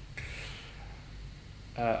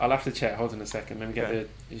 I'll have to check. Hold on a second. Let me get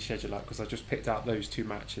the schedule up because I just picked out those two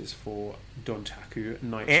matches for Dontaku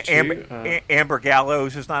Night 2. Amber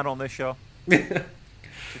Gallows is not on this show.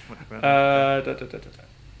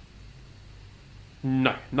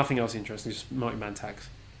 No, nothing else interesting. Just multi-man tags.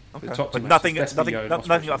 Okay. The top two but matches,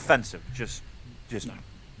 nothing offensive. Just no.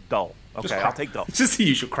 Dull. Okay, I'll take dull. It's just the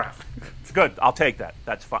usual crap. Good. I'll take that.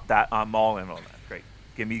 That's fine. I'm all in on that. Great.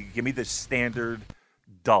 Give me the standard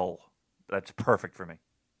dull. That's perfect for me.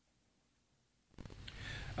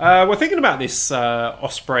 We're thinking about this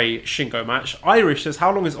Ospreay Shingo match. Irish says,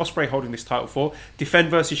 how long is Ospreay holding this title for? Defend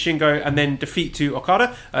versus Shingo and then defeat to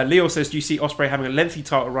Okada. Leo says, do you see Ospreay having a lengthy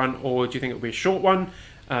title run or do you think it'll be a short one?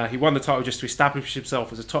 He won the title just to establish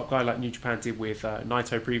himself as a top guy like New Japan did with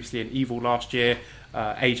Naito previously and Evil last year,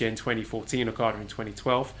 AJ in 2014, Okada in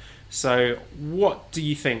 2012. So what do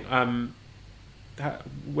you think?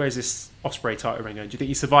 Where's this Ospreay title reign going? Do you think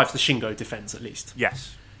he survives the Shingo defense at least?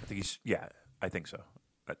 Yes. I think so.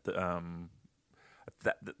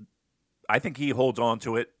 I think he holds on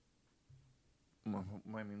to it.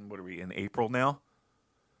 I mean, what are we in April now?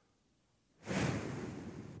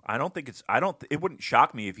 It wouldn't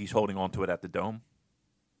shock me if he's holding on to it at the Dome.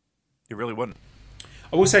 It really wouldn't.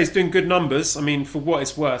 I will say he's doing good numbers. I mean, for what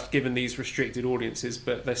it's worth, given these restricted audiences,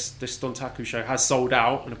 but this Dontaku show has sold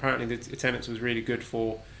out, and apparently the attendance was really good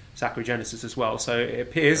for Sakura Genesis as well. So it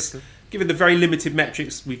appears, given the very limited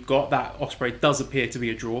metrics we've got, that Ospreay does appear to be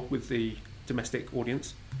a draw with the domestic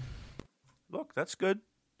audience. Look, that's good.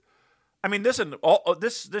 I mean, listen,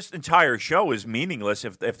 this entire show is meaningless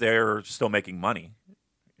if they're still making money.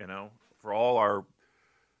 For all our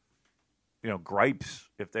gripes,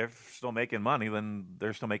 if they're still making money, then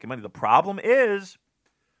they're still making money. The problem is,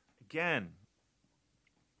 again,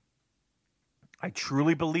 I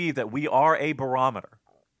truly believe that we are a barometer,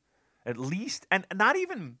 at least, and not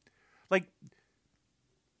even like.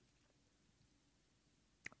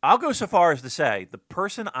 I'll go so far as to say the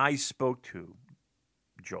person I spoke to,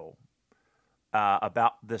 Joel,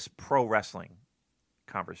 about this pro wrestling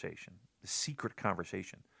conversation, the secret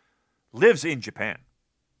conversation, lives in Japan.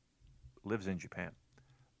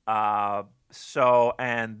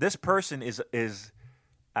 And this person is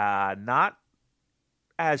not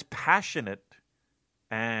as passionate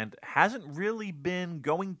and hasn't really been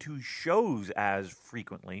going to shows as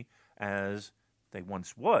frequently as they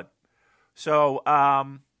once would. So,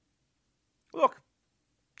 look,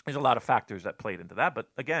 there's a lot of factors that played into that, but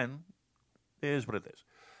again, it is what it is.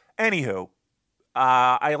 Anywho,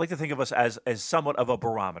 I like to think of us as somewhat of a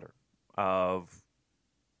barometer of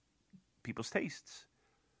people's tastes.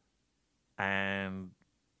 And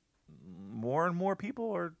more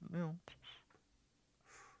people are,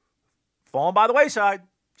 falling by the wayside.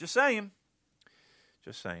 Just saying.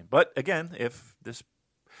 But again,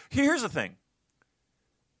 here's the thing.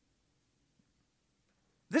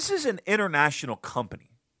 This is an international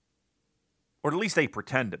company, or at least they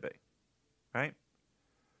pretend to be, right?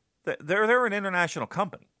 They're an international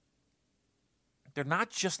company. They're not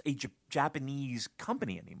just a Japanese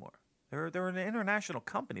company anymore. They're an international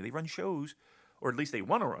company. They run shows, or at least they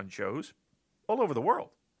want to run shows, all over the world.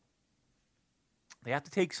 They have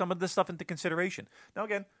to take some of this stuff into consideration. Now,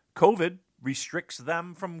 again, COVID restricts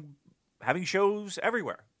them from having shows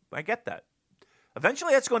everywhere. I get that.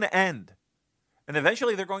 Eventually, that's going to end. And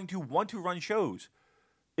eventually, they're going to want to run shows.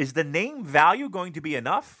 Is the name value going to be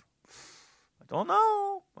enough? I don't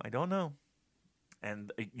know.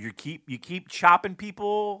 And you keep chopping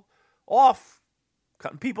people off,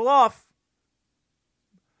 cutting people off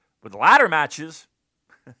with ladder matches.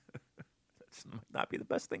 That might not be the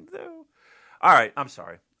best thing to do. All right, I'm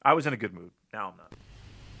sorry. I was in a good mood. Now I'm not.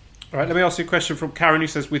 All right, let me ask you a question from Karen, who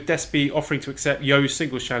says, with Despy offering to accept Yo's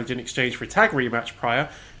singles challenge in exchange for a tag rematch prior,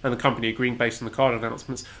 and the company agreeing based on the card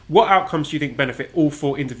announcements, what outcomes do you think benefit all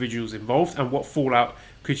four individuals involved, and what fallout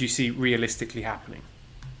could you see realistically happening?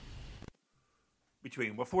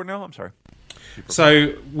 Between what for now? I'm sorry.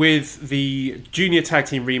 So with the junior tag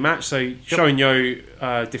team rematch, so Sho and Yo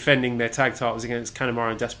defending their tag titles against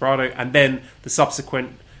Kanemaru and Desperado, and then the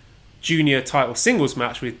subsequent junior title singles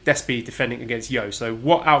match with Despy defending against Yo. So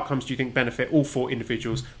what outcomes do you think benefit all four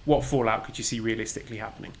individuals? What fallout could you see realistically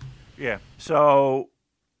happening? Yeah. So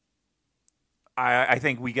I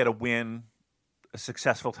think we get a win, a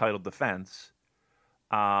successful title defense.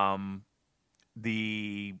 I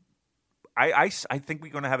think we're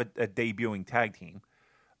going to have a debuting tag team.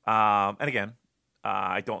 And again,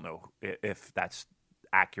 I don't know if that's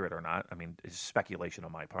accurate or not. I mean, it's speculation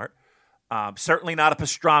on my part. Certainly not a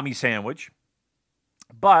pastrami sandwich,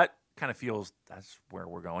 but kind of feels that's where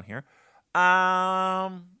we're going here.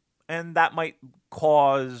 And that might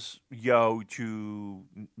cause Yo to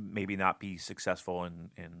maybe not be successful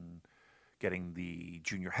in getting the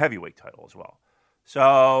junior heavyweight title as well.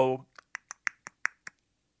 So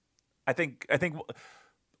I think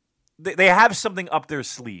they have something up their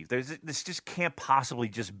sleeve. This just can't possibly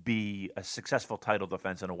just be a successful title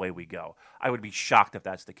defense and away we go. I would be shocked if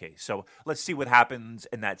that's the case. So let's see what happens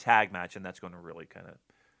in that tag match, and that's going to really kind of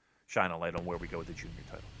shine a light on where we go with the junior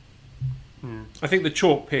title. I think the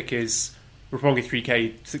chalk pick is Roppongi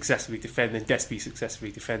 3K successfully defend and Despy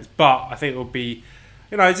successfully defends. But I think it will be,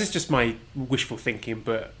 this is just my wishful thinking,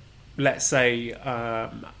 but let's say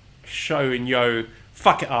Sho and Yo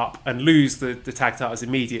fuck it up and lose the tag titles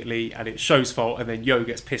immediately, and it's Sho's fault, and then Yo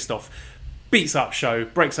gets pissed off, beats up Sho,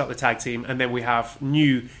 breaks up the tag team, and then we have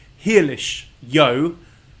new heelish Yo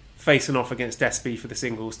facing off against Despy for the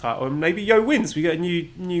singles title, and maybe Yo wins. We get a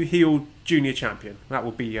new heel junior champion. That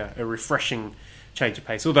would be a refreshing change of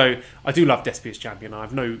pace. Although I do love Despy as champion, I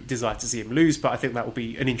have no desire to see him lose, but I think that will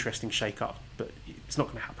be an interesting shake-up. But it's not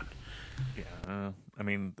going to happen. Yeah, I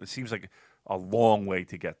mean, it seems like a long way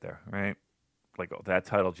to get there, right? Like that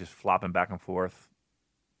title just flopping back and forth.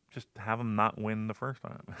 Just have him not win the first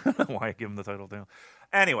time. Why give him the title down?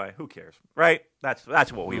 Anyway, who cares, right? That's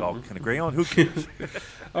what we all can agree on. Who cares?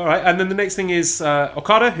 All right, and then the next thing is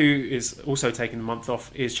Okada, who is also taking the month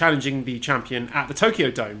off, is challenging the champion at the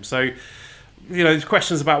Tokyo Dome. So, there's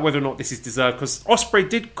questions about whether or not this is deserved, because Ospreay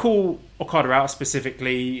did call Okada out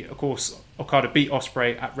specifically. Of course, Okada beat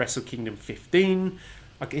Ospreay at Wrestle Kingdom 15.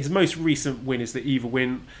 His most recent win is the Evil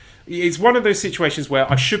win. it's one of those situations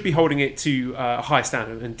where I should be holding it to a high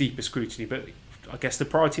standard and deeper scrutiny, but I guess the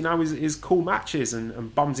priority now is cool matches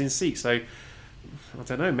and bums in seats. So I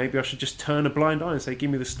don't know, maybe I should just turn a blind eye and say, give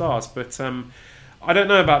me the stars. But I don't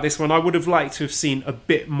know about this one. I would have liked to have seen a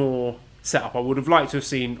bit more setup. I would have liked to have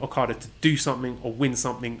seen Okada to do something or win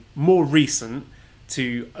something more recent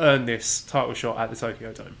to earn this title shot at the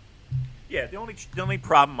Tokyo Dome. Yeah, the only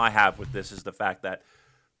problem I have with this is the fact that,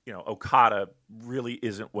 Okada really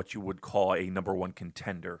isn't what you would call a number one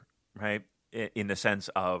contender, right? In the sense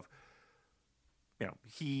of,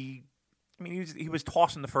 he was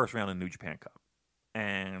tossed in the first round in New Japan Cup.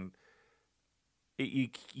 And you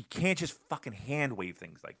can't just fucking hand wave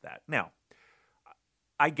things like that. Now,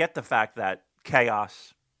 I get the fact that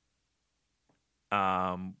Chaos,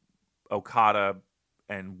 Okada,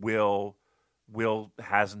 and Will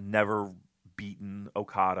has never beaten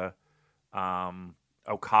Okada.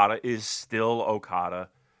 Okada is still Okada,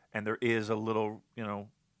 and there is a little,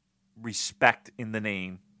 respect in the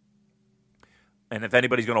name. And if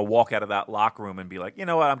anybody's going to walk out of that locker room and be like, you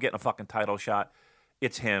know what, I'm getting a fucking title shot,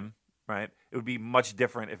 it's him, right? It would be much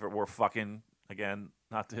different if it were fucking, again,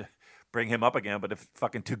 not to bring him up again, but if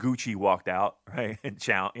fucking Taguchi walked out, right, and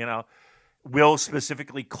Will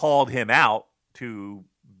specifically called him out to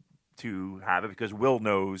have it because Will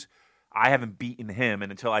knows I haven't beaten him,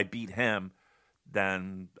 and until I beat him,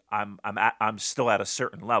 then I'm still at a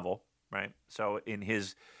certain level, right? So in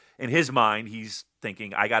his mind, he's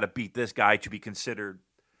thinking I got to beat this guy to be considered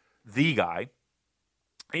the guy,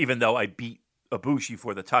 even though I beat Ibushi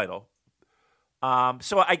for the title.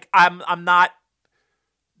 So I'm not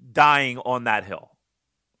dying on that hill.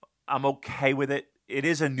 I'm okay with it. It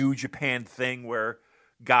is a New Japan thing where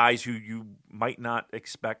guys who you might not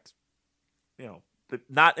expect,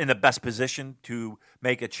 not in the best position to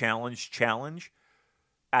make a challenge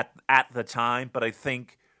at the time, but I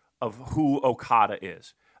think of who Okada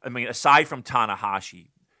is. I mean, aside from Tanahashi,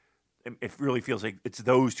 it really feels like it's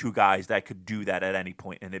those two guys that could do that at any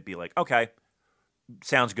point, and it'd be like, okay,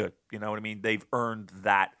 sounds good. You know what I mean? They've earned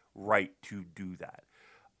that right to do that.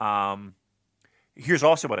 Here's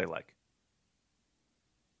also what I like.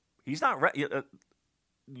 He's not.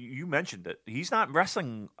 You mentioned it. He's not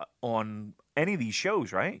wrestling on any of these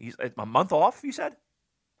shows, right? He's a month off. You said.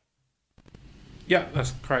 Yeah,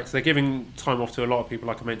 that's correct. So they're giving time off to a lot of people,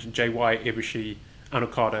 like I mentioned, Jay White, Ibushi, and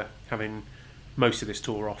Okada having most of this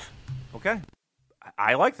tour off. Okay,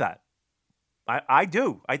 I like that. I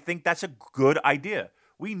do. I think that's a good idea.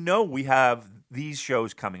 We know we have these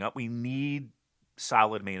shows coming up. We need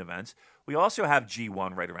solid main events. We also have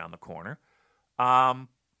G1 right around the corner. And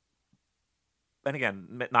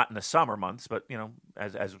again, not in the summer months, but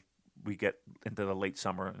as we get into the late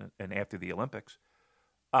summer and after the Olympics,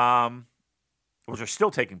 which are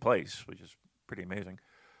still taking place, which is pretty amazing.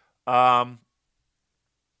 I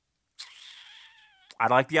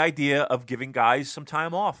like the idea of giving guys some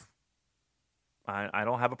time off. I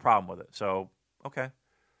don't have a problem with it. So, okay.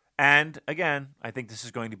 And again, I think this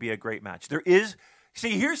is going to be a great match.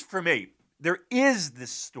 Here's for me, there is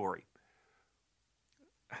this story.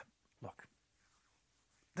 Look,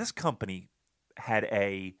 this company had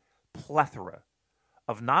a plethora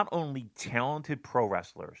of not only talented pro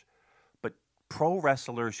wrestlers, but pro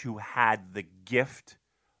wrestlers who had the gift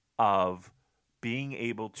of being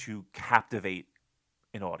able to captivate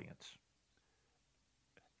an audience.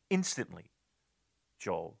 Instantly,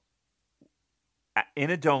 Joel, in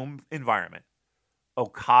a dome environment,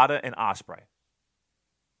 Okada and Ospreay.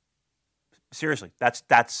 Seriously, that's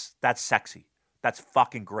sexy. That's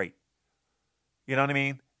fucking great. You know what I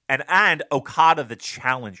mean? And Okada the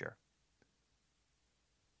challenger.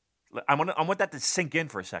 I want that to sink in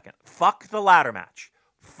for a second. Fuck the ladder match.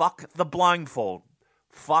 Fuck the blindfold.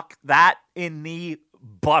 Fuck that in the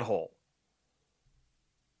butthole.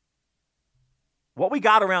 What we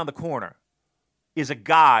got around the corner is a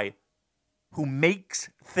guy who makes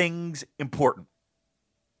things important.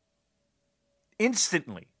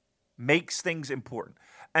 Instantly makes things important.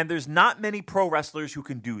 And there's not many pro wrestlers who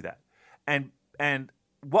can do that. And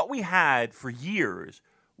what we had for years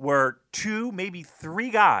were 2, maybe 3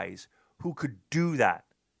 guys who could do that.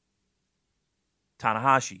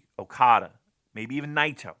 Tanahashi, Okada, maybe even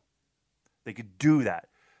Naito. They could do that.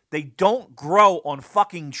 They don't grow on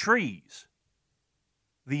fucking trees,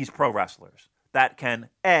 these pro wrestlers that can,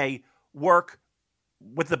 A, work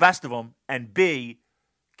with the best of them, and B,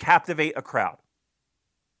 captivate a crowd.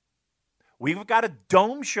 We've got a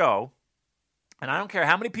dome show, and I don't care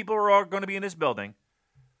how many people are going to be in this building,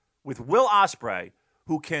 with Will Ospreay,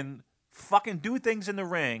 who can fucking do things in the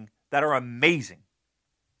ring that are amazing,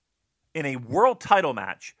 in a world title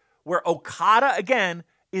match where Okada, again,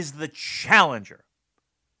 is the challenger.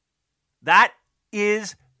 That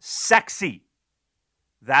is sexy.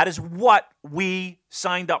 That is what we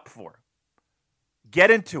signed up for.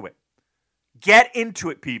 Get into it. Get into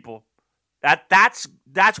it, people. That's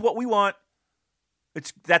what we want.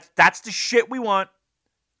 That's the shit we want.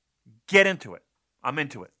 Get into it. I'm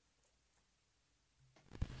into it.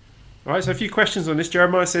 All right, so a few questions on this.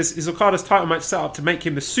 Jeremiah says, is Okada's title match set up to make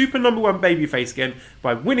him the super number one babyface again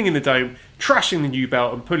by winning in the Dome, trashing the new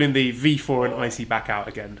belt, and pulling the V4 and IC back out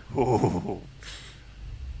again? Ooh.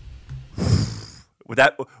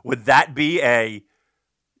 Would that be a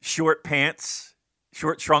short pants,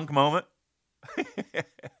 short trunk moment?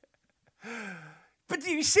 But do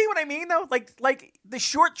you see what I mean, though? Like the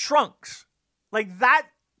short trunks, like that.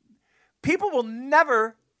 People will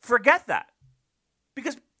never forget that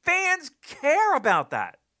because fans care about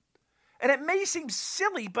that. And it may seem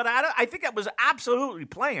silly, but I think that was absolutely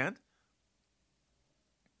planned.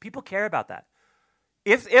 People care about that.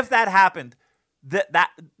 If that happened,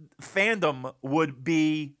 that fandom would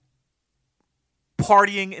be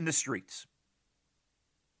partying in the streets.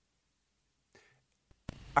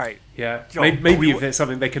 All right. Yeah. Joe, maybe if there's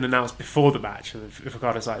something they can announce before the match. If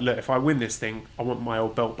Okada's like, look, if I win this thing, I want my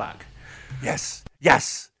old belt back. Yes.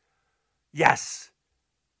 Yes. Yes.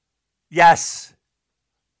 Yes.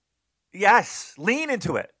 Yes. Lean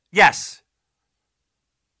into it. Yes.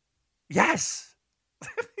 Yes.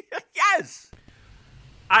 Yes.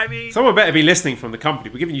 I mean, someone better be listening from the company.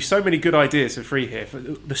 We're giving you so many good ideas for free here. For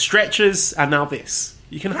the stretchers and now this.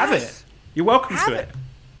 You can have it. You're welcome to it.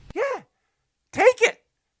 Yeah. Take it.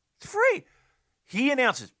 It's free. He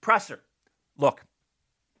announces, presser, look,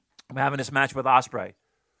 I'm having this match with Ospreay.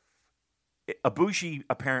 Ibushi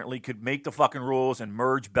apparently could make the fucking rules and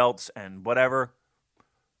merge belts and whatever.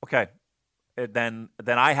 Okay. Then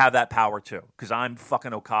I have that power too because I'm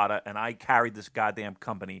fucking Okada and I carried this goddamn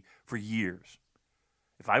company for years.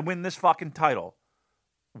 If I win this fucking title,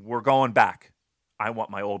 we're going back. I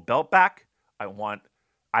want my old belt back. I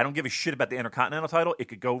don't give a shit about the Intercontinental title. It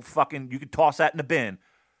could go fucking, you could toss that in the bin.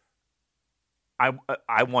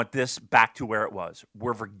 I want this back to where it was.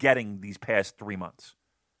 We're forgetting these past 3 months.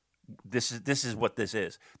 This is what this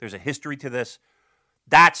is. There's a history to this.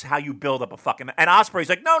 That's how you build up a fucking. And Ospreay's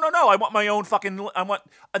like, no. I want my own fucking.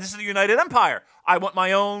 This is the United Empire. I want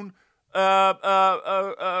my own.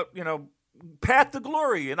 Path to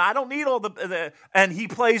glory, and I don't need all the. And he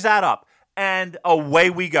plays that up, and away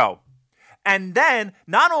we go. And then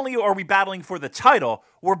not only are we battling for the title,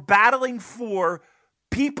 we're battling for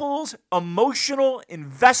people's emotional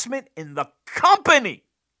investment in the company.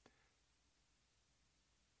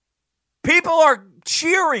 People are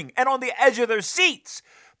cheering and on the edge of their seats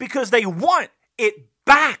because they want it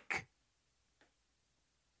back.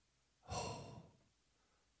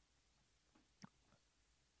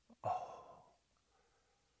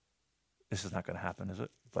 This is not going to happen, is it?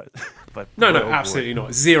 But no, absolutely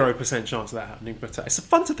not. 0% chance of that happening. But it's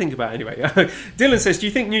fun to think about anyway. Dylan says, do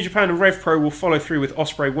you think New Japan and Rev Pro will follow through with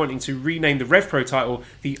Ospreay wanting to rename the Rev Pro title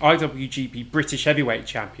the IWGP British Heavyweight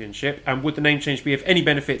Championship? And would the name change be of any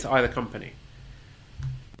benefit to either company?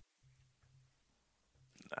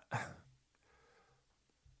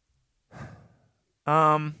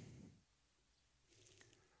 I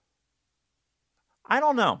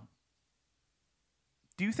don't know.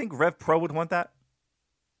 Do you think Rev Pro would want that?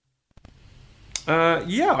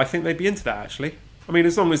 Yeah, I think they'd be into that, actually. I mean,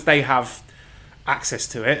 as long as they have access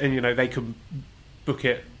to it and, they can book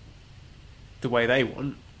it the way they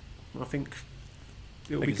want, I think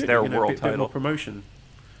it'll be good. Their world title. Bit more promotion.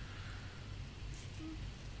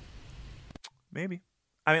 Maybe.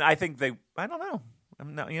 I mean, I think they... I don't know.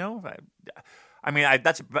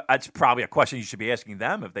 That's probably a question you should be asking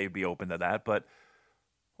them if they'd be open to that, but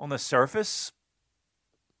on the surface...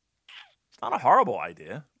 not a horrible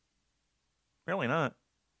idea. Really not.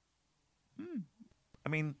 I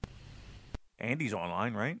mean, Andy's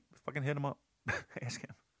online, right? Fucking hit him up. Ask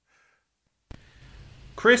him.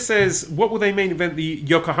 Chris says, what will they main event the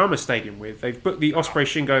Yokohama Stadium with? They've booked the Ospreay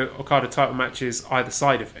Shingo Okada title matches either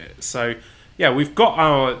side of it. So, yeah, we've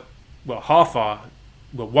got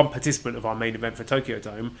one participant of our main event for Tokyo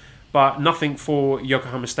Dome, but nothing for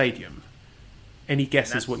Yokohama Stadium. Any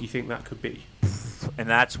guesses what you think that could be? And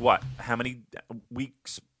that's what? How many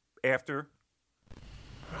weeks after?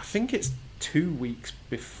 I think it's 2 weeks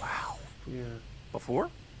before. Wow. Yeah. Before?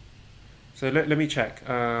 So let me check.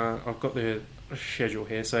 I've got the schedule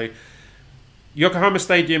here. So Yokohama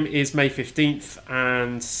Stadium is May 15th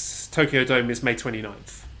and Tokyo Dome is May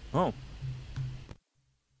 29th. Oh.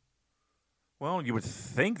 Well, you would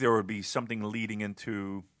think there would be something leading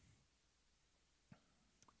into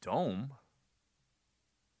Dome.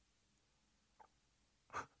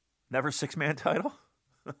 Never 6-man title?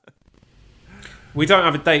 We don't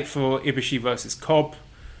have a date for Ibushi versus Cobb.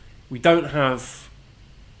 We don't have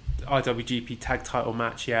IWGP tag title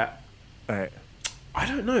match yet. Right. I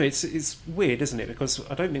don't know. It's weird, isn't it? Because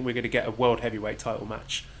I don't think we're going to get a world heavyweight title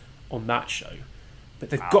match on that show. But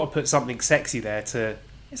they've got to put something sexy there to...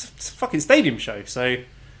 It's a fucking stadium show, so...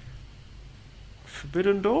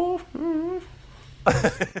 Forbidden Door?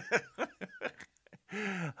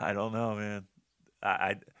 I don't know, man.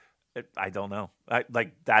 I don't know.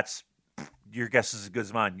 That's... Your guess is as good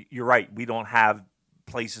as mine. You're right. We don't have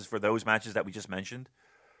places for those matches that we just mentioned.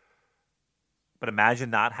 But imagine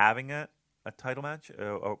not having a title match,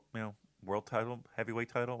 world title, heavyweight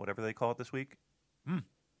title, whatever they call it this week.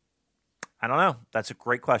 I don't know. That's a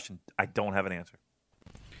great question. I don't have an answer.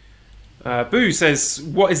 Boo says,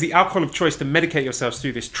 what is the alcohol of choice to medicate yourselves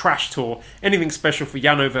through this trash tour? Anything special for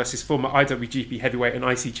Yano versus former IWGP heavyweight and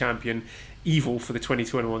IC champion Evil for the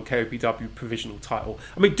 2021 KOPW provisional title?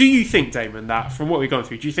 I mean, do you think, Damon, that from what we've gone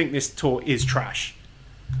through, do you think this tour is trash?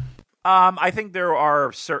 I think there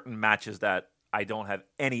are certain matches that I don't have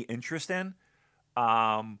any interest in.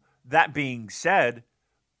 That being said,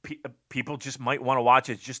 people just might want to watch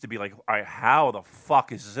it just to be like, all right, how the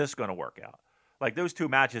fuck is this going to work out? Like those two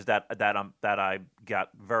matches that I got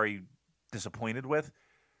very disappointed with.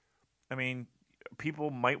 I mean, people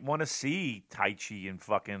might want to see Taichi and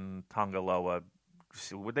fucking Tongaloa,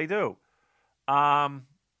 see what they do. I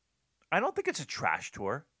don't think it's a trash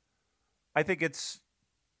tour. I think it's.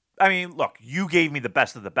 I mean, look, you gave me the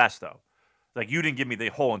best of the best, though. Like, you didn't give me the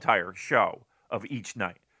whole entire show of each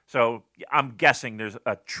night. So I'm guessing there's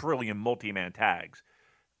a trillion multi-man tags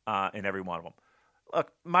in every one of them.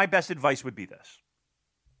 Look, my best advice would be this.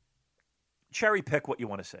 Cherry pick what you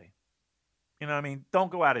want to see. You know what I mean? Don't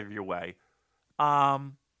go out of your way.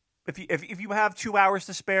 If you have 2 hours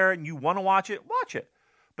to spare and you want to watch it, watch it.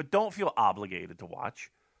 But don't feel obligated to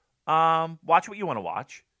watch. Watch what you want to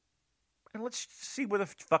watch. And let's see where the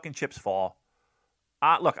fucking chips fall.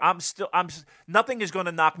 Look, nothing is going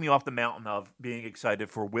to knock me off the mountain of being excited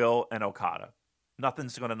for Will and Okada.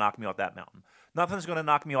 Nothing's going to knock me off that mountain. Nothing's going to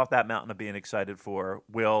knock me off that mountain of being excited for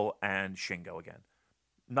Will and Shingo again.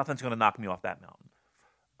 Nothing's going to knock me off that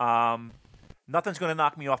mountain. Nothing's going to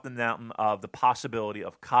knock me off the mountain of the possibility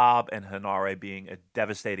of Cobb and Hanare being a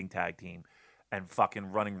devastating tag team and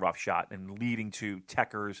fucking running roughshod and leading to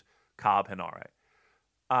Tekker's Cobb Hanare.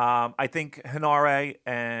 I think Hanare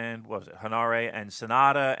and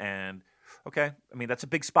Sonata and okay, I mean that's a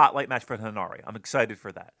big spotlight match for Hanare. I'm excited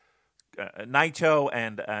for that. Naito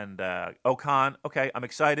and Okan. Okay, I'm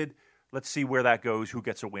excited. Let's see where that goes. Who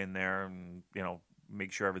gets a win there, and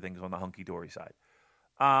make sure everything's on the hunky dory side.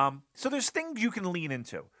 So there's things you can lean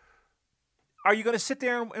into. Are you going to sit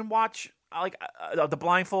there and watch the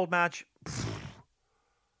blindfold match?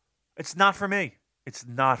 It's not for me. It's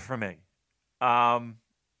not for me.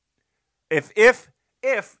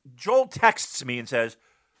 If Joel texts me and says,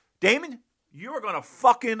 Damon, you are going to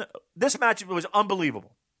fucking... This match was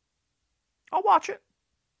unbelievable. I'll watch it.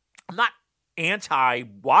 I'm not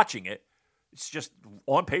anti-watching it. It's just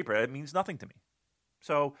on paper. It means nothing to me.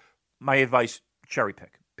 So my advice, cherry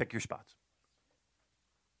pick. Pick your spots.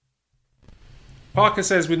 Parker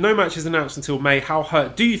says, with no matches announced until May, how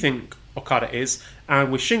hurt do you think Okada is?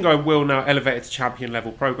 And with Shingo and Will now elevated to champion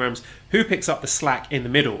level programs, who picks up the slack in the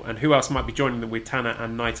middle? And who else might be joining them with Tana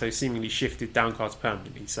and Naito seemingly shifted down cards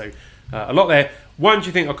permanently? So a lot there. One, do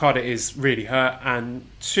you think Okada is really hurt? And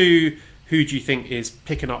two, who do you think is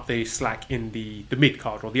picking up the slack in the mid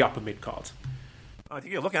card or the upper mid card? I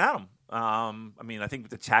think you're looking at them. I think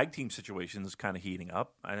the tag team situation is kind of heating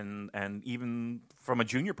up, and even from a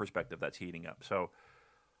junior perspective, that's heating up. So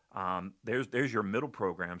there's your middle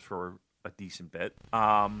programs for a decent bit.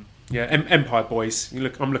 Empire Boys.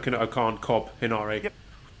 I'm looking at Okan, Cobb, Hinare.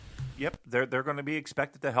 Yep. They're going to be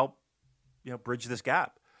expected to help, bridge this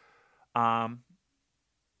gap.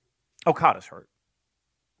 Okada's hurt,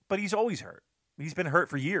 but he's always hurt. He's been hurt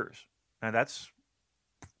for years, and that's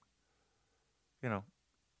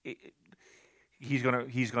he's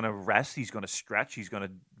gonna rest. He's gonna stretch. He's gonna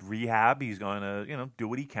rehab. He's gonna do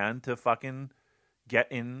what he can to fucking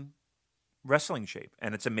get in wrestling shape.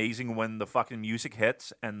 And it's amazing when the fucking music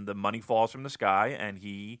hits and the money falls from the sky and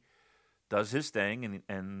he does his thing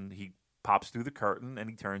and he pops through the curtain and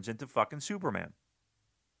he turns into fucking Superman.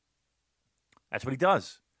 That's what he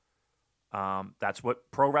does. That's what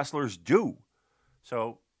pro wrestlers do.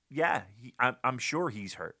 So yeah, I'm sure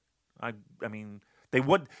he's hurt. I mean, they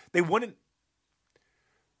wouldn't.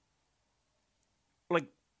 Like,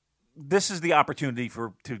 this is the opportunity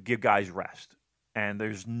to give guys rest, and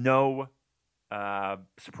there's no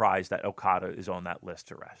surprise that Okada is on that list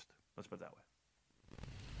to rest. Let's put it that way.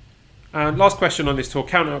 And last question on this tour,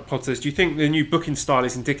 Counter Up Pod says, do you think the new booking style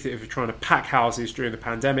is indicative of trying to pack houses during the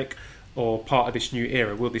pandemic or part of this new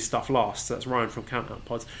era? Will this stuff last? So that's Ryan from Counter Up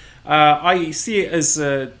Pods. I see it as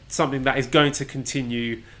something that is going to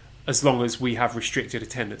continue as long as we have restricted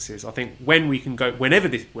attendances. I think when we can go, whenever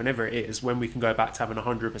it is, when we can go back to having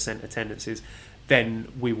 100% attendances,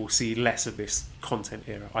 then we will see less of this content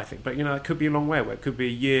era, I think. But, it could be a long way away. It could be a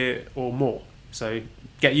year or more. So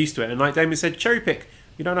get used to it. And like Damon said, cherry pick.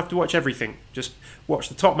 You don't have to watch everything. Just watch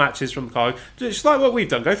the top matches from the card. Just like what we've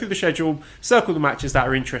done. Go through the schedule, circle the matches that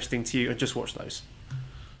are interesting to you, and just watch those.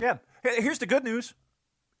 Yeah. Here's the good news.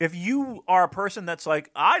 If you are a person that's like,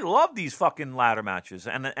 I love these fucking ladder matches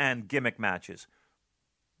and gimmick matches,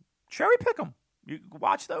 cherry pick them. You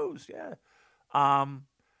watch those. Yeah.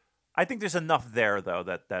 I think there's enough there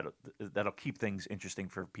though that'll keep things interesting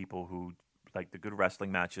for people who like the good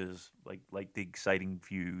wrestling matches, like the exciting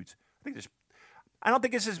feuds. I don't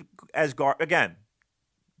think it's again.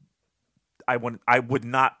 I would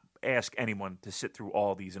not ask anyone to sit through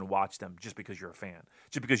all these and watch them just because you're a fan.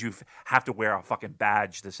 Just because you have to wear a fucking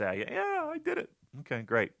badge to say, yeah, I did it. Okay,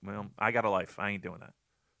 great. Well, I got a life. I ain't doing that.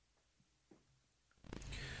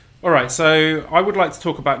 All right, so I would like to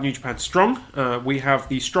talk about New Japan Strong. We have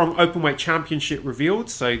the Strong Openweight Championship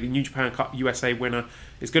revealed. So the New Japan Cup USA winner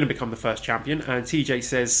is going to become the first champion. And TJ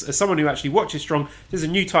says, as someone who actually watches Strong, does a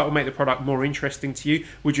new title make the product more interesting to you?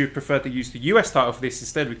 Would you have preferred to use the US title for this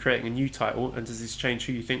instead of creating a new title? And does this change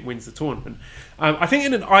who you think wins the tournament? I think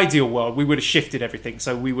in an ideal world, we would have shifted everything.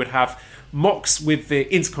 So we would have Mox with the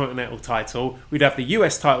Intercontinental title. We'd have the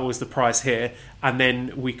US title as the prize here. And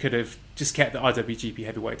then we could have just kept the IWGP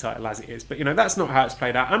Heavyweight title as it is. But, that's not how it's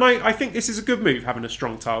played out. And I think this is a good move, having a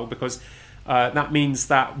Strong title, because that means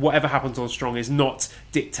that whatever happens on Strong is not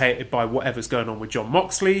dictated by whatever's going on with Jon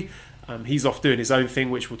Moxley. He's off doing his own thing,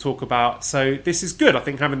 which we'll talk about. So this is good. I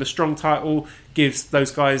think having the Strong title gives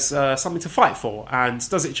those guys something to fight for. And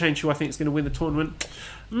does it change who I think is going to win the tournament?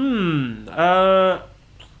 I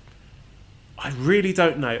really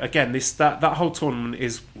don't know. Again, that whole tournament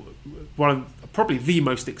is probably the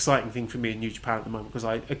most exciting thing for me in New Japan at the moment, because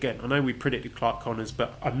I know we predicted Clark Connors,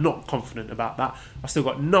 but I'm not confident about that. I've still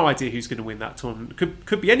got no idea who's going to win that tournament.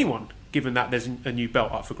 Could be anyone, given that there's a new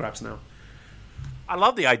belt up for grabs now. I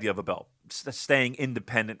love the idea of a belt staying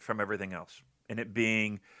independent from everything else and it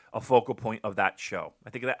being a focal point of that show.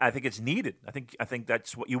 I think it's needed. I think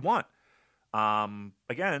that's what you want.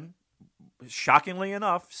 Again, shockingly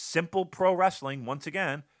enough, simple pro wrestling once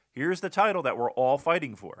again. Here's the title that we're all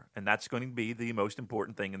fighting for, and that's going to be the most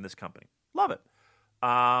important thing in this company. Love it.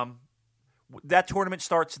 That tournament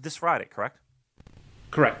starts this Friday, correct?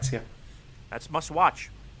 Correct, yeah. That's must-watch.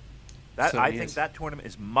 I think that tournament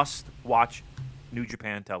is must-watch New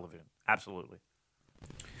Japan television. Absolutely.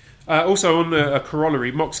 Also on a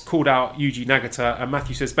corollary, Mox called out Yuji Nagata, and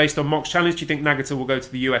Matthew says, based on Mox challenge, do you think Nagata will go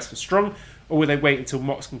to the US for Strong, or will they wait until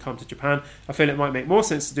Mox can come to Japan? I feel it might make more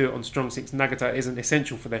sense to do it on Strong since Nagata isn't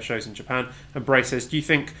essential for their shows in Japan. And Bray says, do you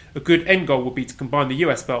think a good end goal would be to combine the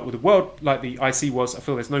US belt with the world like the IC was? I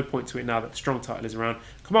feel there's no point to it now that the Strong title is around.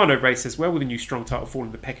 Commando Bray says, where will the new Strong title fall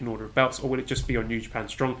in the pecking order of belts, or will it just be on New Japan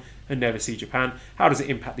Strong and never see Japan? How does it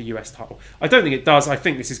impact the US title? I don't think it does. I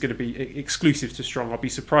think this is going to be exclusive to Strong. I'll be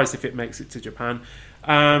surprised if it makes it to Japan.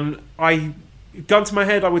 Gun to my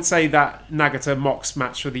head, I would say that Nagata Mox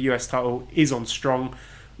match for the US title is on Strong.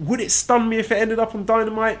 Would it stun me if it ended up on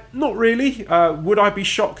Dynamite? Not really. Would I be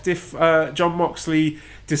shocked if Jon Moxley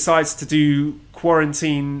decides to do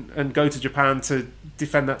quarantine and go to Japan to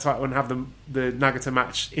defend that title and have the Nagata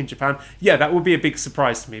match in Japan? Yeah, that would be a big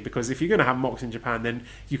surprise to me, because if you're going to have Mox in Japan, then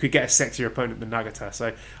you could get a sexier opponent than Nagata.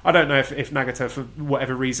 So I don't know if Nagata, for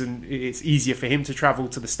whatever reason, it's easier for him to travel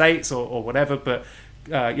to the States or whatever, but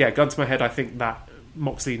gun to my head, I think that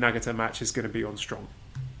Moxley-Nagata match is going to be on Strong.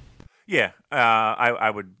 Yeah, I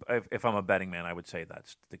would, if I'm a betting man, I would say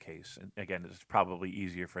that's the case. And again, it's probably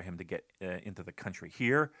easier for him to get into the country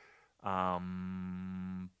here, as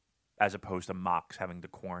opposed to Mox having to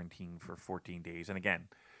quarantine for 14 days. And again,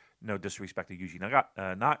 no disrespect to Yuji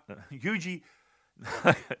Yuji.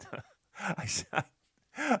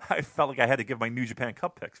 I felt like I had to give my New Japan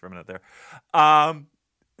Cup picks for a minute there. I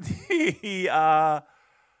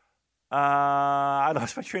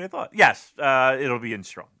lost my train of thought. Yes, it'll be in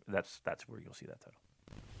Strong. That's where you'll see that title.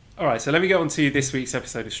 All right, so let me get on to this week's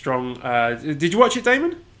episode of Strong. Did you watch it,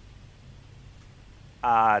 Damon?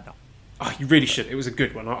 No. Oh, you really should. It was a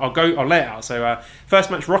good one. I'll lay it out. So,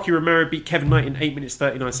 first match, Rocky Romero beat Kevin Knight in 8 minutes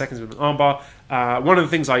 39 seconds with an armbar. One of the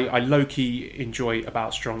things I low-key enjoy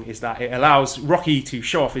about Strong is that it allows Rocky to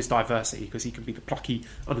show off his diversity, because he can be the plucky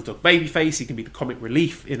underdog babyface, he can be the comic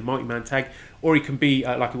relief in a multi-man tag, or he can be,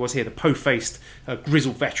 like it was here, the po-faced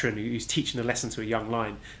grizzled veteran who's teaching a lesson to a young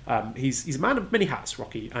lion. He's a man of many hats,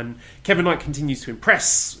 Rocky, and Kevin Knight continues to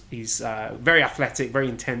impress. He's very athletic, very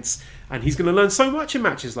intense, and he's going to learn so much in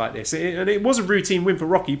matches like this. And it was a routine win for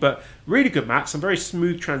Rocky, but really good match, some very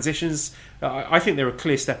smooth transitions. I think they're a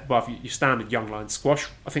clear step above your standard young lion squash.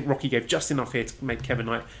 I think Rocky gave just enough here to make Kevin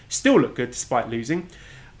Knight still look good despite losing.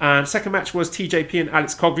 And second match was TJP and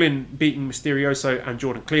Alex Coughlin beating Mysterioso and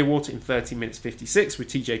Jordan Clearwater in 13 minutes 56, with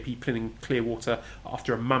TJP pinning Clearwater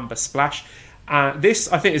after a Mamba splash.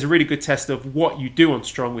 This, I think, is a really good test of what you do on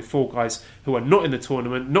Strong with four guys who are not in the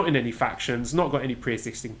tournament, not in any factions, not got any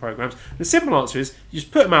pre-existing programs. The simple answer is you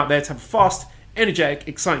just put them out there to have a fast, energetic,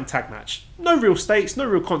 exciting tag match. No real stakes, no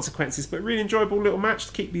real consequences, but really enjoyable little match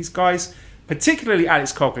to keep these guys, particularly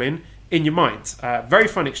Alex Coughlin, in your mind. Very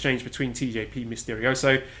fun exchange between TJP and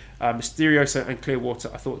Mysterioso. Mysterioso and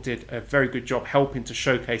Clearwater, I thought, did a very good job helping to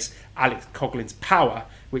showcase Alex Coughlin's power,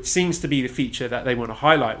 which seems to be the feature that they want to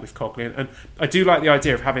highlight with Coughlin. And I do like the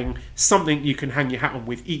idea of having something you can hang your hat on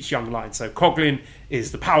with each young lion. So Coughlin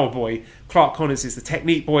is the power boy, Clark Connors is the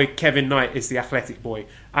technique boy, Kevin Knight is the athletic boy.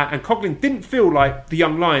 And Coughlin didn't feel like the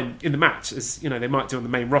young lion in the match, as they might do on the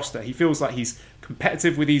main roster. He feels like he's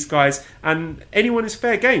competitive with these guys, and anyone is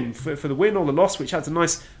fair game for the win or the loss, which adds a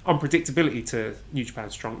nice unpredictability to New Japan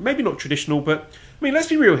Strong. Maybe not traditional, but I mean, let's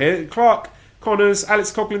be real here. Clark Connors,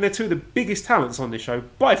 Alex Coughlin, they're two of the biggest talents on this show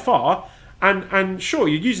by far. And sure,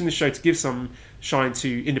 you're using the show to give some shine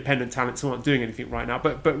to independent talents who aren't doing anything right now.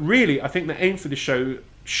 But really, I think the aim for the show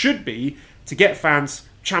should be to get fans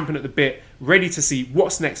champing at the bit, ready to see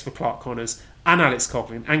what's next for Clark Connors and Alex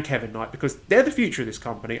Coughlin and Kevin Knight, because they're the future of this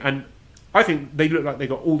company. And I think they look like they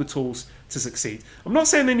got all the tools to succeed. I'm not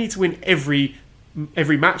saying they need to win every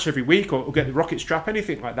match every week or get the rocket strap,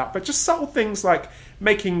 anything like that, but just subtle things like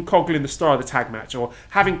making Coughlin the star of the tag match, or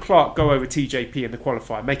having Clark go over TJP in the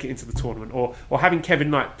qualifier, make it into the tournament, or having Kevin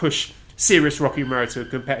Knight push serious Rocky Romero to a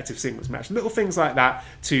competitive singles match. Little things like that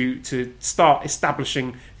to start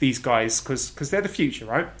establishing these guys, because they're the future,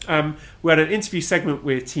 right? We had an interview segment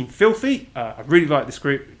with Team Filthy. I really like this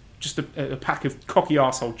group. Just a pack of cocky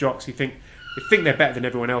arsehole jocks who think they're better than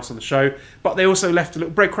everyone else on the show. But they also left a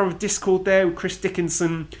little breadcrumb of discord there with Chris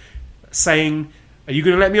Dickinson saying, "Are you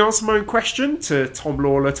going to let me answer my own question?" to Tom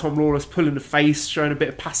Lawler. Tom Lawler's pulling the face, showing a bit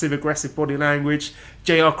of passive-aggressive body language.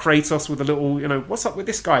 JR Kratos with a little, what's up with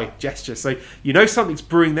this guy gesture. So something's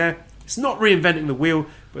brewing there. It's not reinventing the wheel,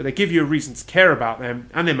 but they give you a reason to care about them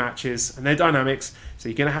and their matches and their dynamics. So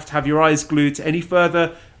you're going to have your eyes glued to any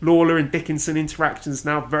further Lawler and Dickinson interactions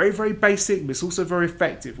now. Very, very basic, but it's also very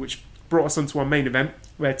effective, which brought us onto our main event,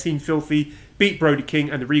 where Team Filthy beat Brody King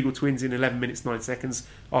and the Regal Twins in 11 minutes 9 seconds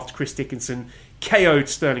after Chris Dickinson KO'd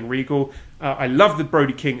Sterling Regal. I love the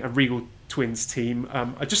Brody King and Regal Twins team.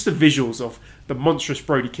 Just the visuals of the monstrous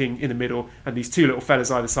Brody King in the middle and these two little fellas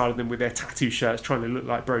either side of them with their tattoo shirts trying to look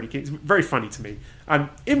like Brody King. It's very funny to me. And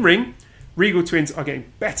in ring, Regal Twins are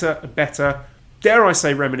getting better and better. Dare I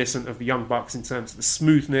say, reminiscent of the Young Bucks in terms of the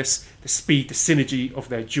smoothness, the speed, the synergy of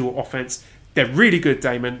their dual offense. They're really good,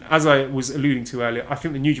 Damon. As I was alluding to earlier, I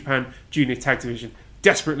think the New Japan Junior Tag Division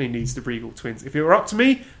desperately needs the Regal Twins. If it were up to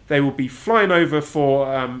me, they would be flying over for,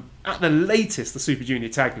 at the latest, the Super Junior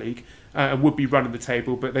Tag League, and would be running the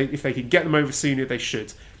table. But if they can get them over sooner, they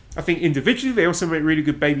should. I think individually, they also make really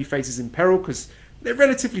good baby faces in Peril, because they're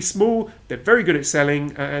relatively small, they're very good at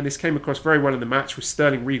selling, and this came across very well in the match, with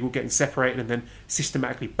Sterling Regal getting separated and then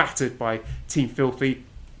systematically battered by Team Filthy.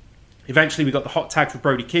 Eventually, we got the hot tag for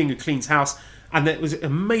Brody King, who cleans house, and it was an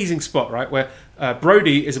amazing spot, right, where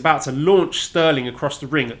Brody is about to launch Sterling across the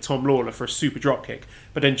ring at Tom Lawler for a super dropkick,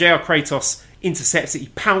 but then JR Kratos intercepts it. He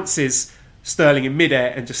pounces Sterling in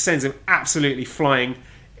midair and just sends him absolutely flying.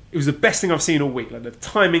 It was the best thing I've seen all week. Like the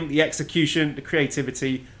timing, the execution, the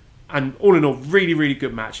creativity, and all in all, really, really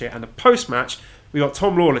good match here. And the post-match, we got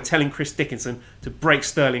Tom Lawler telling Chris Dickinson to break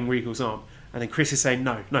Sterling Regal's arm. And then Chris is saying,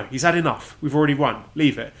 no, he's had enough. We've already won.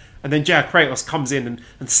 Leave it. And then JR Kratos comes in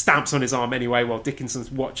and stamps on his arm anyway while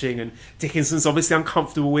Dickinson's watching. And Dickinson's obviously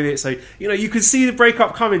uncomfortable with it. So, you can see the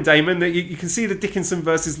breakup coming, Damon. That you can see the Dickinson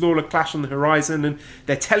versus Lawler clash on the horizon. And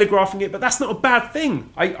they're telegraphing it. But that's not a bad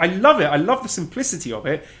thing. I love it. I love the simplicity of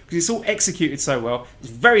it, because it's all executed so well. It's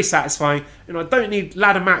very satisfying. I don't need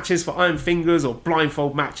ladder matches for Iron Fingers or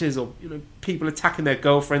blindfold matches or, people attacking their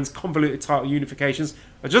girlfriends, convoluted title unifications.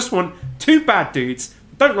 I just want two bad dudes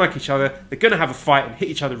don't like each other. They're going to have a fight and hit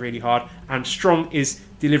each other really hard. And Strong is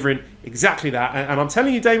delivering exactly that. And I'm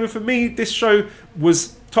telling you, Damon, for me, this show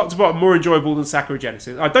was top to bottom more enjoyable than Sakura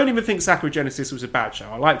Genesis. I don't even think Sakura Genesis was a bad show.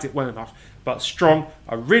 I liked it well enough. But Strong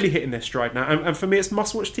are really hitting their stride now. And for me, it's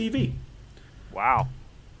must-watch TV. Wow.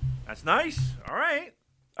 That's nice. All right.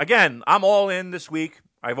 Again, I'm all in this week.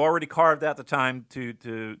 I've already carved out the time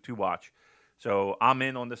to watch. So I'm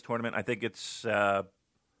in on this tournament. I think it's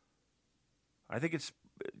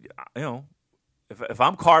if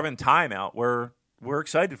I'm carving time out, we're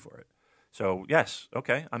excited for it. So yes,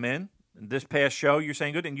 okay, I'm in. This past show, you're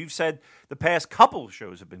saying good, and you've said the past couple of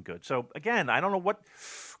shows have been good. So again, I don't know what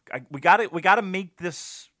we got to make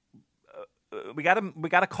this. We got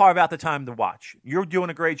to carve out the time to watch. You're doing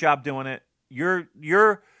a great job doing it.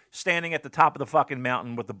 You're standing at the top of the fucking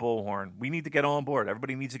mountain with the bullhorn. We need to get on board.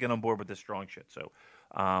 Everybody needs to get on board with this Strong shit. So,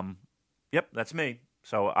 yep, that's me.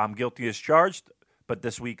 So I'm guilty as charged. But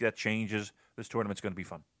this week that changes. This tournament's going to be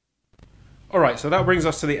fun. All right, so that brings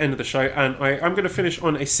us to the end of the show, and I'm going to finish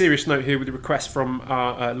on a serious note here with a request from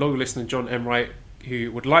our loyal listener John Emright,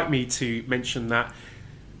 who would like me to mention that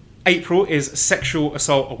April is Sexual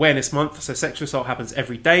Assault Awareness Month, so sexual assault happens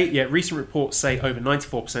every day, yet recent reports say over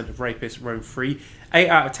 94% of rapists roam free. 8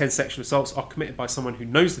 out of 10 sexual assaults are committed by someone who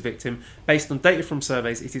knows the victim. Based on data from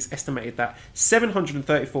surveys, it is estimated that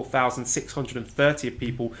 734,630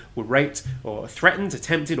 people were raped or threatened,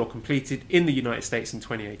 attempted or completed in the United States in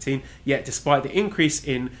 2018. Yet despite the increase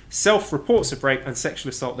in self-reports of rape and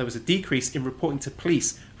sexual assault, there was a decrease in reporting to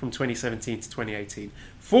police from 2017 to 2018.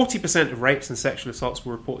 40% of rapes and sexual assaults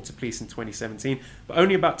were reported to police in 2017, but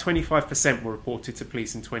only about 25% were reported to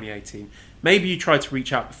police in 2018. Maybe you tried to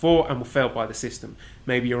reach out before and were failed by the system.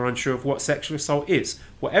 Maybe you're unsure of what sexual assault is.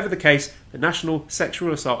 Whatever the case, the National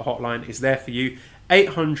Sexual Assault Hotline is there for you.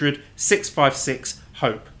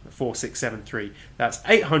 800-656-HOPE, 4673. That's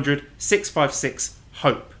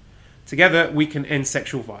 800-656-HOPE. Together, we can end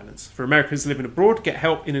sexual violence. For Americans living abroad, get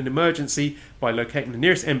help in an emergency by locating the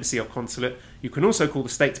nearest embassy or consulate. You can also call the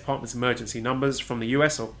State Department's emergency numbers from the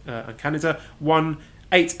US and Canada,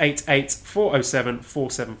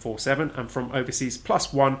 1-888-407-4747, and from overseas,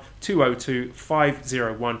 +1 202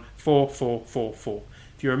 501 4444.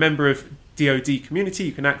 If you're a member of DoD community,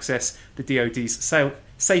 you can access the DoD's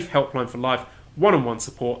Safe Helpline for Life one-on-one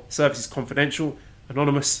support. Service is confidential,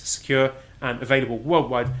 anonymous, secure, and available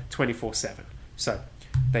worldwide 24/7. So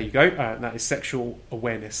there you go. That is Sexual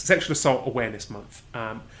Assault Awareness Month.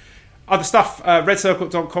 Other stuff,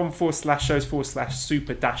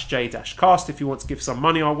 redcircle.com/shows/super-j-cast if you want to give some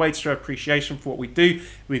money our way to show appreciation for what we do.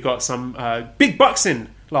 We got some big bucks in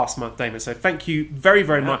last month, Damon, so thank you very,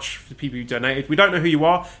 very much for the people who donated. We don't know who you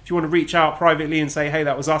are. If you want to reach out privately and say, hey,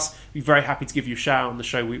 that was us, we'd be very happy to give you a shout out on the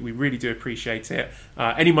show. We really do appreciate it.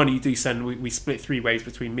 Any money you do send, we split 3 ways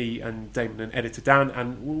between me and Damon and editor Dan,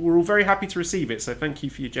 and we're all very happy to receive it, so thank you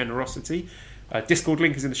for your generosity. Discord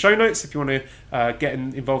link is in the show notes if you want to get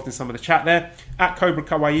involved in some of the chat there. At Cobra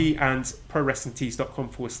Kawaii and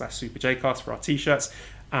ProWrestlingTees.com/SuperJcast for our t-shirts.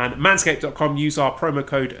 And Manscaped.com, use our promo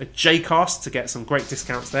code JCast to get some great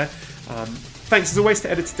discounts there. Thanks as always to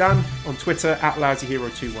Editor Dan on Twitter at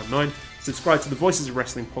LousyHero219. Subscribe to the Voices of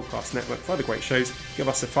Wrestling Podcast Network for other great shows. Give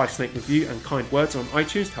us a 5-snake review and kind words on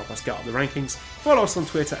iTunes to help us get up the rankings. Follow us on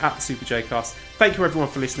Twitter at SuperJcast. Thank you everyone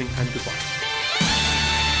for listening, and goodbye.